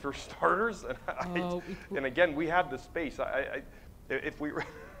unsightly, for starters. And, and again, we have the space. If we,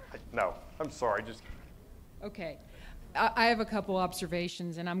 no, I'm sorry, just. Okay. I have a couple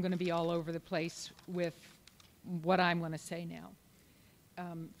observations, and I'm going to be all over the place with what I'm going to say now.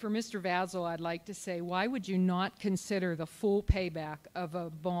 For Mr. Vasil, I'd like to say, why would you not consider the full payback of a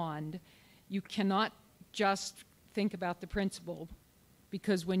bond? You cannot just think about the principal,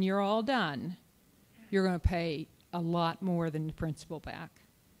 because when you're all done, you're going to pay a lot more than the principal back.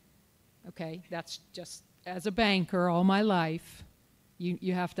 Okay? That's just, as a banker all my life,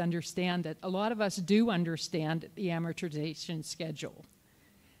 you have to understand that a lot of us do understand the amortization schedule.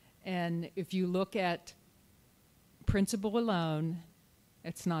 And if you look at principal alone,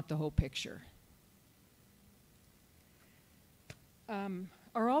 it's not the whole picture.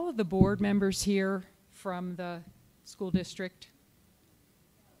 Are all of the board members here from the school district?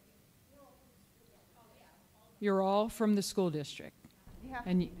 You're all from the school district? Yeah.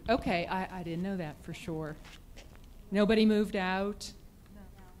 And okay, I didn't know that for sure. Nobody moved out?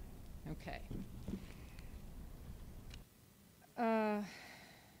 Okay.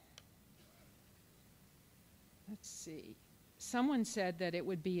 Let's see. Someone said that it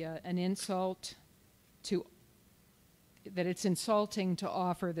would be an insult that it's insulting to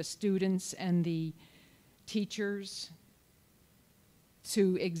offer the students and the teachers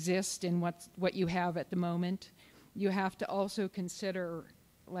to exist in what you have at the moment. You have to also consider,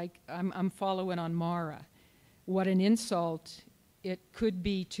 like I'm following on Mara, what an insult it could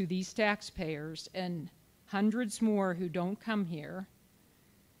be to these taxpayers and hundreds more who don't come here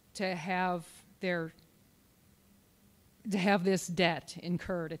to have this debt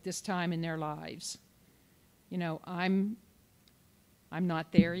incurred at this time in their lives. You know, I'm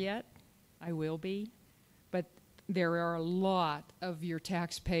not there yet. I will be. But there are a lot of your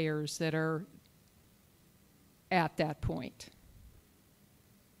taxpayers that are at that point.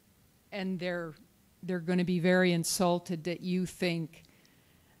 And they're going to be very insulted that you think,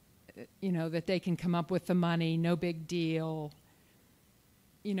 you know, that they can come up with the money, no big deal.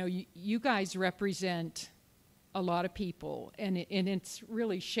 You know, you guys represent a lot of people, and it's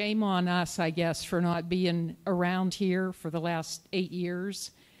really shame on us, I guess, for not being around here for the last 8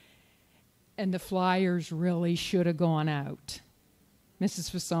 years. And the flyers really should have gone out. Mrs.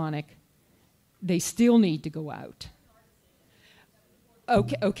 Fasonic, they still need to go out.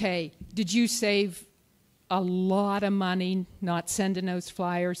 Okay. Did you save a lot of money not sending those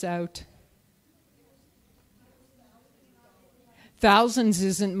flyers out? Thousands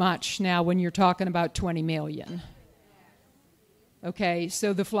isn't much now when you're talking about 20 million. Okay,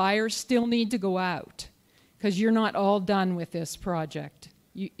 so the flyers still need to go out because you're not all done with this project.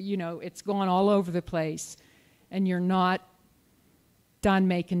 You know, it's gone all over the place and you're not done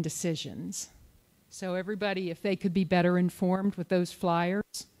making decisions. So everybody, if they could be better informed with those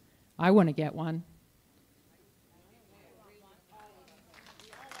flyers, I want to get one.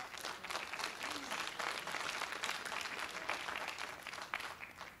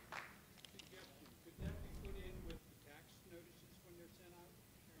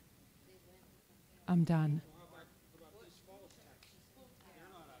 I'm done.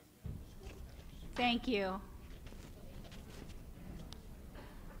 Thank you.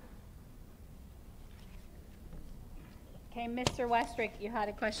 Okay, Mr. Westrick, you had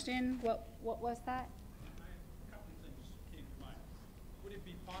a question. What was that? A couple of things came to mind. Would it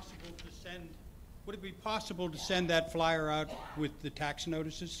be possible to send that flyer out with the tax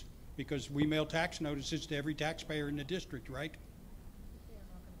notices? Because we mail tax notices to every taxpayer in the district, right?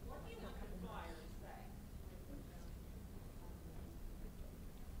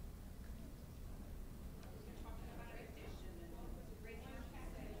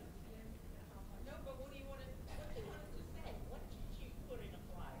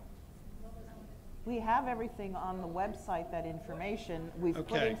 We have everything on the website, that information. We've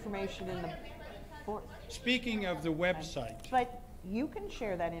put Okay. information in the board. Speaking of the website. But you can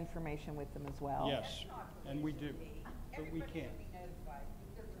share that information with them as well. Yes, and we do, but we can't.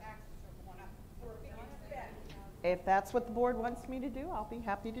 If that's what the board wants me to do, I'll be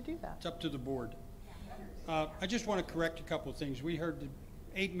happy to do that. It's up to the board. I just want to correct a couple of things. We heard the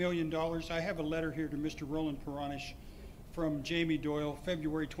 $8 million. I have a letter here to Mr. Roland Peronish from Jamie Doyle,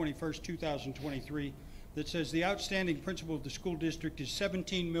 February 21st, 2023, that says the outstanding principal of the school district is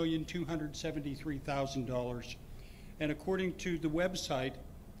 $17,273,000. And according to the website,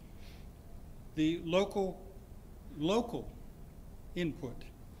 the local input,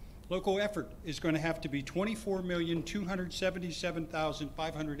 local effort is going to have to be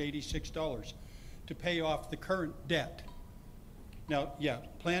 $24,277,586 to pay off the current debt. Now, yeah,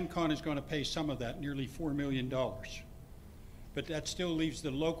 PlanCon is going to pay some of that, nearly $4 million. But that still leaves the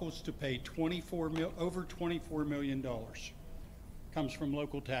locals to pay over $24 million. Comes from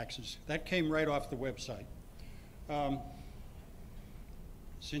local taxes. That came right off the website.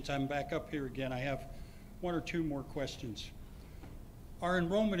 Since I'm back up here again, I have one or two more questions. Our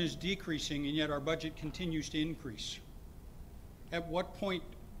enrollment is decreasing, and yet our budget continues to increase. At what point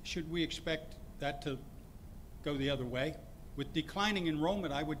should we expect that to go the other way? With declining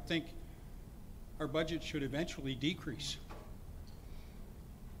enrollment, I would think our budget should eventually decrease.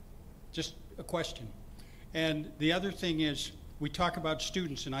 Just a question. And the other thing is, we talk about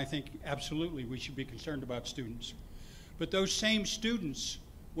students, and I think absolutely we should be concerned about students. But those same students,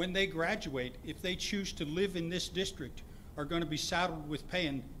 when they graduate, if they choose to live in this district, are going to be saddled with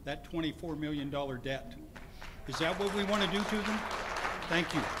paying that $24 million debt. Is that what we want to do to them?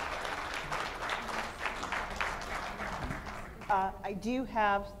 Thank you. I do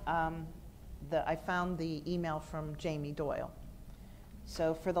have, I found the email from Jamie Doyle.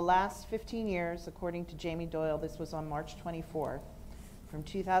 So for the last 15 years, according to Jamie Doyle, this was on March 24th, from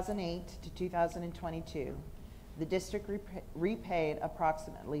 2008 to 2022, the district repaid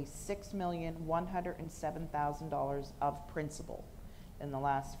approximately $6,107,000 of principal in the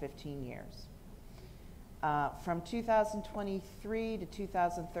last 15 years. From 2023 to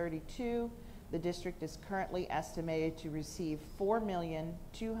 2032, the district is currently estimated to receive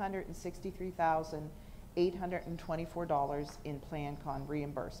 $4,263,824 in Plan-Con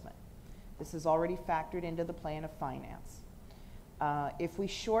reimbursement. This is already factored into the plan of finance. If we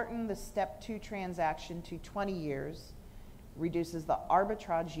shorten the Step 2 transaction to 20 years, reduces the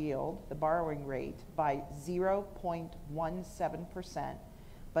arbitrage yield, the borrowing rate, by 0.17%,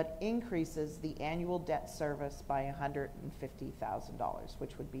 but increases the annual debt service by $150,000,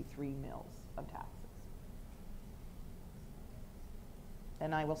 which would be 3 mills of taxes.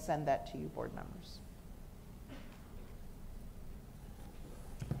 And I will send that to you, board members.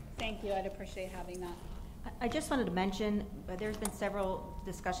 Thank you, I'd appreciate having that. I just wanted to mention, there's been several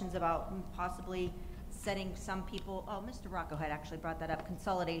discussions about possibly setting some people, oh, Mr. Rocco had actually brought that up,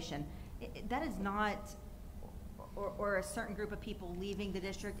 consolidation. That is not, or a certain group of people leaving the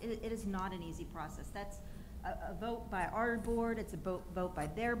district, it is not an easy process. That's a vote by our board, it's a vote by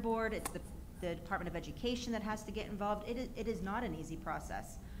their board, it's the Department of Education that has to get involved. It is not an easy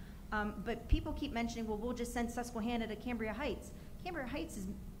process. But people keep mentioning, well, we'll just send Susquehanna to Cambria Heights. Cambria Heights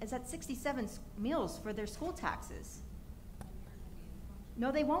is at 67 meals for their school taxes.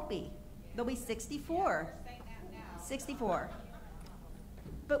 No, they won't be. They'll be 64. 64.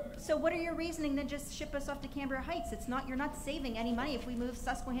 But, so what are your reasoning then just ship us off to Cambria Heights? It's not, you're not saving any money if we move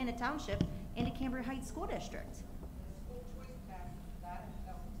Susquehanna Township into Cambria Heights School District.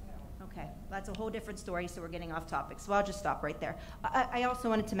 Okay, that's a whole different story, so we're getting off topic. So I'll just stop right there. I also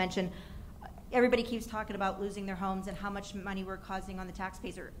wanted to mention, everybody keeps talking about losing their homes and how much money we're causing on the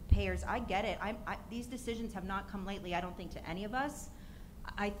taxpayers. I get it. These decisions have not come lately, I don't think, to any of us.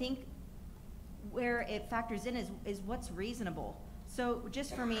 I think where it factors in is what's reasonable. So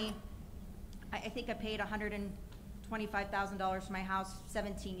just for me, I think I paid $125,000 for my house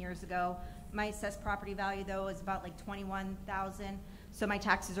 17 years ago. My assessed property value, though, is about like $21,000. So my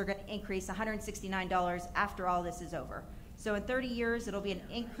taxes are going to increase $169 after all this is over. So in 30 years, it'll be an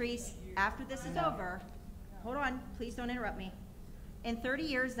increase after this is over. Hold on, please don't interrupt me. In 30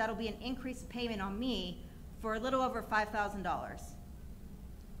 years, that'll be an increased payment on me for a little over $5,000.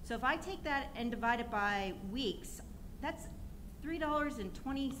 So if I take that and divide it by weeks, that's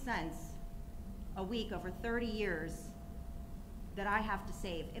 $3.20 a week over 30 years that I have to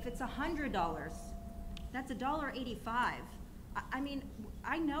save. If it's $100, that's $1.85. I mean,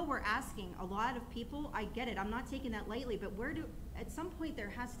 I know we're asking a lot of people. I get it. I'm not taking that lightly, but at some point there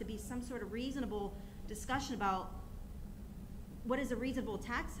has to be some sort of reasonable discussion about what is a reasonable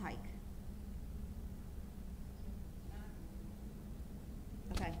tax hike.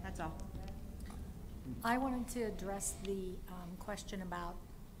 Okay, that's all. I wanted to address the question about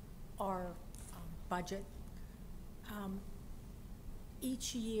our budget.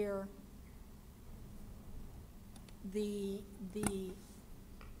 Each year, the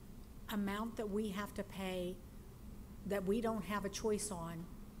amount that we have to pay that we don't have a choice on,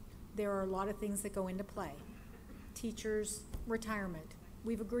 there are a lot of things that go into play. Teachers' retirement,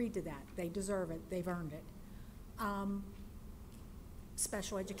 we've agreed to that. They deserve it. They've earned it.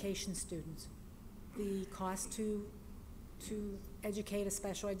 Special education students, the cost to educate a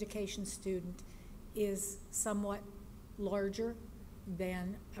special education student is somewhat larger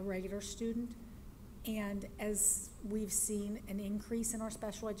than a regular student. And as we've seen an increase in our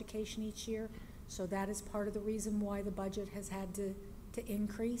special education each year, so that is part of the reason why the budget has had to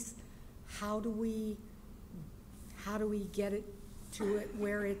increase. How do we get it to it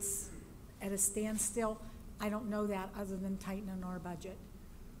where it's at a standstill? I don't know that other than tightening our budget.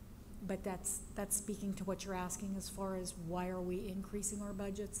 But that's speaking to what you're asking as far as why are we increasing our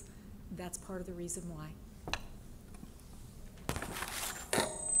budgets. That's part of the reason why.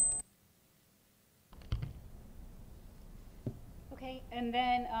 Okay, and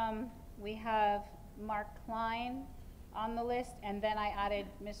then we have Mark Klein on the list, and then I added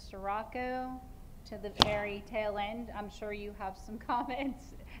Mr. Rocco to the very tail end. I'm sure you have some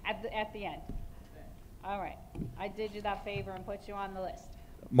comments at the end. All right, I did you that favor and put you on the list.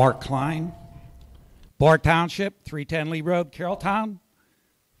 Mark Klein, Bar Township, 310 Lee Road, Carrolltown.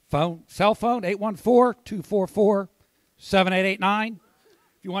 Cell phone, 814-244-7889.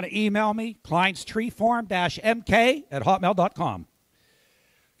 If you want to email me, kleinstreefarm-mk@hotmail.com.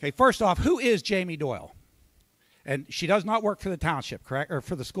 Okay, first off, who is Jamie Doyle? And she does not work for the township, correct? Or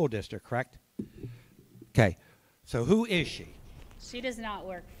for the school district, correct? Okay, so who is she? She does not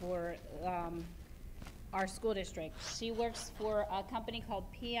work for our school district. She works for a company called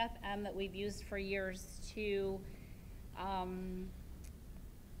PFM that we've used for years to,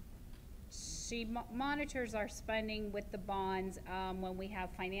 she monitors our spending with the bonds. When we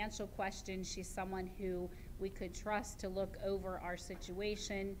have financial questions, she's someone who we could trust to look over our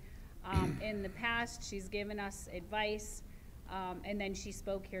situation. In the past, she's given us advice, and then she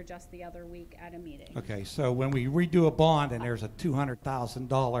spoke here just the other week at a meeting. Okay, so when we redo a bond and there's a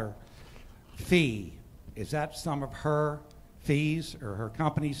 $200,000 fee, is that some of her fees or her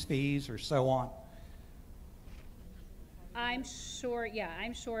company's fees or so on? I'm sure, yeah,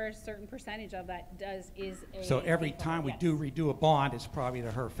 I'm sure a certain percentage of that is a. So every fee for her, time we yes. do redo a bond, it's probably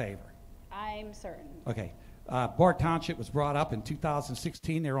to her favor. I'm certain. Okay. Bard Township was brought up in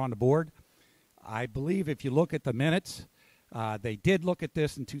 2016. They were on the board. I believe if you look at the minutes, they did look at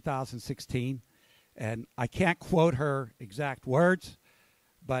this in 2016. And I can't quote her exact words,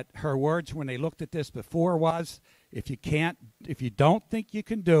 but her words when they looked at this before was, if you don't think you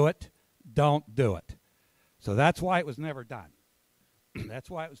can do it, don't do it. So that's why it was never done. That's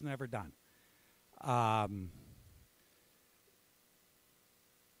why it was never done.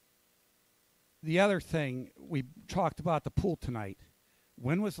 The other thing, we talked about the pool tonight.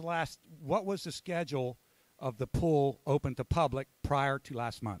 What was the schedule of the pool open to public prior to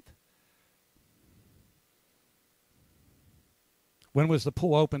last month? When was the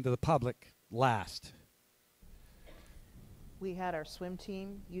pool open to the public last? We had our swim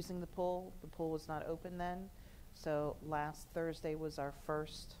team using the pool. The pool was not open then. So last Thursday was our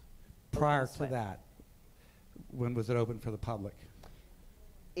first Prior open to swim. that, when was it open for the public?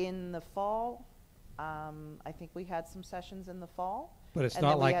 In the fall, I think we had some sessions in the fall. But it's and not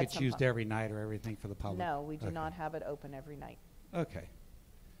then we like had it's some used every night or everything for the public? No, we do Okay. not have it open every night. Okay.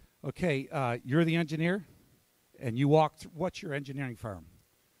 Okay, you're the engineer, and you walked, what's your engineering firm?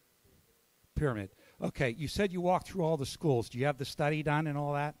 Pyramid. Okay, you said you walked through all the schools. Do you have the study done and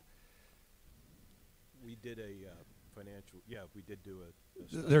all that? We did a financial, yeah, we did do a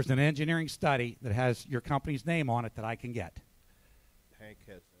study. There's an engineering study that has your company's name on it that I can get. Hank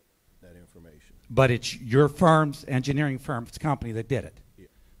has that information. But it's your firm's, engineering firm's company that did it?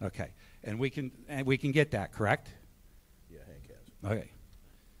 Yeah. Okay, and we can get that, correct? Yeah, Hank has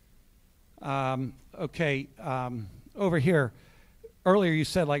it. Okay, over here, earlier you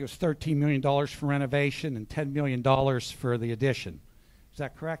said like it was $13 million for renovation and $10 million for the addition. Is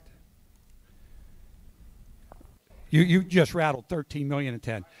that correct? You just rattled 13 million and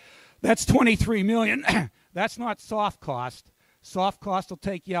 10. That's 23 million. That's not soft cost. Soft cost will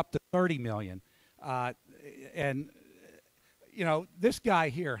take you up to 30 million. And, you know, this guy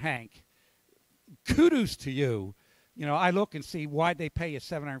here, Hank, kudos to you. You know, I look and see why'd they pay you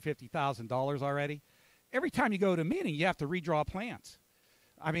 $750,000 already. Every time you go to a meeting, you have to redraw plans.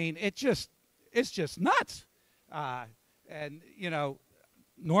 I mean, it's just nuts. And, you know,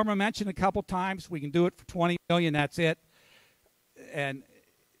 Norma mentioned a couple times we can do it for 20 million, that's it. And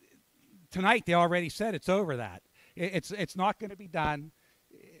tonight they already said it's over that. It's not going to be done.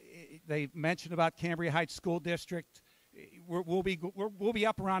 They mentioned about Cambria Heights School District. We'll be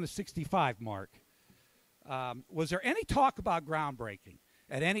up around the 65 mark. Was there any talk about groundbreaking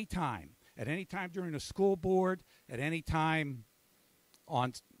at any time? At any time during the school board? At any time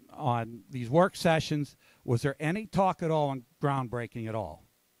on these work sessions? Was there any talk at all on groundbreaking at all?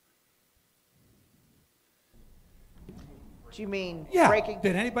 Do you mean Yeah. breaking?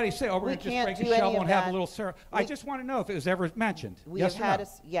 Did anybody say, oh, we're We going to just can't break a do any shovel of and have a that. little ceremony? I just want to know if it was ever mentioned. We Yes have or had no?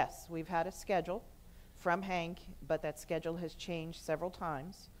 yes, we've had a schedule from Hank, but that schedule has changed several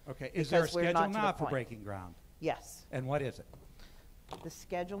times. Okay, is there a because we're schedule not to the now for point. breaking ground? Yes. And what is it? The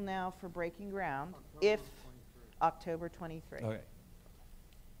schedule now for breaking ground, if October 23. Okay.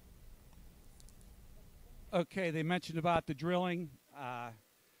 Okay, they mentioned about the drilling.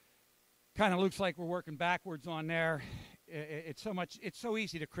 Kind of looks like we're working backwards on there. It's so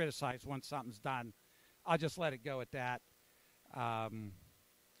easy to criticize once something's done. I'll just let it go at that. Let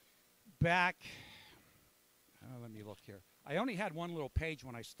me look here. I only had one little page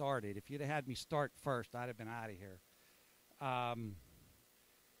when I started. If you'd have had me start first, I'd have been out of here.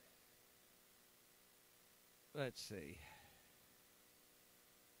 Let's see.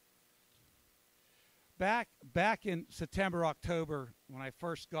 Back in September, October, when I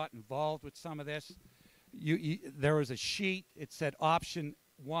first got involved with some of this, there was a sheet. It said option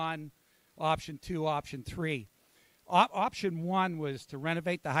 1, option 2, option 3. Option 1 was to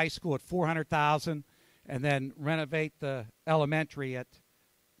renovate the high school at $400,000 and then renovate the elementary at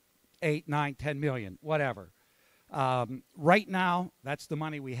 $8, $9, $10 million, whatever. Right now, that's the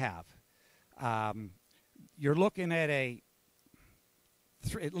money we have. You're looking at at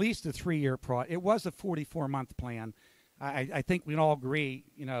least a 3-year project. It was a 44-month plan. I think we can all agree,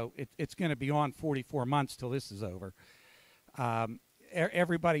 you know, it's going to be on 44 months till this is over.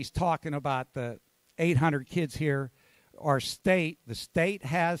 Everybody's talking about the 800 kids here. The state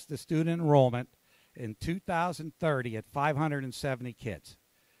has the student enrollment in 2030 at 570 kids.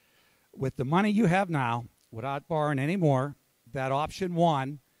 with the money you have now, without borrowing any more, that option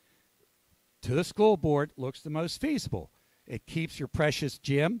 1 to the school board looks the most feasible. It keeps your precious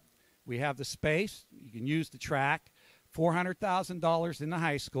gym. We have the space. You can use the track. $400,000 in the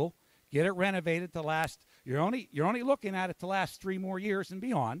high school. Get it renovated to last. You're only looking at it to last 3 more years and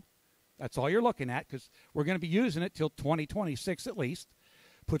beyond. That's all you're looking at, because we're going to be using it till 2026 at least.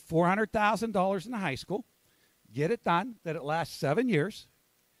 Put $400,000 in the high school. Get it done, that it lasts 7 years.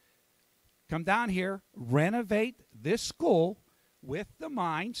 Come down here, renovate this school with the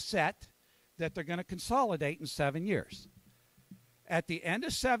mindset that they're going to consolidate in 7 years. At the end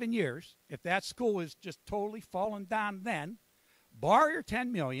of 7 years, if that school is just totally fallen down then, borrow your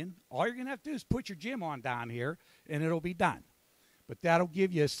 $10 million. All you're going to have to do is put your gym on down here, and it'll be done. But that'll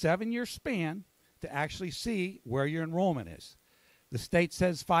give you a 7-year span to actually see where your enrollment is. The state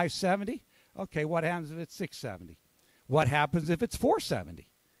says 570. Okay, what happens if it's 670? What happens if it's 470?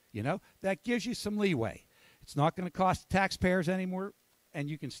 You know, that gives you some leeway. It's not going to cost taxpayers anymore, and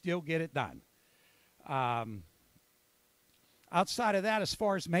you can still get it done. Outside of that, as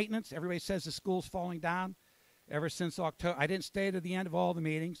far as maintenance, everybody says the school's falling down. Ever since October, I didn't stay to the end of all the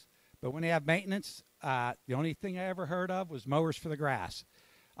meetings, but when they have maintenance, the only thing I ever heard of was mowers for the grass.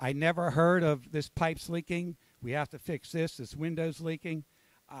 I never heard of this pipe's leaking. We have to fix this window's leaking.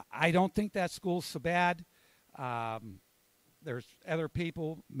 I don't think that school's so bad. There's other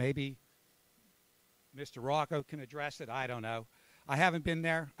people, maybe Mr. Rocco can address it. I don't know. I haven't been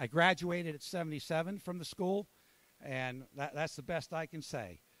there. I graduated at 77 from the school, and that's the best I can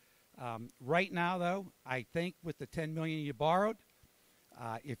say. Right now, though, I think with the $10 million you borrowed,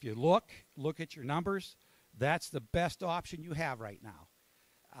 if you look at your numbers, that's the best option you have right now.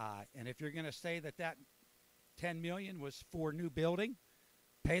 And if you're going to say that that $10 million was for new building,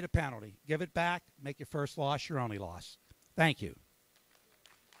 pay the penalty. Give it back. Make your first loss your only loss. Thank you.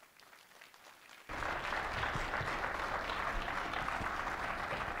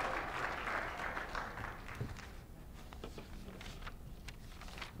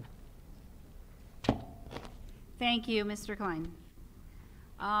 Thank you, Mr. Klein.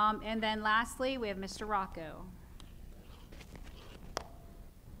 And then lastly, we have Mr. Rocco.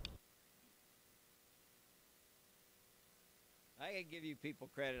 I can give you people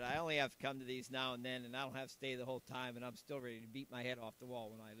credit. I only have to come to these now and then, and I don't have to stay the whole time, and I'm still ready to beat my head off the wall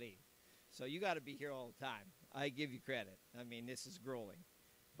when I leave. So you got to be here all the time. I give you credit. I mean, this is grueling.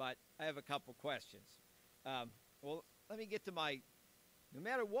 But I have a couple questions. Well, let me get to no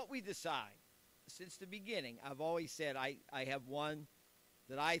matter what we decide, since the beginning, I've always said I have one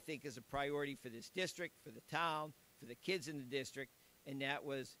that I think is a priority for this district, for the town, for the kids in the district, and that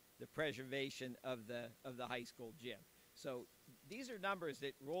was the preservation of the high school gym. So these are numbers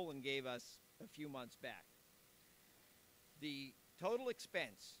that Roland gave us a few months back. The total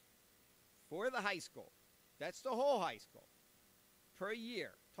expense for the high school, that's the whole high school, per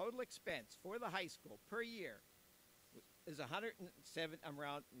year, total expense for the high school per year is I'm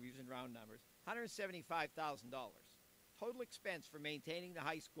using round numbers, $175,000. Total expense for maintaining the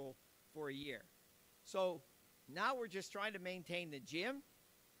high school for a year. So now we're just trying to maintain the gym,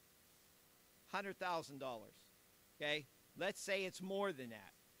 $100,000. Okay, let's say it's more than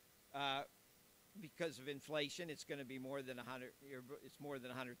that. Because of inflation, it's going to be more than It's more than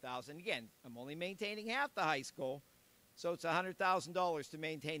 100,000. Again, I'm only maintaining half the high school, so it's $100,000 to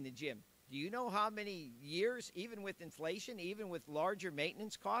maintain the gym. Do you know how many years, even with inflation, even with larger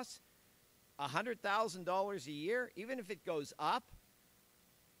maintenance costs, $100,000 a year, even if it goes up,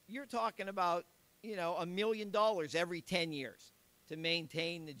 you're talking about, $1 million every 10 years to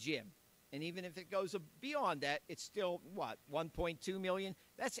maintain the gym. And even if it goes beyond that, it's still, what, 1.2 million?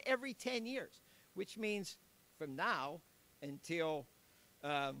 That's every 10 years, which means from now until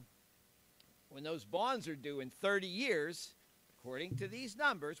when those bonds are due in 30 years, according to these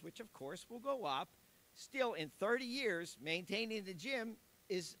numbers, which of course will go up, still in 30 years, maintaining the gym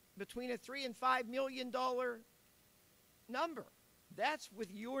is between a $3 and $5 million number. That's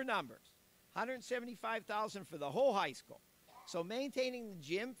with your numbers. $175,000 for the whole high school. So maintaining the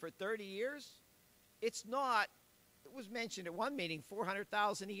gym for 30 years, it's not, it was mentioned at one meeting,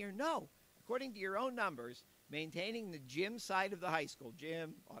 $400,000 a year. No, according to your own numbers, maintaining the gym side of the high school,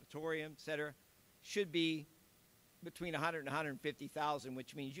 gym, auditorium, et cetera, should be between $100,000 and $150,000,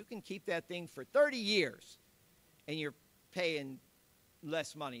 which means you can keep that thing for 30 years, and you're paying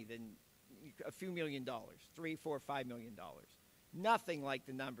less money than a few $1 million, $3, $4, $5 million. Nothing like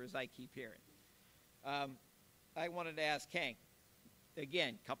the numbers I keep hearing. I wanted to ask Hank,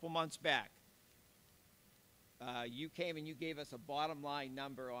 again, a couple months back, you came and you gave us a bottom line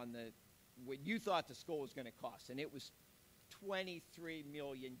number on what you thought the school was going to cost, and it was 23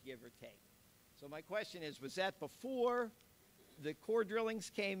 million, give or take. So my question is, was that before the core drillings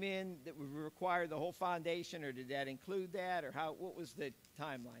came in that would require the whole foundation, or did that include that, or what was the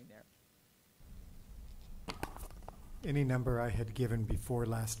timeline there? Any number I had given before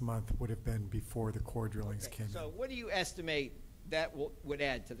last month would have been before the core drillings came in. So what do you estimate that would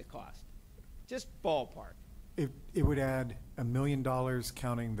add to the cost? Just ballpark. It would add $1 million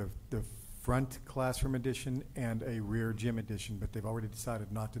counting the front classroom addition and a rear gym addition, but they've already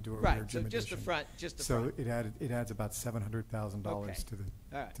decided not to do a rear Right, gym so addition. just the front, So it adds about $700,000 Okay. to the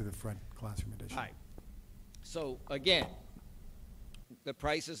All right. to the front classroom addition. All right. So again, the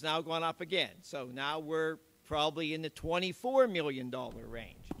price has now gone up again. So now we're probably in the $24 million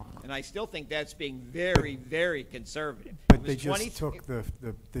range. And I still think that's being very, very conservative. But It they was just took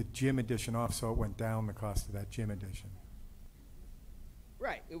the gym addition off, so it went down the cost of that gym addition.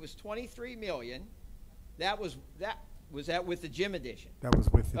 Right, it was 23 million. That was that with the gym addition? That was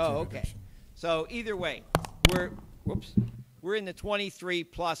with the gym Oh, okay. addition. So either way, we're in the 23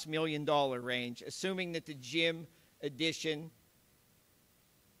 plus $1 million range, assuming that the gym addition.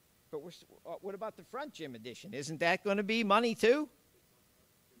 But what about the front gym addition? Isn't that going to be money too?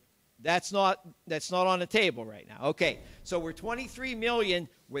 That's not on the table right now. Okay, so we're 23 million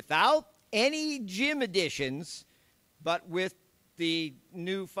without any gym additions, but with the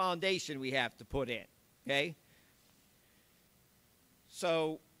new foundation we have to put in. Okay.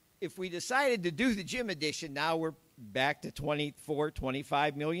 So if we decided to do the gym addition, now we're back to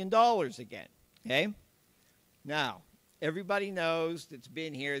 $25 million again. Okay. Now everybody knows that's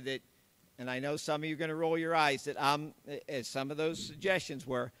been here that, and I know some of you are going to roll your eyes, that as some of those suggestions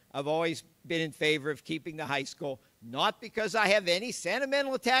were, I've always been in favor of keeping the high school, not because I have any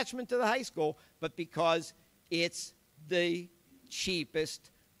sentimental attachment to the high school, but because it's the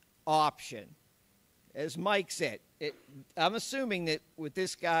cheapest option. As Mike said, I'm assuming that what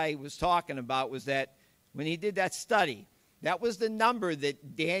this guy was talking about was that when he did that study, that was the number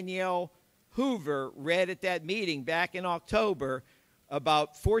that Danielle Hoover read at that meeting back in October,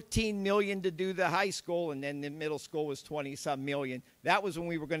 about $14 million to do the high school, and then the middle school was 20-some million. That was when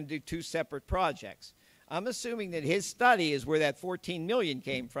we were going to do two separate projects. I'm assuming that his study is where that $14 million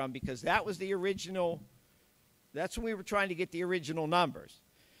came from, because that was the original, that's when we were trying to get the original numbers.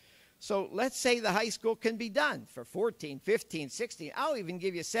 So let's say the high school can be done for 14, 15, 16. I'll even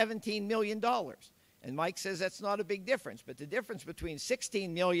give you $17 million. And Mike says that's not a big difference, but the difference between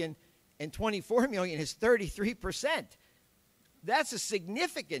 16 million and 24 million is 33%. That's a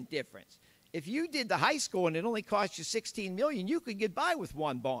significant difference. If you did the high school and it only cost you 16 million, you could get by with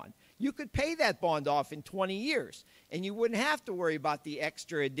one bond. You could pay that bond off in 20 years, and you wouldn't have to worry about the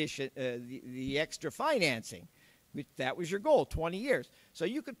extra addition, the extra financing. That was your goal, 20 years. So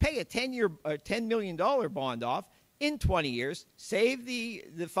you could pay a $10 million bond off in 20 years, save the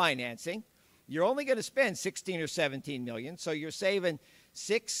financing. You're only going to spend 16 or 17 million, so you're saving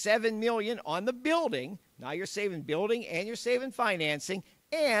 6, 7 million on the building. Now you're saving building and you're saving financing,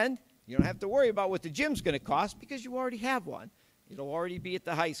 and you don't have to worry about what the gym's going to cost because you already have one. It'll already be at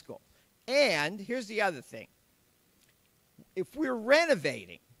the high school. And here's the other thing. If we're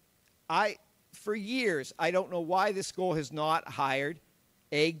renovating, for years, I don't know why the school has not hired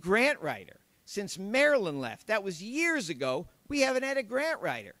a grant writer. Since Marilyn left, that was years ago, we haven't had a grant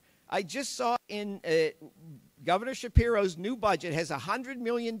writer. I just saw in Governor Shapiro's new budget has $100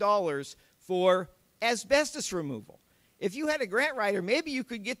 million for asbestos removal. If you had a grant writer, maybe you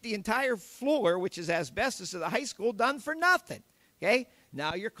could get the entire floor, which is asbestos, of the high school done for nothing. Okay?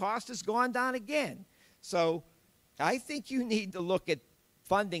 Now your cost has gone down again. So I think you need to look at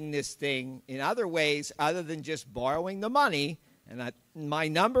funding this thing in other ways other than just borrowing the money. And my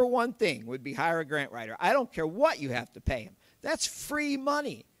number one thing would be hire a grant writer. I don't care what you have to pay him. That's free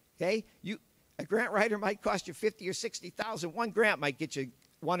money. Okay? A grant writer might cost you $50,000 or $60,000. One grant might get you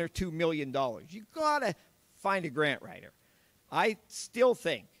 $1 or $2 million. You gotta find a grant writer. I still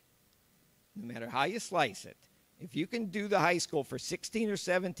think, no matter how you slice it, if you can do the high school for 16 or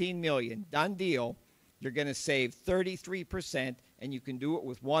 17 million, done deal, you're going to save 33%, and you can do it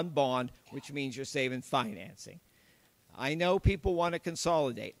with one bond, which means you're saving financing. I know people want to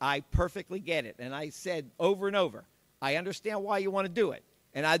consolidate. I perfectly get it. And I said over and over, I understand why you want to do it.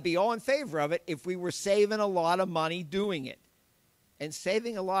 And I'd be all in favor of it if we were saving a lot of money doing it. And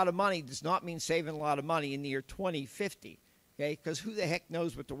saving a lot of money does not mean saving a lot of money in the year 2050, okay? Because who the heck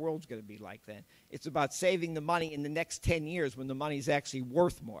knows what the world's going to be like then? It's about saving the money in the next 10 years when the money's actually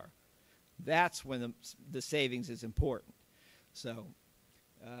worth more. That's when the savings is important. So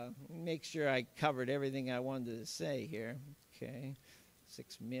make sure I covered everything I wanted to say here. Okay,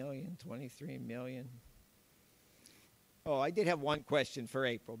 6 million, 23 million. Oh, I did have one question for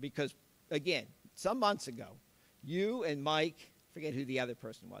April, because, again, some months ago, you and Mike, forget who the other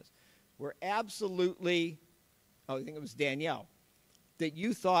person was, were absolutely, oh, I think it was Danielle, that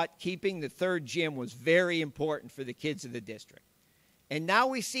you thought keeping the third gym was very important for the kids of the district. And now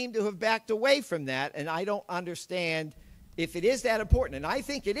we seem to have backed away from that, and I don't understand if it is that important, and I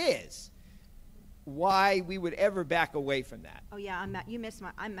think it is, why we would ever back away from that. Oh, yeah, I'm mad. You missed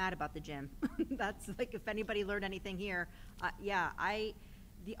I'm mad about the gym. That's like, if anybody learned anything here,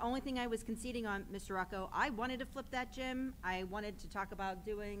 the only thing I was conceding on, Mr. Rocco, I wanted to flip that gym. I wanted to talk about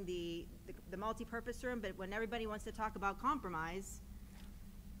doing the multi-purpose room, but when everybody wants to talk about compromise,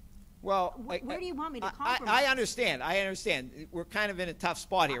 well, where do you want me to compromise? I understand. I understand. We're kind of in a tough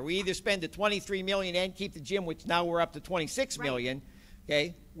spot here. We either spend the $23 million and keep the gym, which now we're up to $26 million,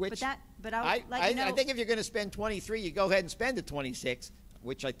 okay? Which but I would like to know. I think if you're going to spend 23, you go ahead and spend the 26,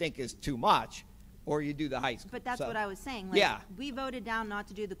 which I think is too much, or you do the high school. But that's what I was saying. Like, yeah. We voted down not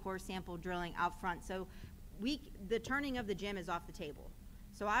to do the core sample drilling out front, so the turning of the gym is off the table.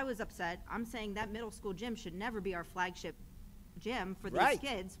 So I was upset. I'm saying that middle school gym should never be our flagship gym for these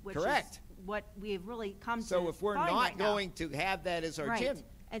kids, which is what we have really come to. So if we're not going to have that as our gym.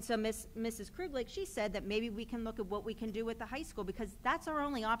 And so Mrs. Kruglich, she said that maybe we can look at what we can do with the high school, because that's our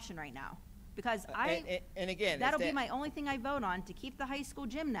only option right now. Because and again, that'll be my only thing I vote on, to keep the high school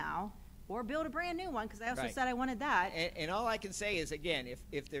gym now, or build a brand new one, because I also said I wanted that. And all I can say is, again,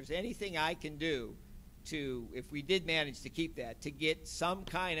 if there's anything I can do to, if we did manage to keep that, to get some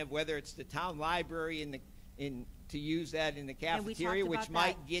kind of, whether it's the town library to use that in the cafeteria, which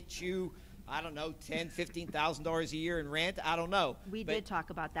might get you, I don't know, $10,000, $15,000 a year in rent. I don't know. We did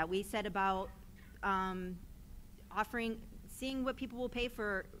talk about that. We said about seeing what people will pay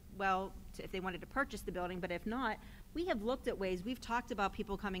for, if they wanted to purchase the building, but if not, we have looked at ways. We've talked about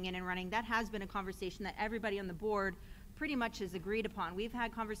people coming in and running. That has been a conversation that everybody on the board pretty much has agreed upon. We've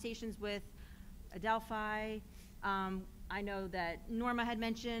had conversations with Adelphi. I know that Norma had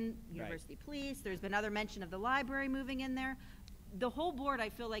mentioned University Police. There's been other mention of the library moving in there. The whole board, I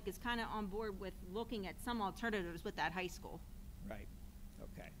feel like, is kind of on board with looking at some alternatives with that high school. Right.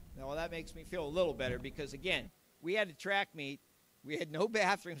 Okay. Now, well, that makes me feel a little better, because, again, we had a track meet. We had no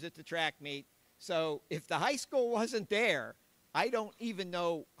bathrooms at the track meet. So if the high school wasn't there, I don't even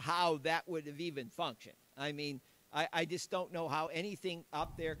know how that would have even functioned. I mean, I just don't know how anything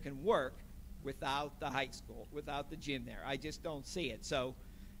up there can work without the high school, without the gym there. I just don't see it. So,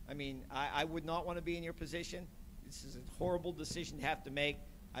 I mean, I would not want to be in your position. This is a horrible decision to have to make.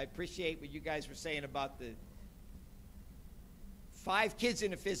 I appreciate what you guys were saying about the 5 kids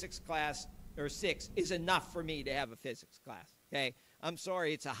in a physics class, or 6, is enough for me to have a physics class, okay? I'm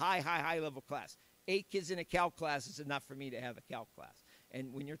sorry, it's a high level class. 8 kids in a calc class is enough for me to have a calc class.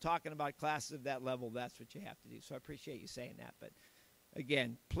 And when you're talking about classes of that level, that's what you have to do. So I appreciate you saying that. But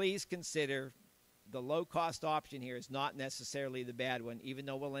again, please consider the low-cost option here is not necessarily the bad one, even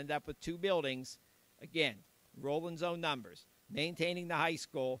though we'll end up with 2 buildings. Again, Roland's own numbers. Maintaining the high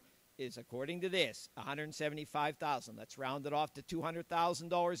school is, according to this, $175,000. That's rounded off to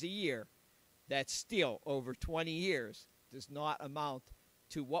 $200,000 a year. That's still, over 20 years, does not amount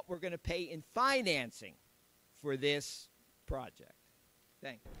to what we're going to pay in financing for this project.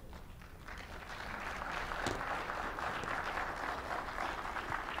 Thank you.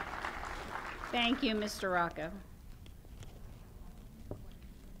 Thank you, Mr. Rocco.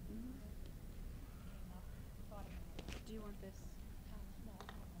 Do you want this?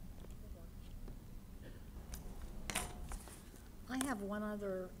 I have one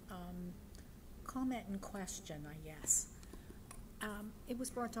other comment and question, I guess. It was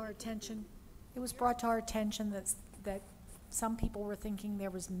brought to our attention that some people were thinking there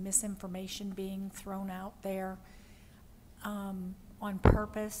was misinformation being thrown out there on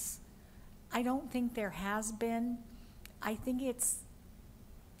purpose. I don't think there has been. I think it's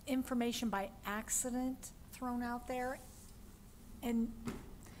information by accident thrown out there. And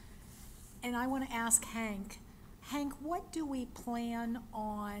I want to ask Hank, what do we plan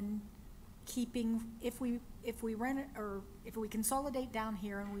on keeping if we rent it, or if we consolidate down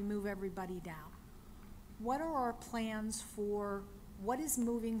here and we move everybody down? What are our plans for what is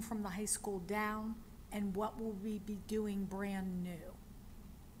moving from the high school down, and what will we be doing brand new?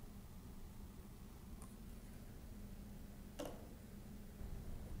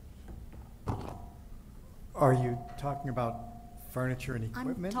 Are you talking about furniture and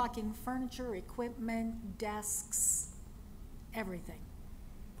equipment? I'm talking furniture, equipment, desks, everything.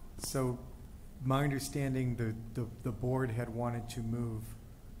 So my understanding, the board had wanted to move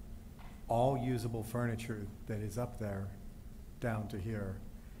all usable furniture that is up there down to here.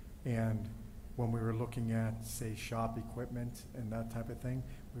 And when we were looking at, say, shop equipment and that type of thing,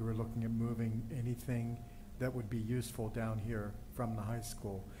 we were looking at moving anything that would be useful down here from the high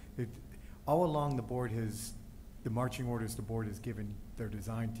school. All along, the marching orders the board has given their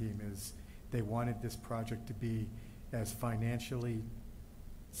design team is they wanted this project to be as financially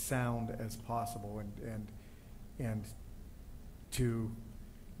sound as possible and to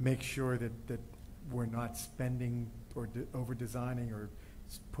make sure that we're not spending or over-designing or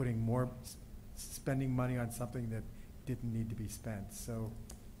spending money on something that didn't need to be spent. So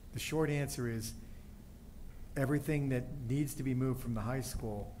the short answer is everything that needs to be moved from the high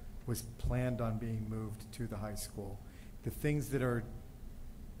school was planned on being moved to the high school. The things that are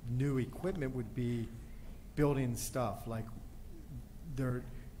new equipment would be built-in stuff, like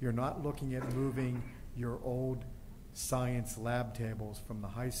you're not looking at moving your old science lab tables from the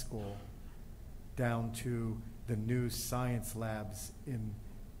high school down to the new science labs in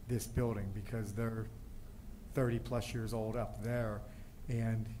this building, because they're 30-plus years old up there,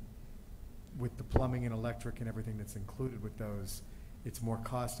 and with the plumbing and electric and everything that's included with those, it's more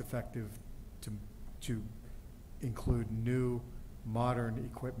cost-effective to include new, modern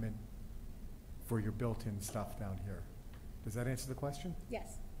equipment for your built-in stuff down here. Does that answer the question?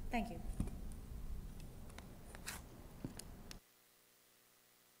 Yes, thank you.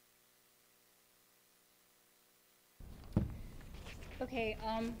 Okay,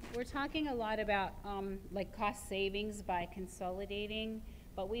 we're talking a lot about like cost savings by consolidating,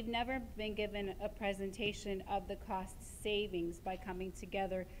 but we've never been given a presentation of the cost savings by coming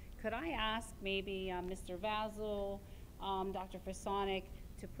together. Could I ask maybe Mr. Vasil, Dr. Fasonic,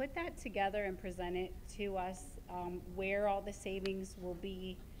 to put that together and present it to us, where all the savings will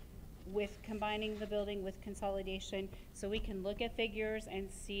be with combining the building with consolidation, so we can look at figures and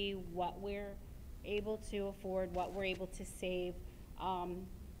see what we're able to afford, what we're able to save,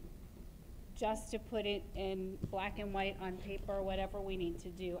 just to put it in black and white on paper, whatever we need to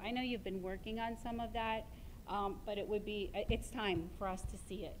do. I know you've been working on some of that, but it's time for us to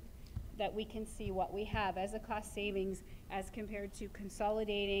see it, that we can see what we have as a cost savings as compared to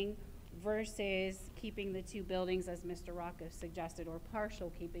consolidating versus keeping the two buildings, as Mr. Rocco suggested, or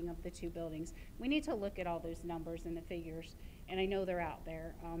partial keeping of the two buildings. We need to look at all those numbers and the figures, and I know they're out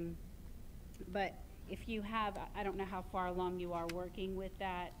there. But if you have, I don't know how far along you are working with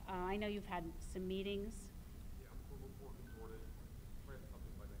that. I know you've had some meetings. Yeah, we're working toward it. We're having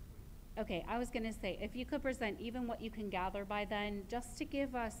something by next week. Okay, I was gonna say, if you could present even what you can gather by then, just to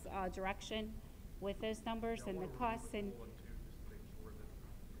give us direction with those numbers and the costs and.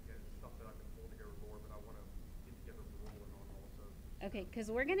 Okay, because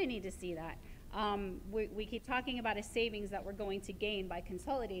we're going to need to see that. We keep talking about a savings that we're going to gain by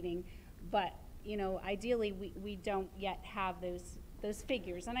consolidating, but ideally we don't yet have those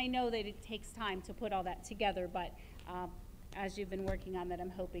figures. And I know that it takes time to put all that together, but as you've been working on that,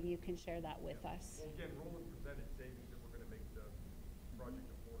 I'm hoping you can share that with us. Well, again, Roland presented savings that we're going to make the project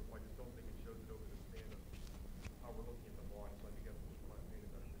affordable. I just don't think it shows it over the span of how we're looking at the line. So I think that's what we're trying to paint a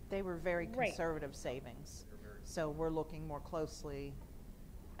better picture. They were very Right. conservative savings. So we're looking more closely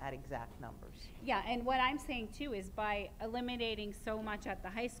at exact numbers. Yeah, and what I'm saying too is by eliminating so much at the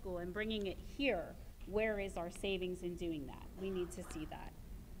high school and bringing it here, where is our savings in doing that? We need to see that.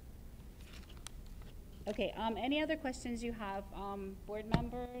 Okay, any other questions you have? Board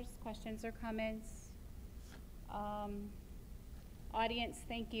members, questions or comments? Audience,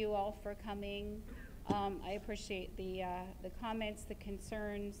 thank you all for coming. I appreciate the comments, the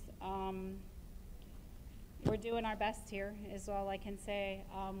concerns. We're doing our best here, is all I can say,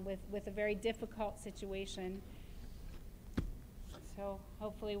 with a very difficult situation. So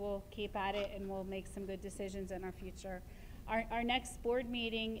hopefully we'll keep at it and we'll make some good decisions in our future. Our next board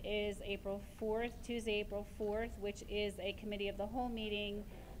meeting is April 4th, Tuesday, April 4th, which is a committee of the whole meeting.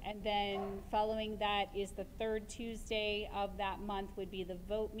 And then following that is the third Tuesday of that month would be the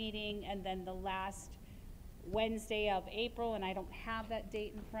vote meeting. And then the last Wednesday of April, and I don't have that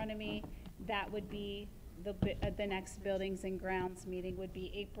date in front of me, that would be the next Buildings and Grounds meeting would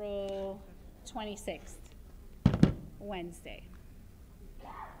be April 26th, Wednesday.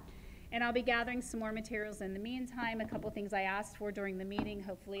 And I'll be gathering some more materials in the meantime. A couple things I asked for during the meeting.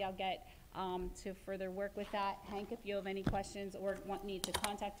 Hopefully I'll get to further work with that. Hank, if you have any questions or need to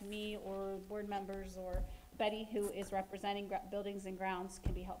contact me or board members or Betty, who is representing Buildings and Grounds,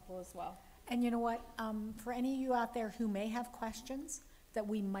 can be helpful as well. And you know what, for any of you out there who may have questions that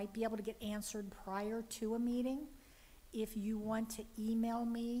we might be able to get answered prior to a meeting, if you want to email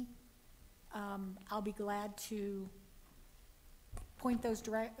me, I'll be glad to point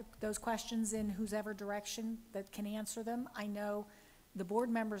those questions in whosever direction that can answer them. I know the board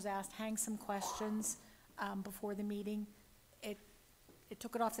members asked Hank some questions before the meeting. It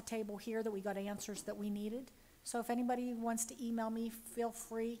took it off the table here that we got answers that we needed. So if anybody wants to email me, feel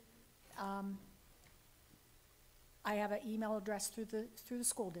free. I have an email address through the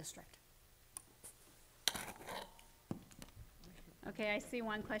school district. Okay, I see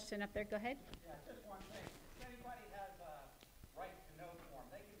one question up there. Go ahead. Yeah, just one thing. If anybody has a right to know form,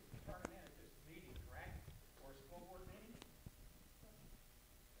 they can turn it in at this meeting, correct? Or a school board meeting?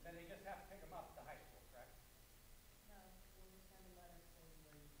 And then they just have to pick them up at the high school, correct? No, we'll send a letter saying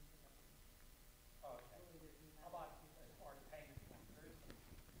where you can pick up. Oh, okay. How about as far as payment? There is some.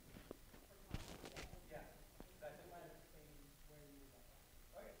 Yeah. That's a letter saying where you pick up.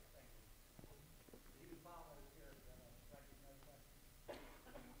 Okay, thank you. You can follow us here, right to know questions.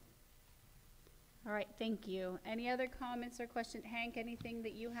 All right, thank you. Any other comments or questions? Hank, anything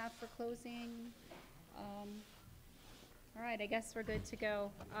that you have for closing? All right, I guess we're good to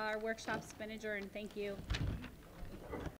go. Our workshop's been adjourned. Thank you.